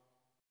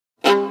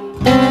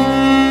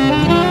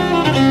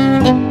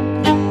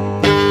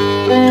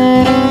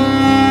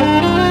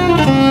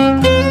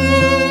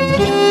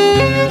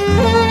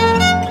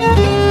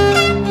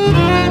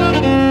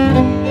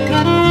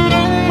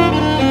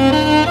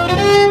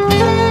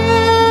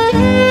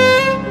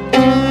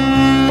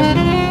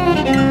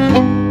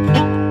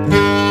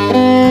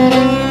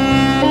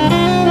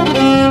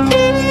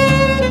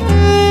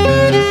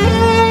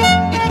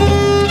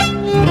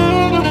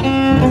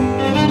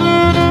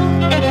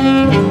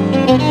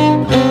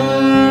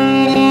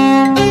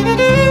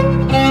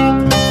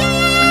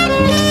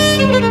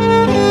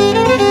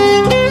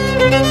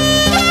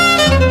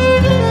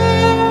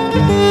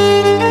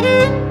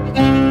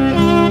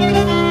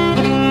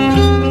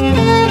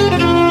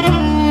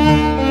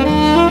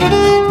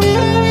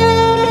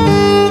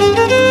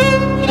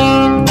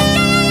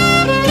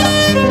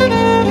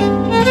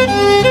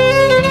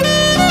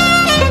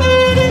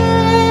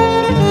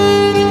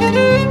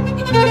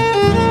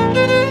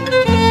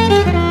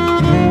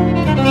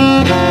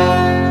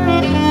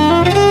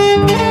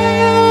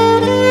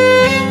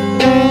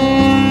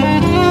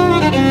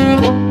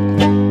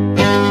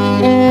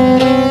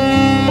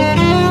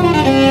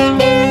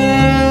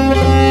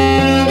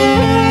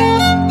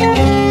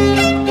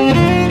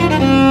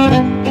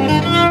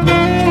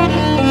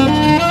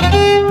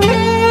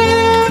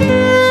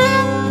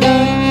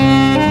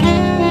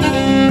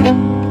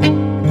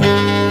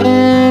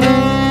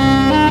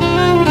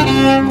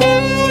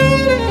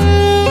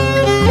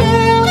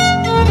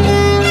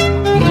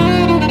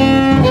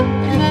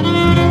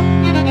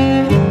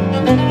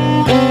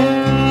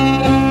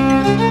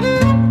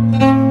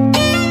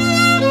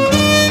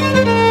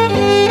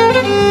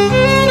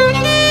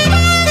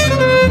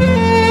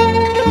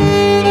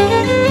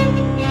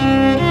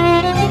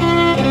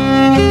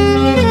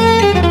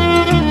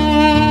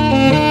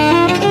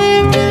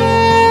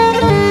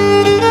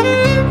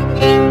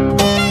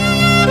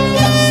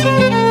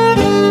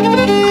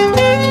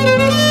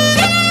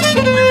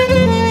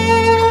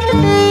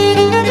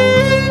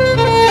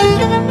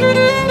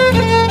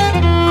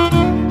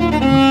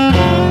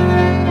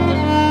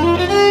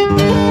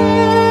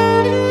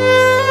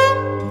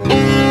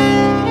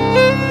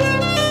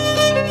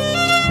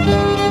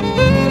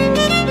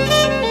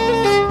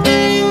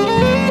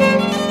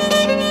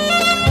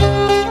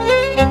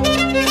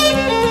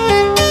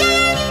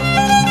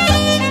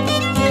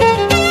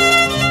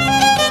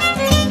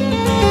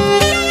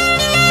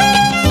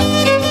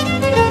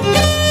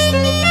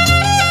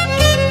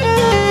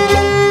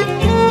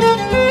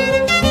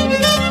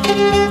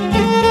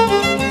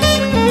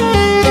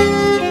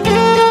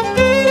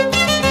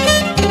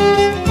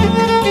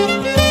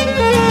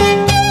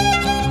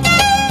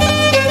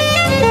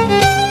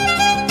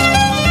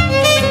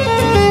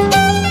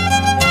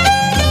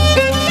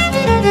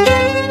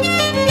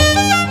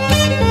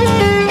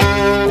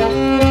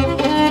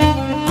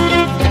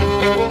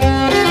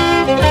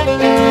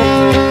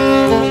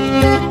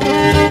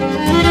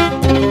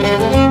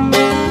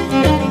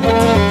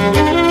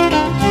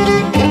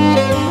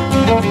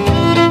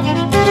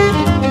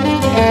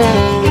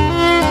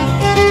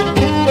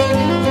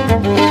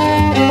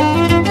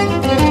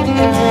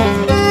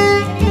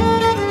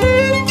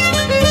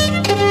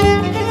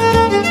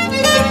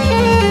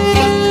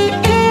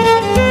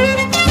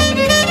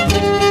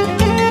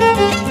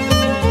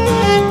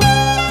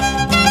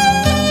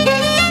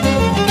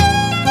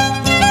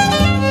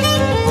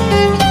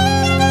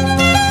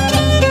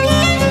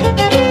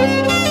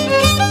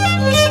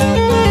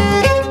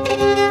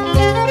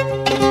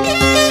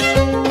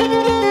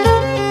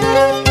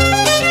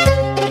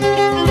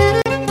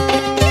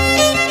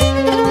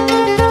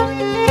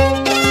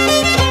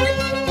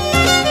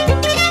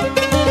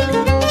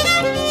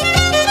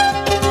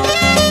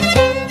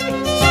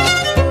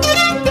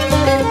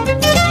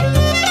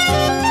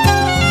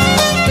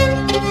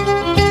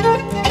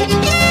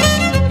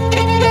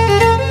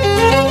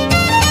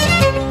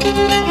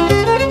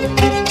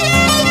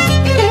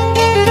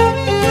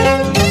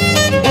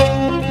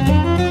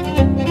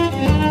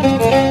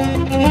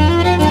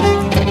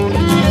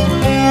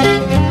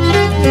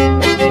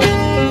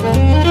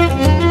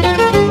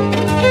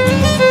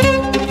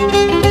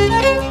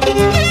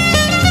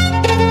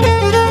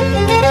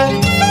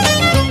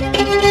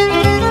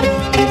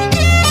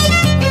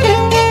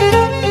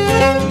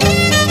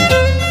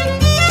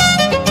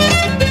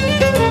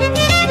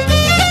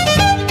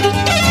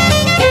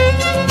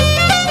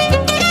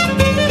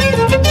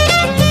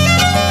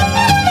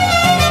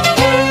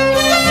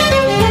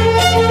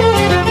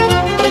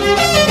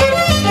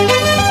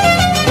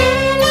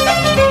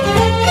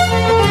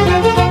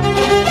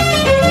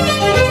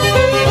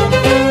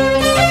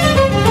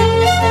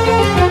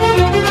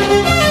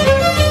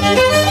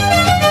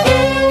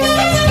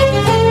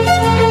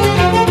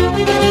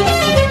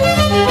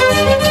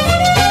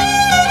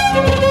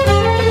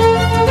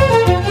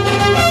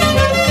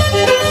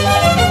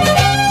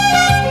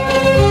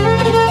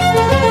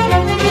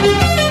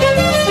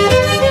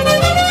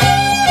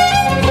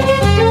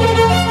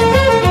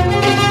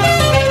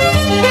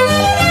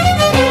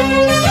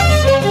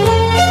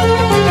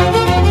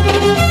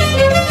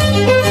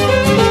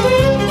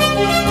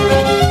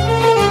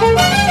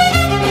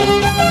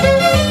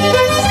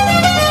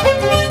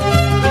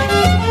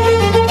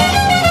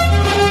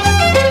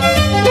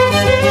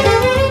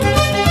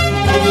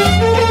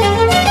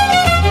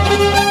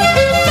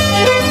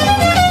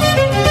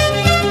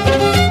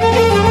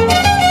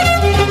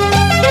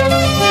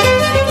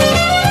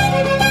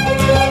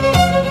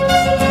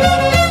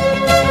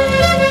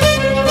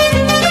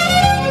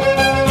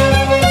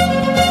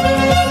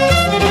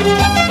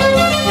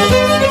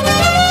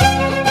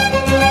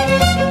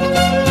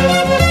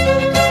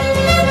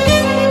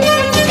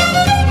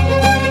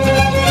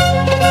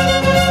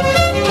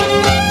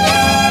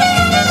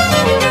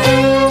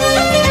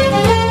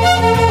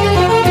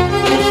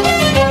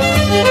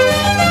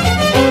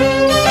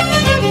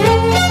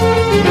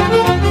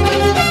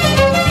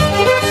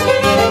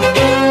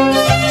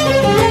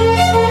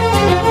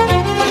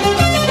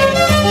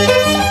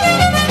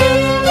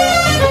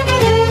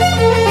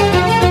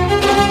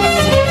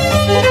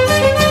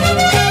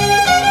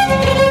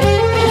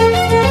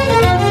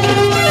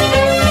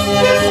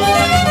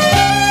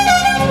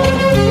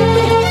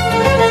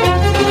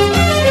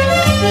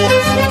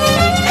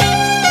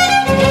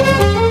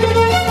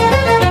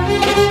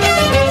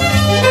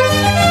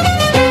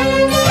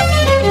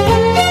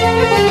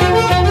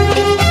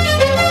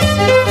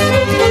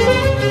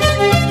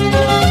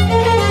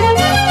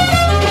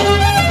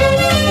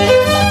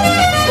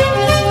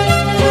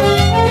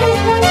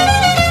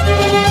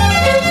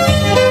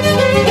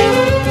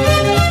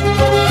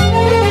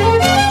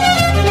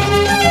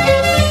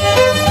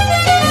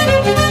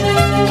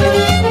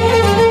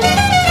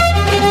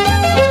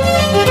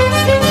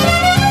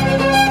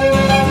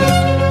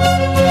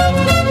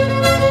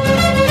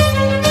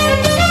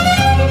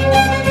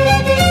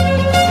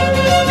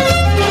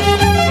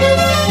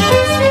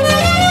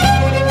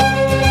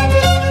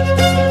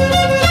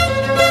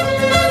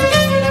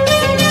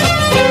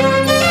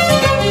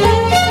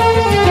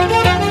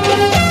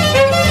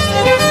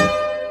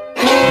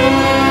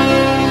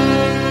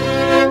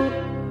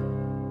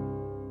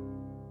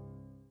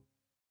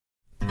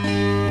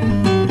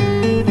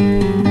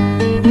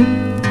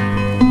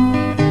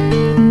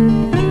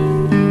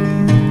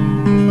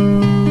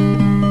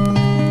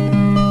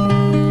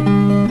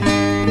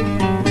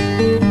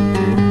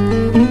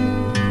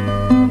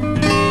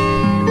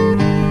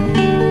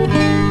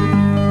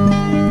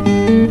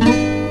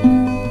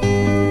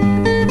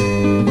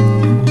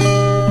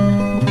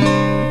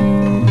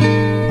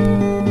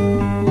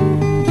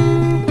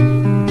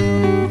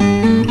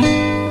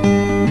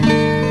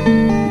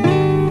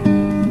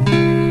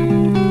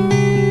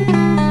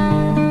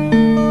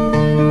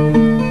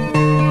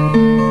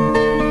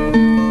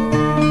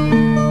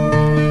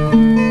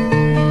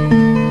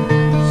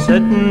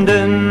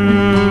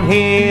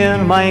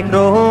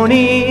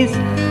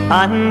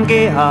 and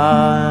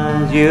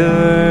gives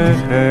your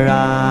crack.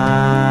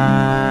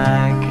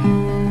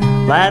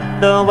 Let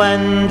the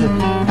wind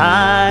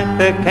take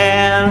the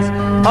cares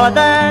of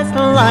this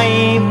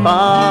life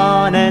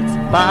on its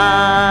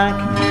back,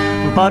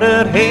 but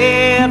our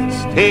hearts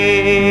to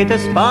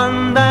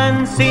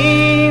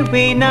despondency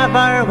we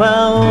never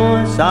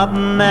will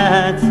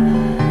submit,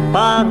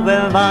 for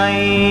we've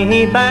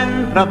aye been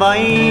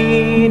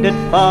provided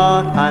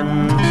for,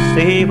 and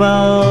so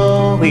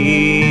will we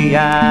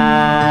yet,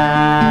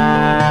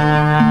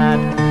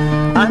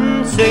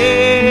 and so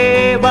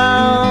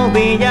will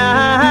we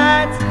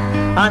yet,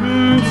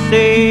 and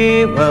so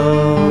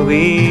will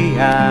we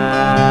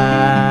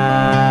yet.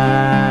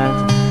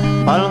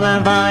 For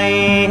we've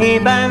aye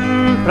been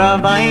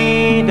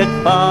provided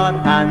for,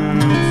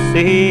 and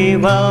so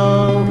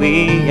will we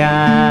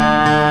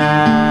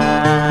yet.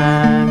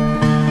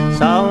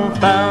 So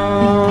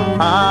fill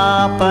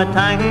up a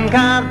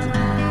tankard,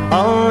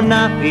 oh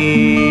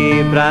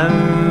nappy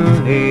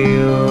brown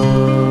ale.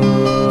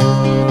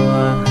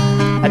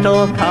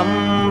 It'll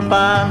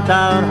comfort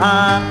our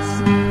hearts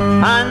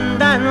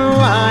and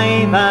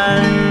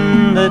enliven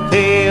the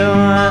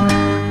tale,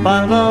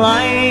 for will I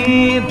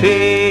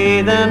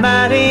be the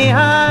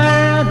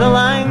merrier the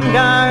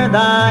longer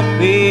that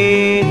we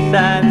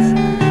sit,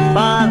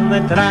 for we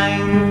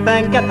trying to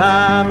get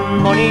our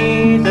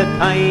money's a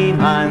time,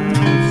 and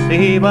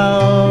see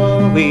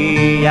will we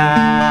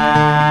yet,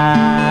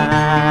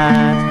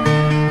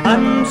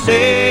 and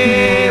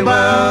see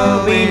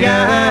will we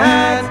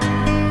yet,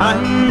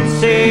 and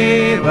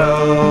see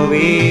will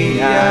we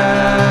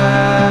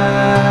yet.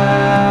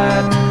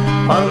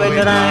 For we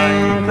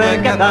trying to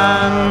get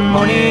our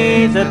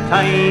money's a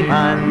time,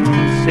 and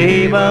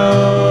see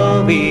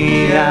will we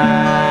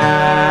yet.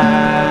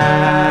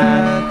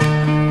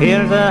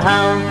 Here's a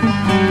health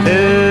to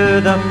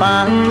the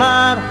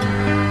farmer,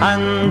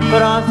 and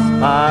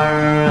prosper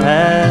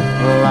his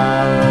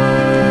love,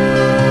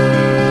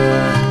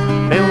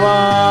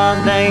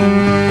 rewarding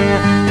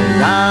his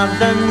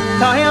absent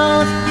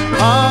toils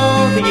all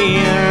the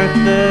year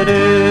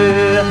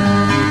through.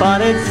 But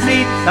it's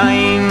seed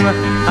time,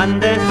 and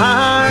this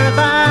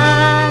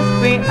harvest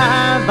we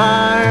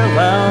ever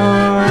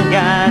will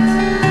get,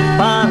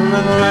 for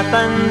we'll live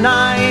and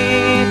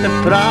die to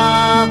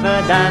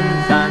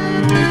Providence, and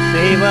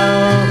see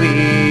will we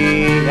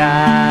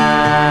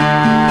yet,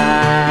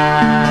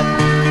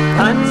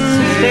 and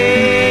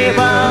see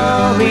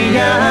will we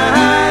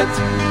yet,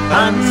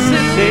 and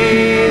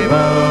see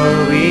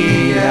will we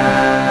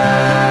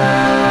yet.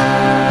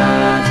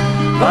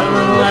 For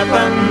we'll live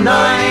and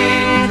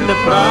die to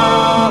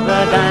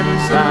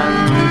Providence, and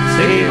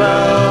see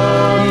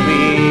will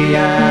we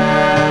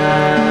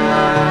yet.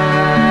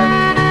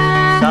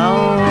 So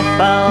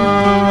fill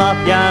up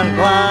your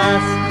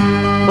glass,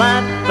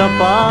 let the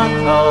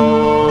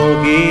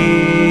bottle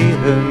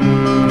give him,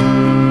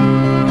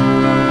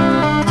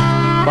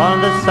 for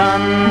the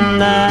sun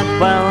that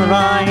will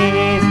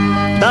rise,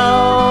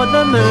 though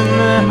the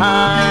moon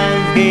has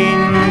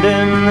been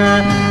dim,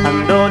 and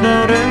though the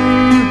room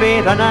be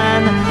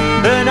running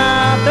through a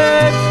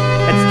bit,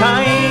 it's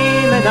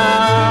time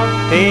enough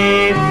to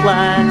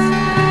flit.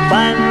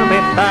 When we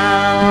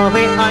fell,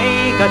 we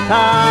aye got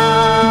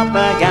up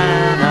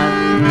again,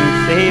 and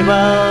see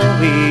will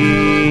we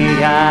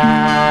yet,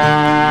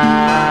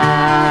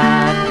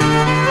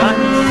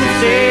 and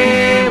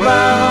see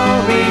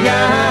will we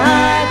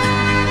yet,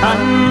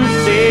 and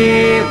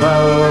see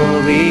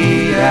will we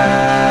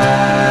yet.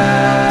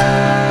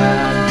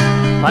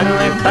 When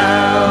we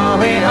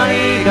fell, we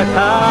aye got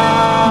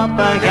up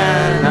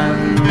again, and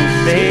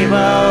see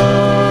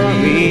will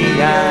we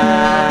yet,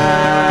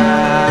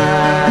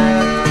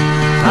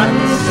 and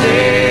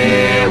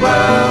see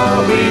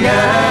will we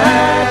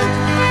yet,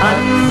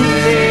 and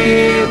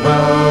see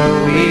will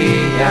we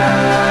yet.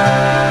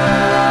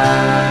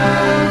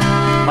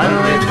 When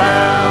we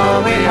fell,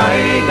 we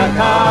aye got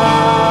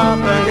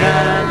up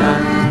again,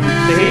 and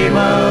see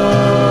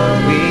will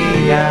we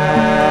yet.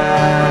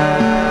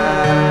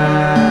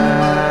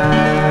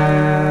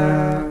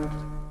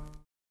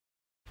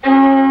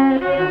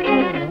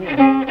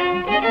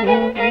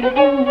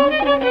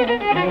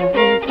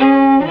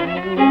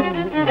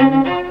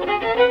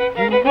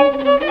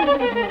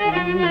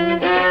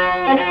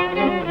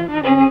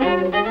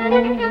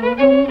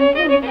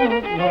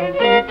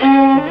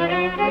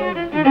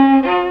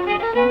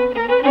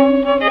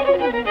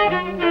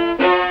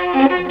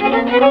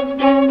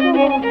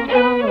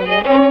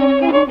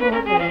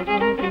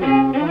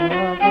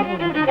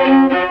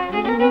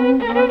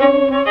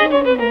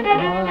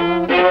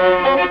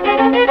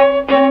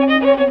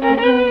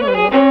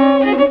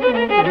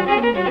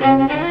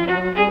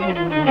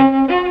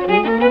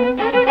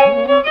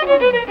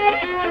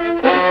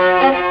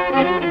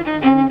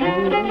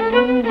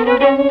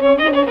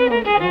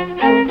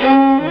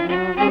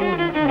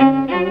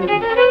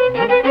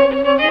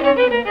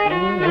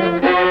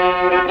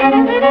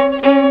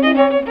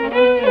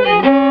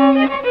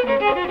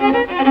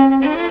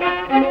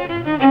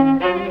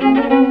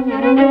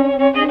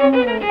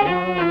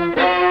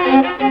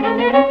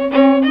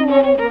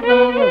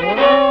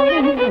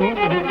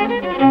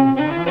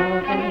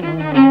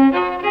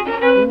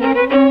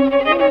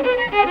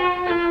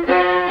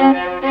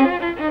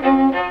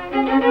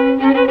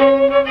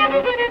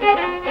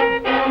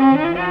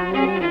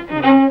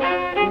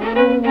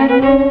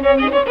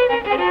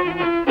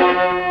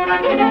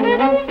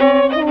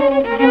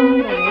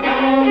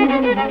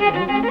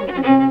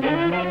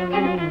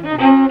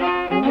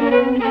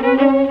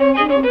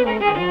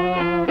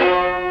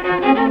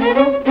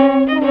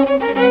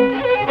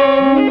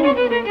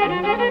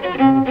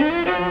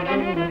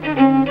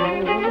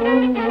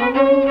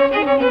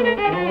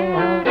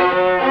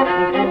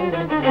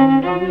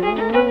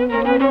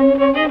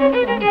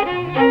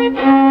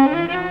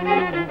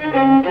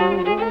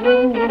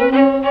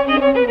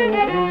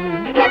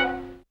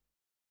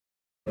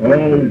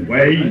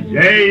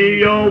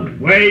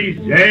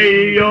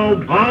 Way,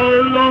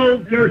 all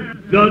over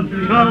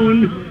the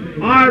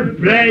town. Our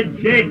bread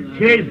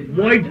it is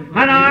white,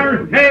 and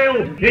our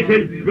ale it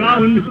is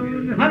brown,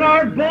 and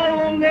our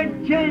bowl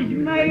it is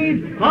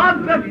made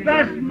of the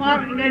best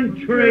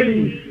motlin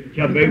tree.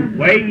 To be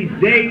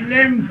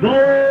waysail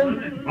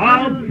bold,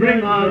 I'll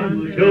bring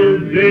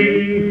unto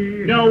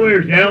thee. Now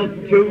here's health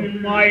to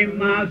my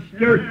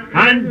master,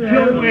 and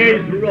to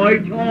his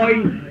right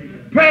eye.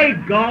 Pray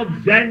God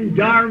send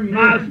our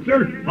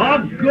master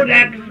a good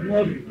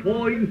Xmas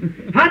pie,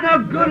 and a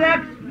good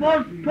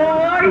Xmas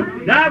pie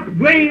that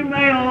we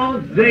may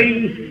all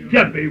see.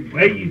 To be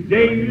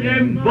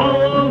waysailing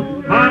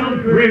bold, I'll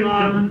bring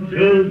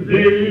unto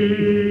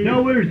thee.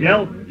 Now here's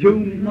health to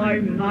my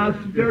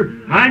master,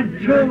 and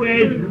to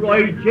his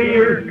right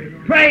ear.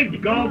 Pray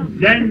God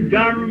send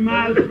our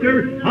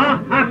master a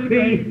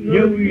happy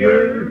new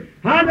year,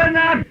 and an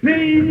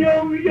happy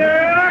new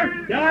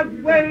year that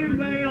we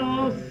may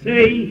all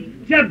see.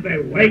 To be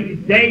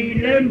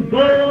waysailing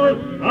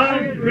bold,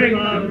 I'll bring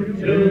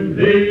unto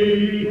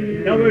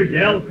thee. Now here's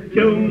health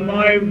to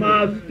my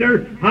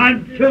master,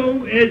 and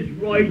to his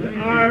right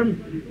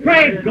arm.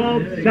 Pray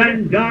God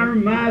send our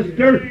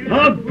master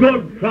a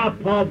good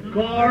crop of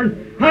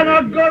corn, and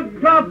a good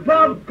crop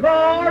of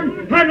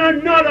corn, and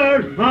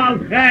another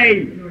of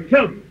hay,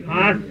 to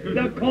pass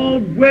the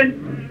cold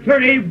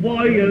wintry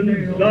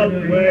winds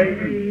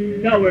away.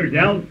 Now here's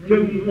health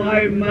to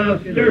my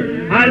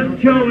master, and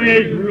to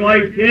his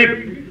right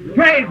hip.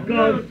 Pray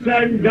God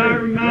send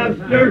our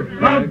master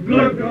a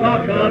good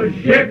flock of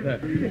sheep,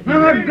 and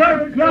a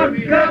good flock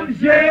of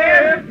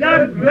sheep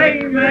that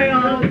we may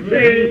all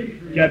see.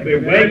 To be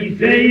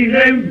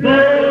waysailing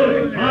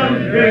bold, I'll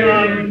bring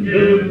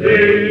unto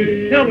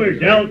thee. Now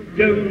here's health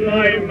to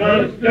my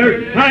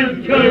master,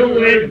 and to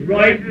his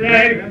right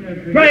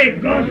leg. Pray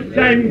God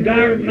send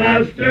our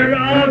master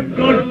a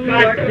good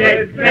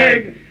fatted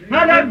pig,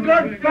 and a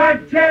good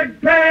fatted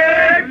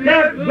pig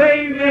that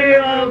we may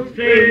all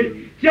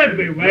see. To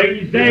be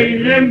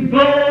waysailing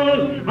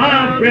bold,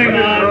 I'll bring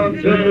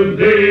unto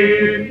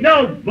thee.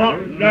 No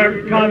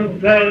butler can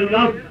fill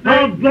up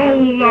a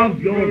bowl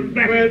of your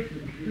best.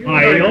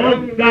 I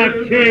hope that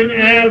in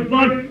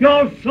heaven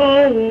your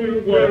soul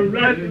will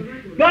rest.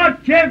 But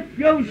if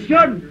you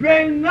should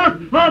bring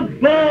us a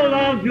bowl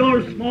of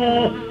your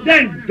small,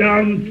 then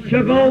down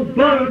you go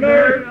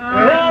butter,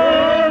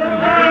 oh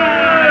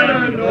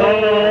and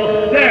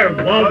oh. There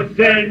was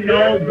in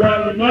no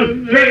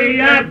woman, she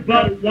had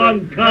but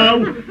one cow,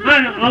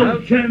 and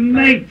out to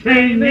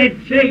maintain it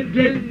she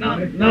did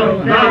not know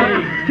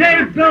how.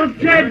 She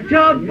built it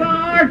a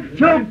bar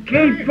to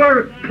keep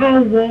her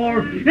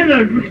co-war in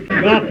a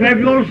drop of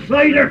your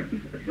cider.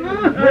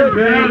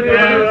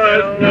 There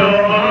was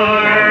no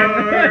harm.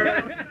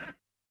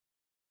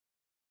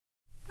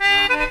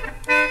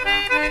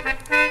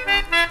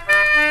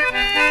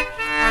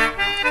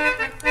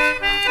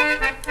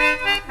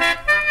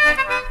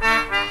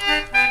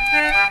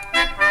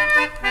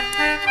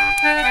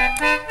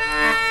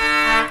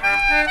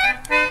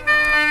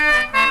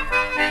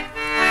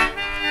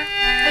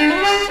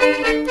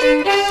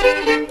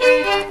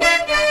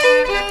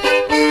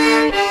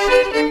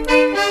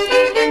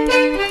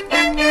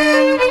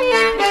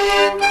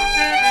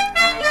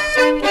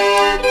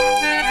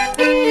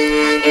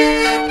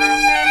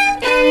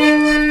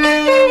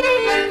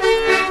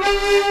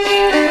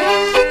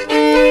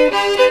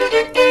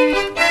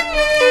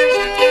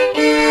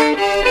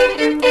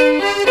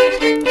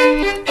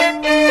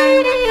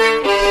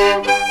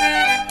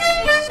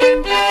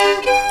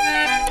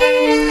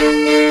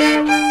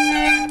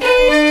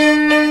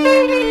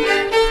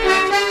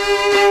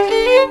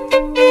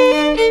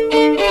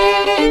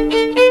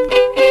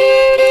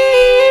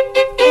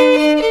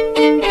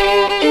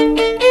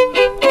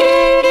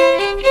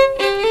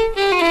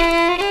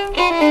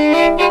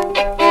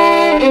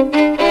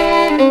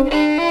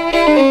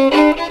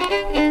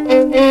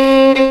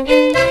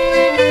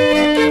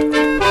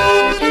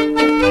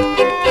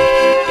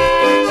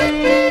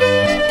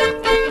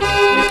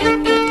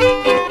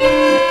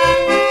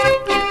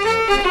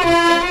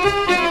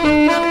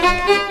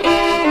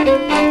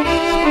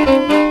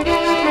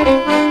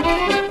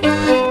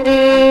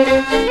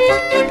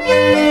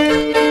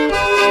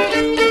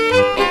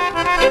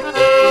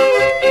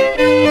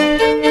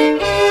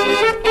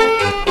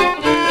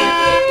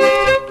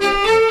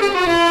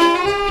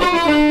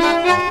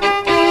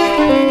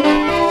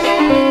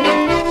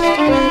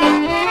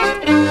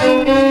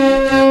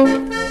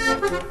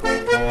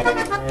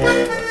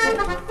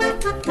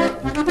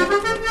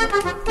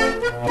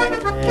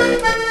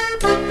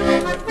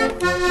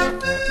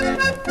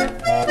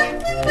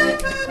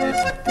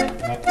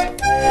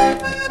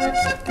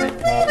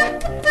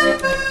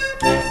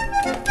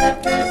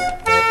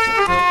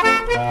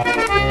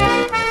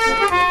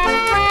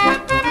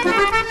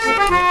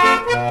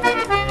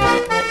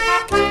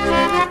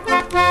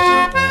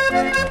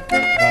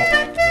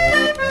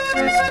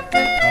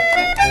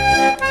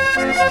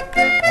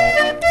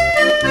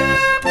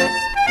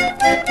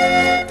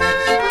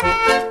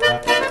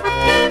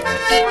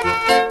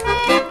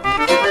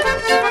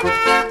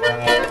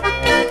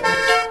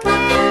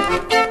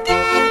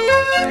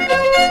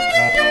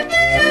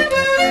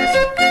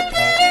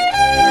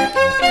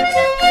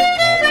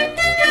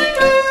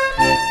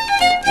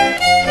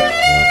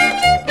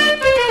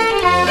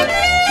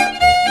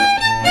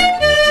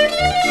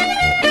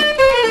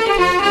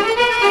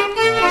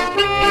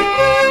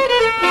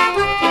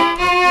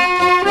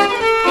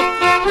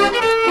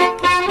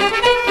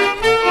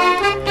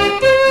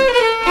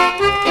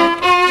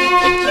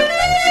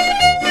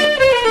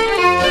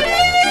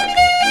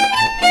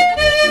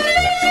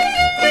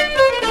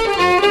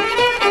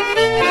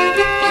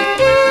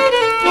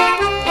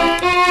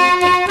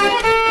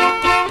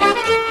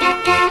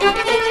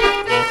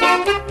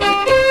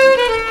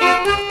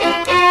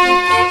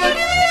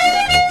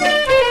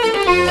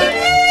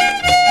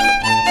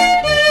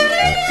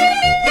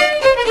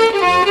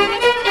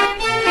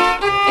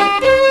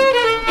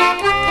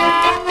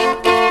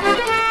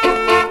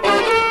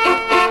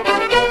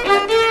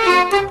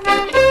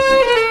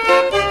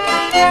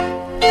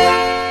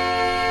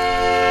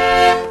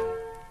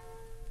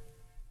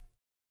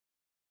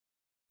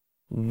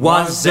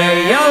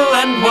 Wassail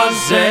and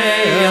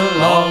wassail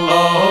all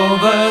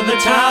over the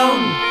town.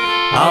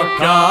 Our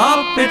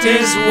cup it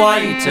is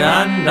white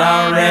and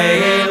our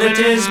ale it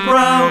is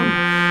brown.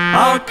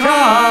 Our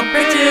cup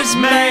it is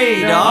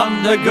made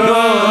on the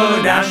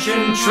good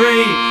ashen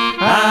tree,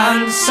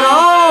 and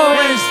so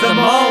is the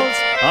malt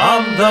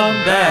on the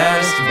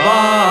best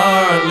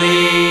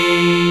barley.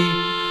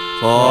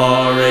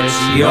 For it's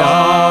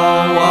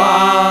your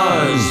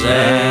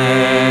wassail,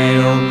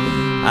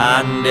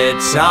 and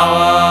it's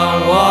our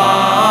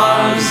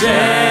wassail,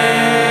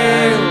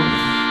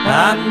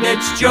 and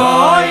it's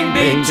joy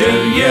be to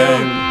you,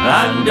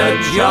 and a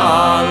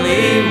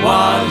jolly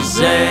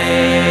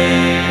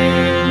wassail.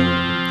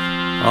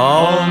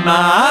 Oh,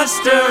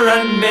 Master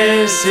and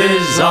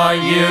Mrs., are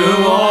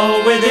you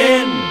all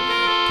within?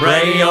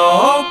 Pray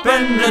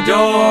open the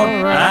door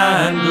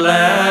and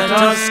let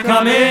us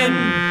come in.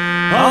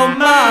 Oh,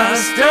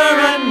 Master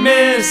and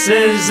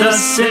Mrs.,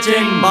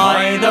 a-sitting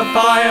by the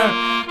fire,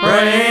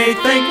 pray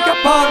think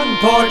upon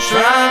poor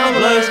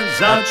travellers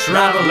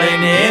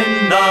a-travelling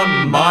in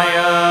the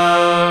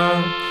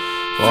mire.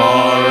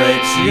 For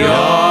it's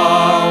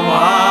your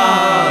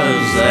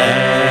wassail,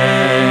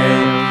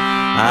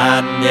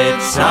 and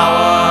it's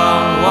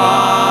our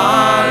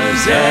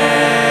wassail,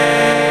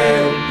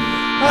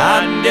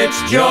 and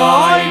it's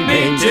joy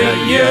be to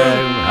you,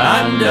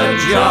 and a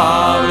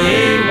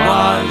jolly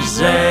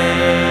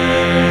wassail.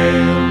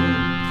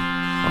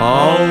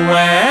 Oh,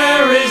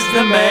 where is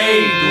the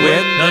maid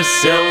with the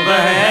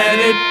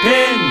silver-headed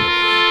pin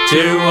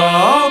to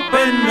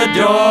open the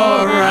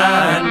door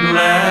and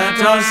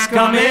let us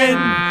come in?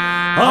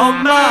 Oh,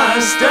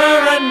 Master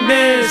and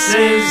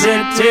Mrs.,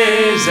 it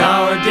is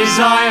our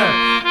desire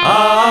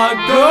a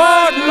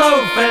good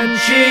loaf and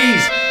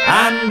cheese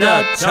and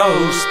a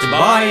toast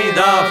by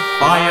the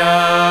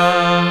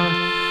fire.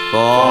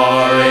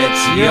 For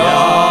it's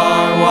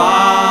your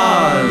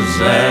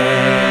wassail,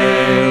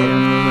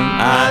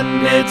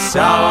 and it's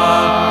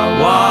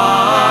our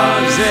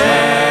wassail,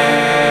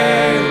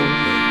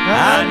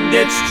 and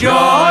it's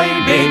joy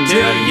be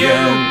to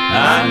you,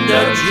 and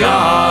a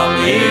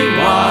jolly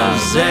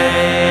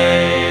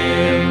wassail.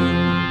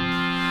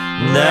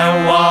 There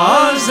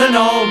was an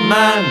old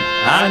man,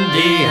 and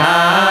he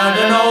had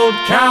an old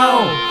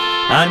cow,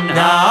 and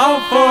how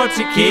for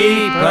to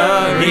keep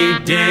her he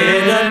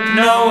didn't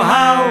know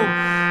how.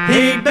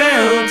 He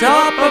built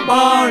up a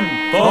barn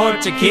for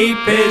to keep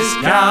his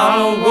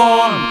cow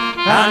warm,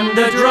 and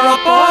a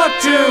drop or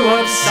two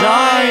of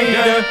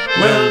cider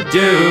will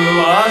do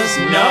us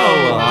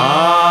no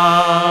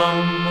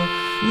harm.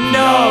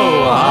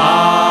 No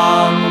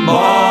harm,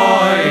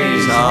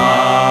 boys,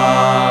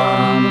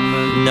 harm.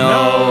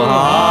 No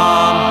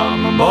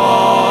harm,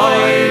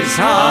 boys,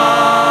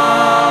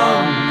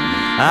 harm.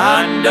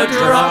 And a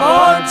drop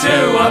or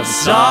two of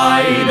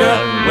cider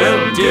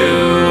will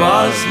do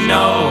us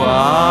no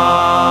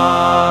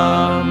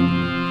harm.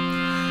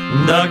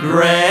 The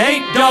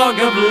great dog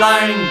of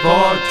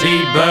Langport,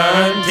 he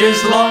burnt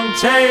his long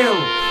tail,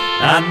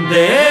 and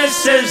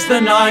this is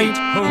the night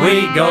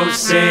we go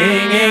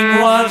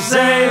singing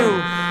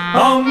wassail.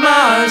 Oh,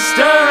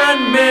 Master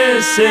and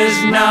Mrs.,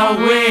 now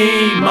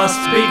we must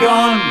be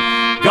gone.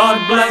 God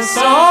bless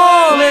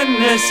all in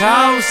this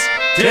house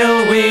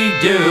till we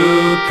do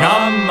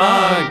come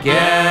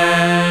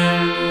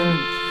again.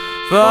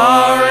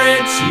 For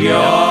it's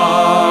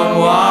your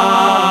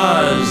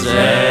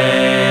wassail,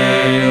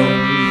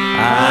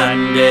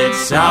 and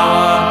it's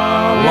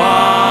our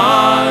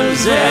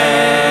wassail,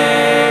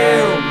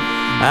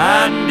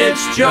 and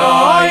it's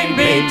joy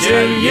be to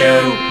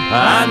you,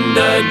 and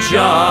a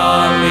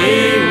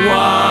jolly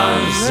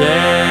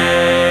wassail.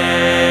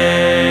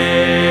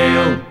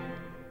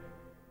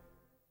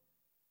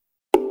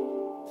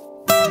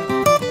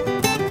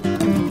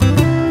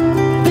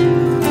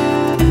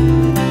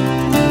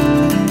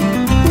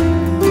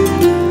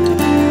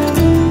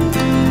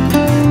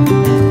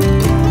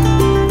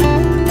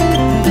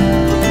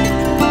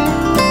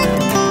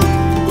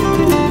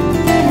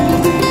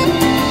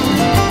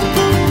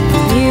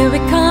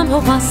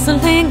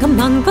 Wassailing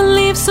among the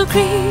leaves so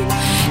green,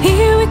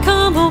 here we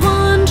come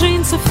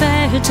a-wandering so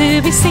fair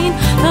to be seen.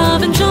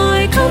 Love and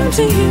joy come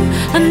to you,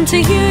 and to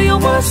you your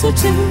wassail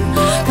too.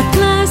 God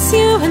bless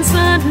you and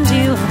send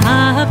you a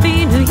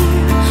happy new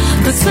year.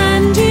 God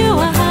send you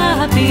a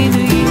happy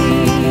new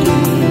year.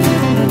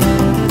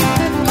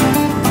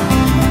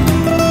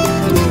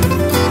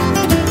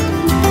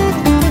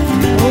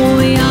 Oh,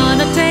 we are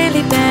not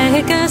daily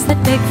beggars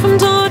that beg from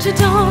door to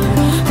door.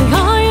 We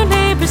are your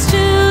neighbours'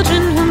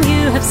 children whom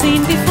you have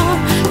seen before.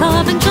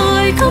 Love and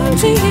joy come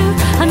to you,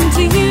 and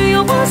to you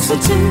your wassail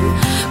too.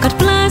 God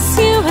bless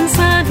you and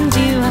send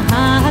you a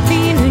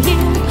happy new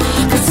year.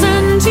 God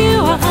send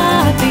you a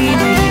happy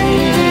new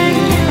year.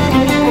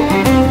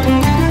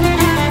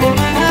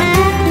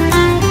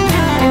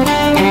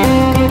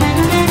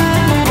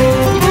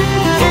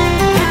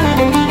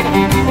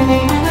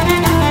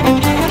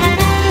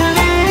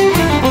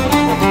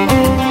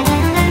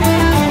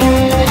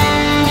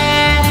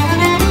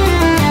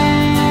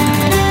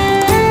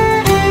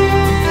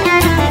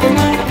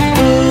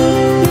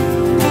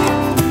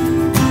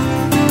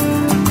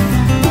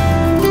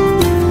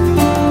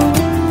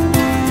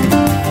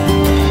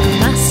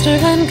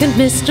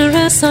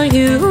 mistress, are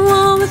you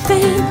all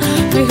within?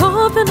 We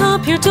open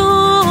up your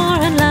door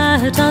and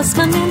let us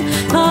come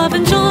in. Love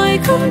and joy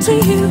come to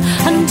you,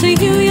 and to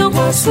you your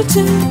also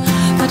too.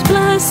 God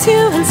bless you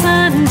and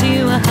send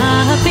you a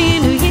happy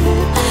new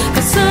year.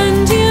 God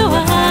send you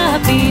a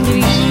happy new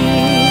year.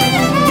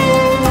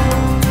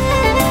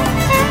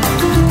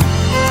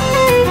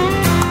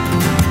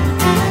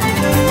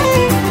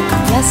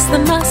 Yes, the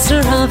master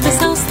of this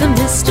house, the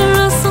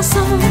mistress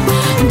also,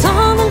 and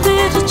all the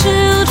little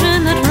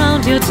children that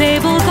round your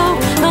table go.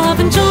 Love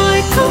and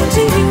joy come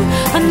to you,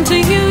 and to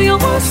you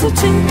you're also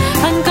too.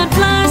 And God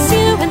bless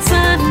you and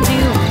send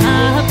you a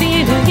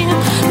happy new year.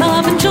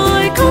 Love and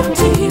joy come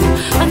to you,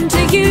 and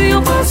to you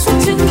you're also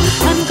too.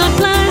 And God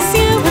bless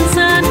you and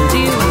send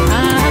you a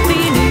happy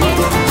new year.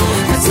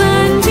 God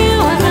send you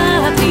a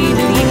happy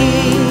new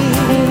year.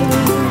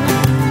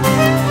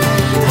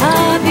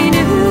 Happy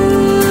New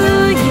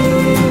Year.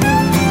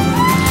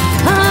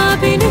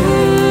 Happy New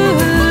Year.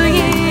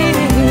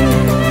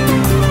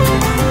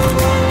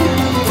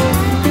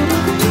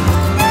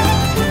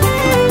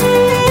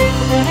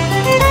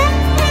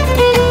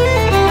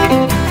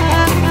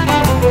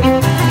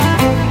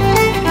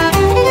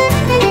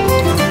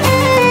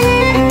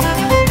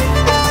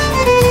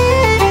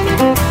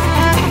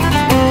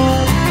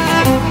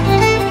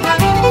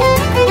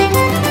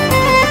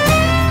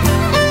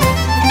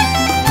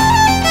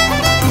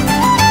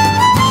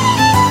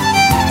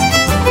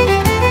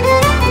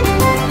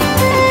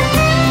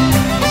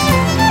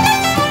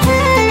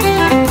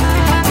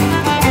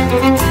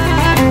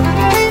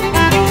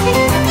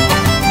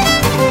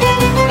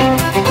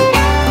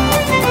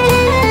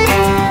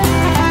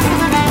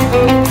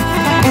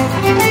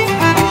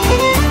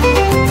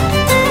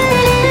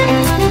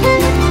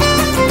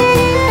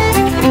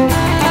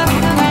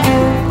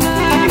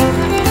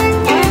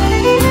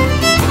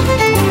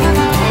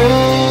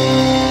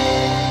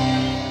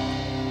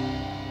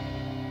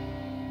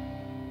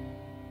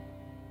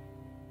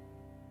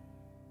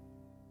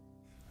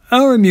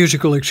 Our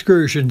musical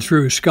excursion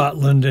through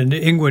Scotland and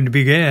England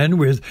began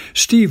with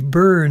Steve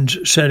Burns'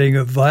 setting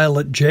of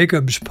Violet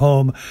Jacobs'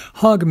 poem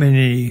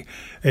Hogmanay,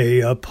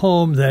 a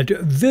poem that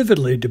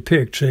vividly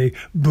depicts a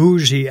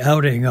boozy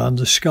outing on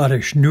the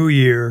Scottish New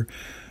Year.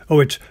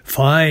 Oh, it's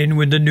fine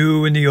when the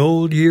new and the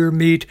old year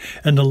meet,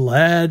 and the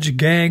lads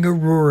gang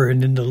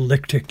a-roaring in the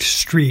Lichtick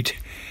street.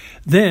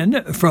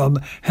 Then, from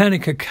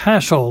Hanukkah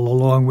Castle,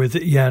 along with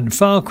Jan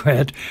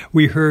Falkvet,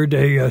 we heard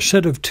a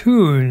set of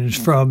tunes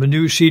from a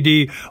new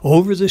CD,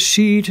 Over the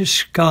Sea to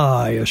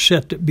Sky, a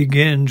set that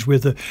begins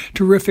with a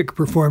terrific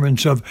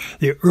performance of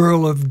the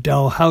Earl of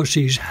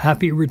Dalhousie's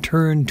Happy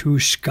Return to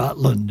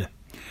Scotland.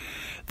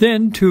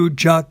 Then to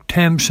Jock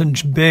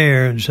Tamson's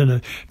Bairns and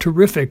a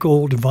terrific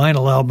old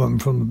vinyl album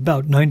from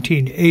about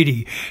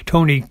 1980.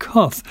 Tony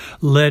Cuff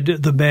led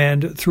the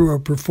band through a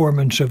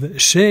performance of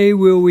Say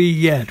Will We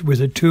Yet with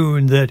a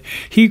tune that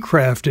he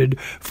crafted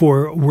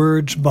for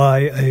words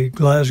by a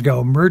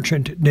Glasgow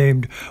merchant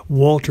named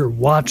Walter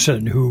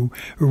Watson, who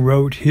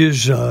wrote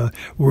his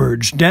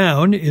words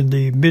down in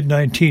the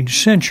mid-19th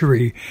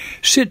century.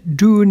 Sit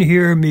doon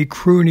here, me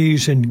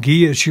croonies, and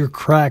gie us your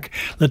crack.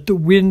 Let the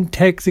wind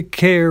take the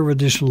care of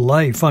this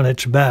life on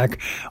its back.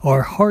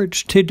 Our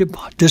hearts to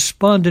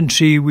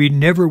despondency we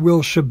never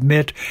will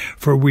submit,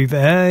 for we've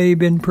aye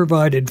been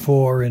provided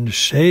for, and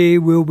say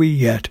will we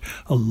yet.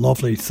 A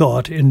lovely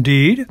thought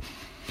indeed.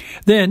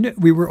 Then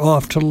we were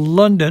off to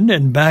London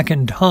and back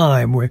in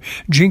time, where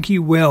Jinky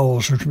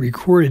Wells was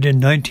recorded in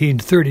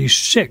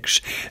 1936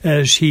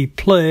 as he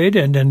played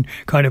and then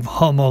kind of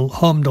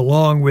hummed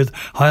along with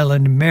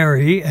Highland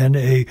Mary and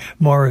a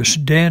Morris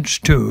dance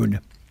tune.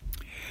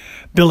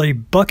 Billy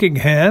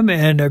Buckingham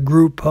and a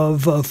group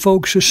of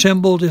folks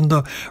assembled in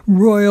the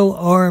Royal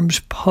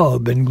Arms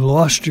pub in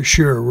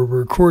Gloucestershire were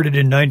recorded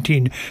in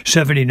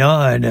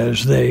 1979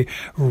 as they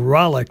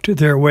rollicked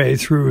their way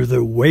through the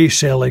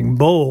Waysailing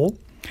Bowl.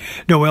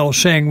 Noel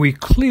Sang We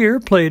Clear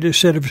played a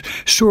set of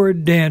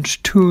sword dance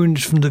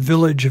tunes from the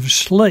village of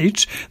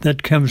Slates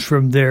that comes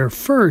from their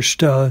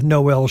first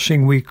Noel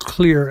Sing We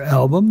Clear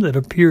album that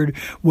appeared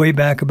way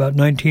back about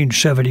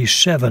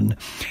 1977.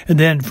 And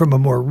then from a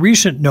more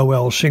recent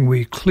Noel Sing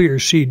We Clear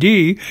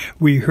CD,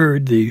 we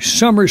heard the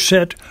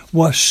Somerset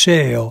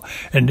Wassail.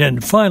 And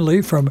then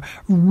finally from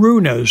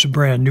Runa's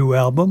brand new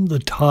album, The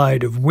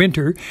Tide of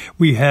Winter,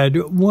 we had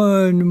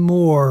one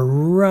more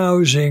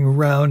rousing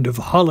round of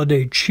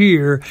holiday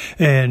cheer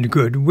and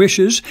good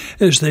wishes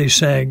as they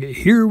sang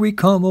Here We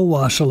Come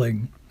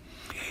A-Wassailing.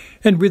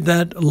 And with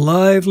that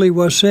lively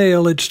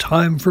wassail, it's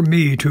time for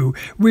me to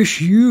wish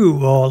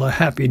you all a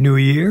happy new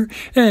year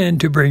and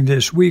to bring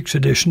this week's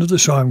edition of the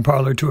Song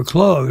Parlor to a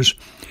close.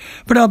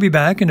 But I'll be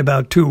back in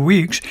about 2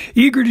 weeks,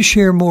 eager to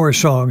share more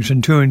songs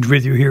and tunes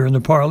with you here in the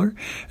parlor.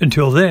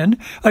 Until then,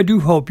 I do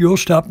hope you'll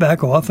stop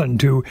back often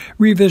to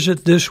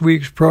revisit this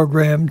week's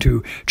program,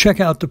 to check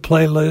out the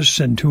playlists,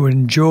 and to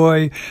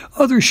enjoy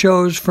other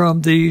shows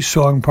from the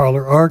Song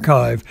Parlor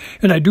archive.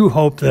 And I do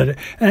hope that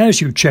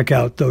as you check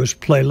out those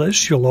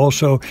playlists, you'll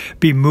also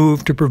be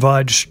moved to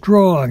provide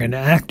strong and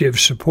active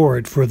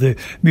support for the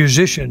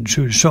musicians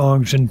whose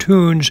songs and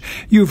tunes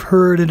you've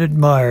heard and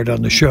admired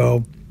on the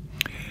show.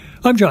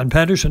 I'm John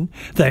Patterson.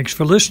 Thanks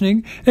for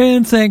listening,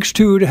 and thanks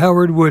too to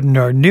Howard Wooden,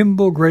 our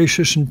nimble,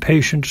 gracious, and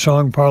patient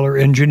song parlor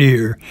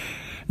engineer.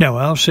 Now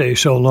I'll say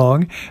so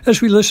long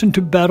as we listen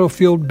to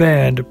Battlefield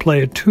Band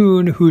play a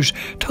tune whose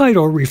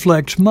title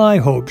reflects my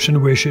hopes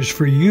and wishes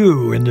for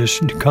you in this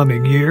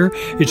coming year.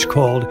 It's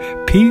called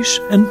Peace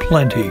and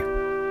Plenty.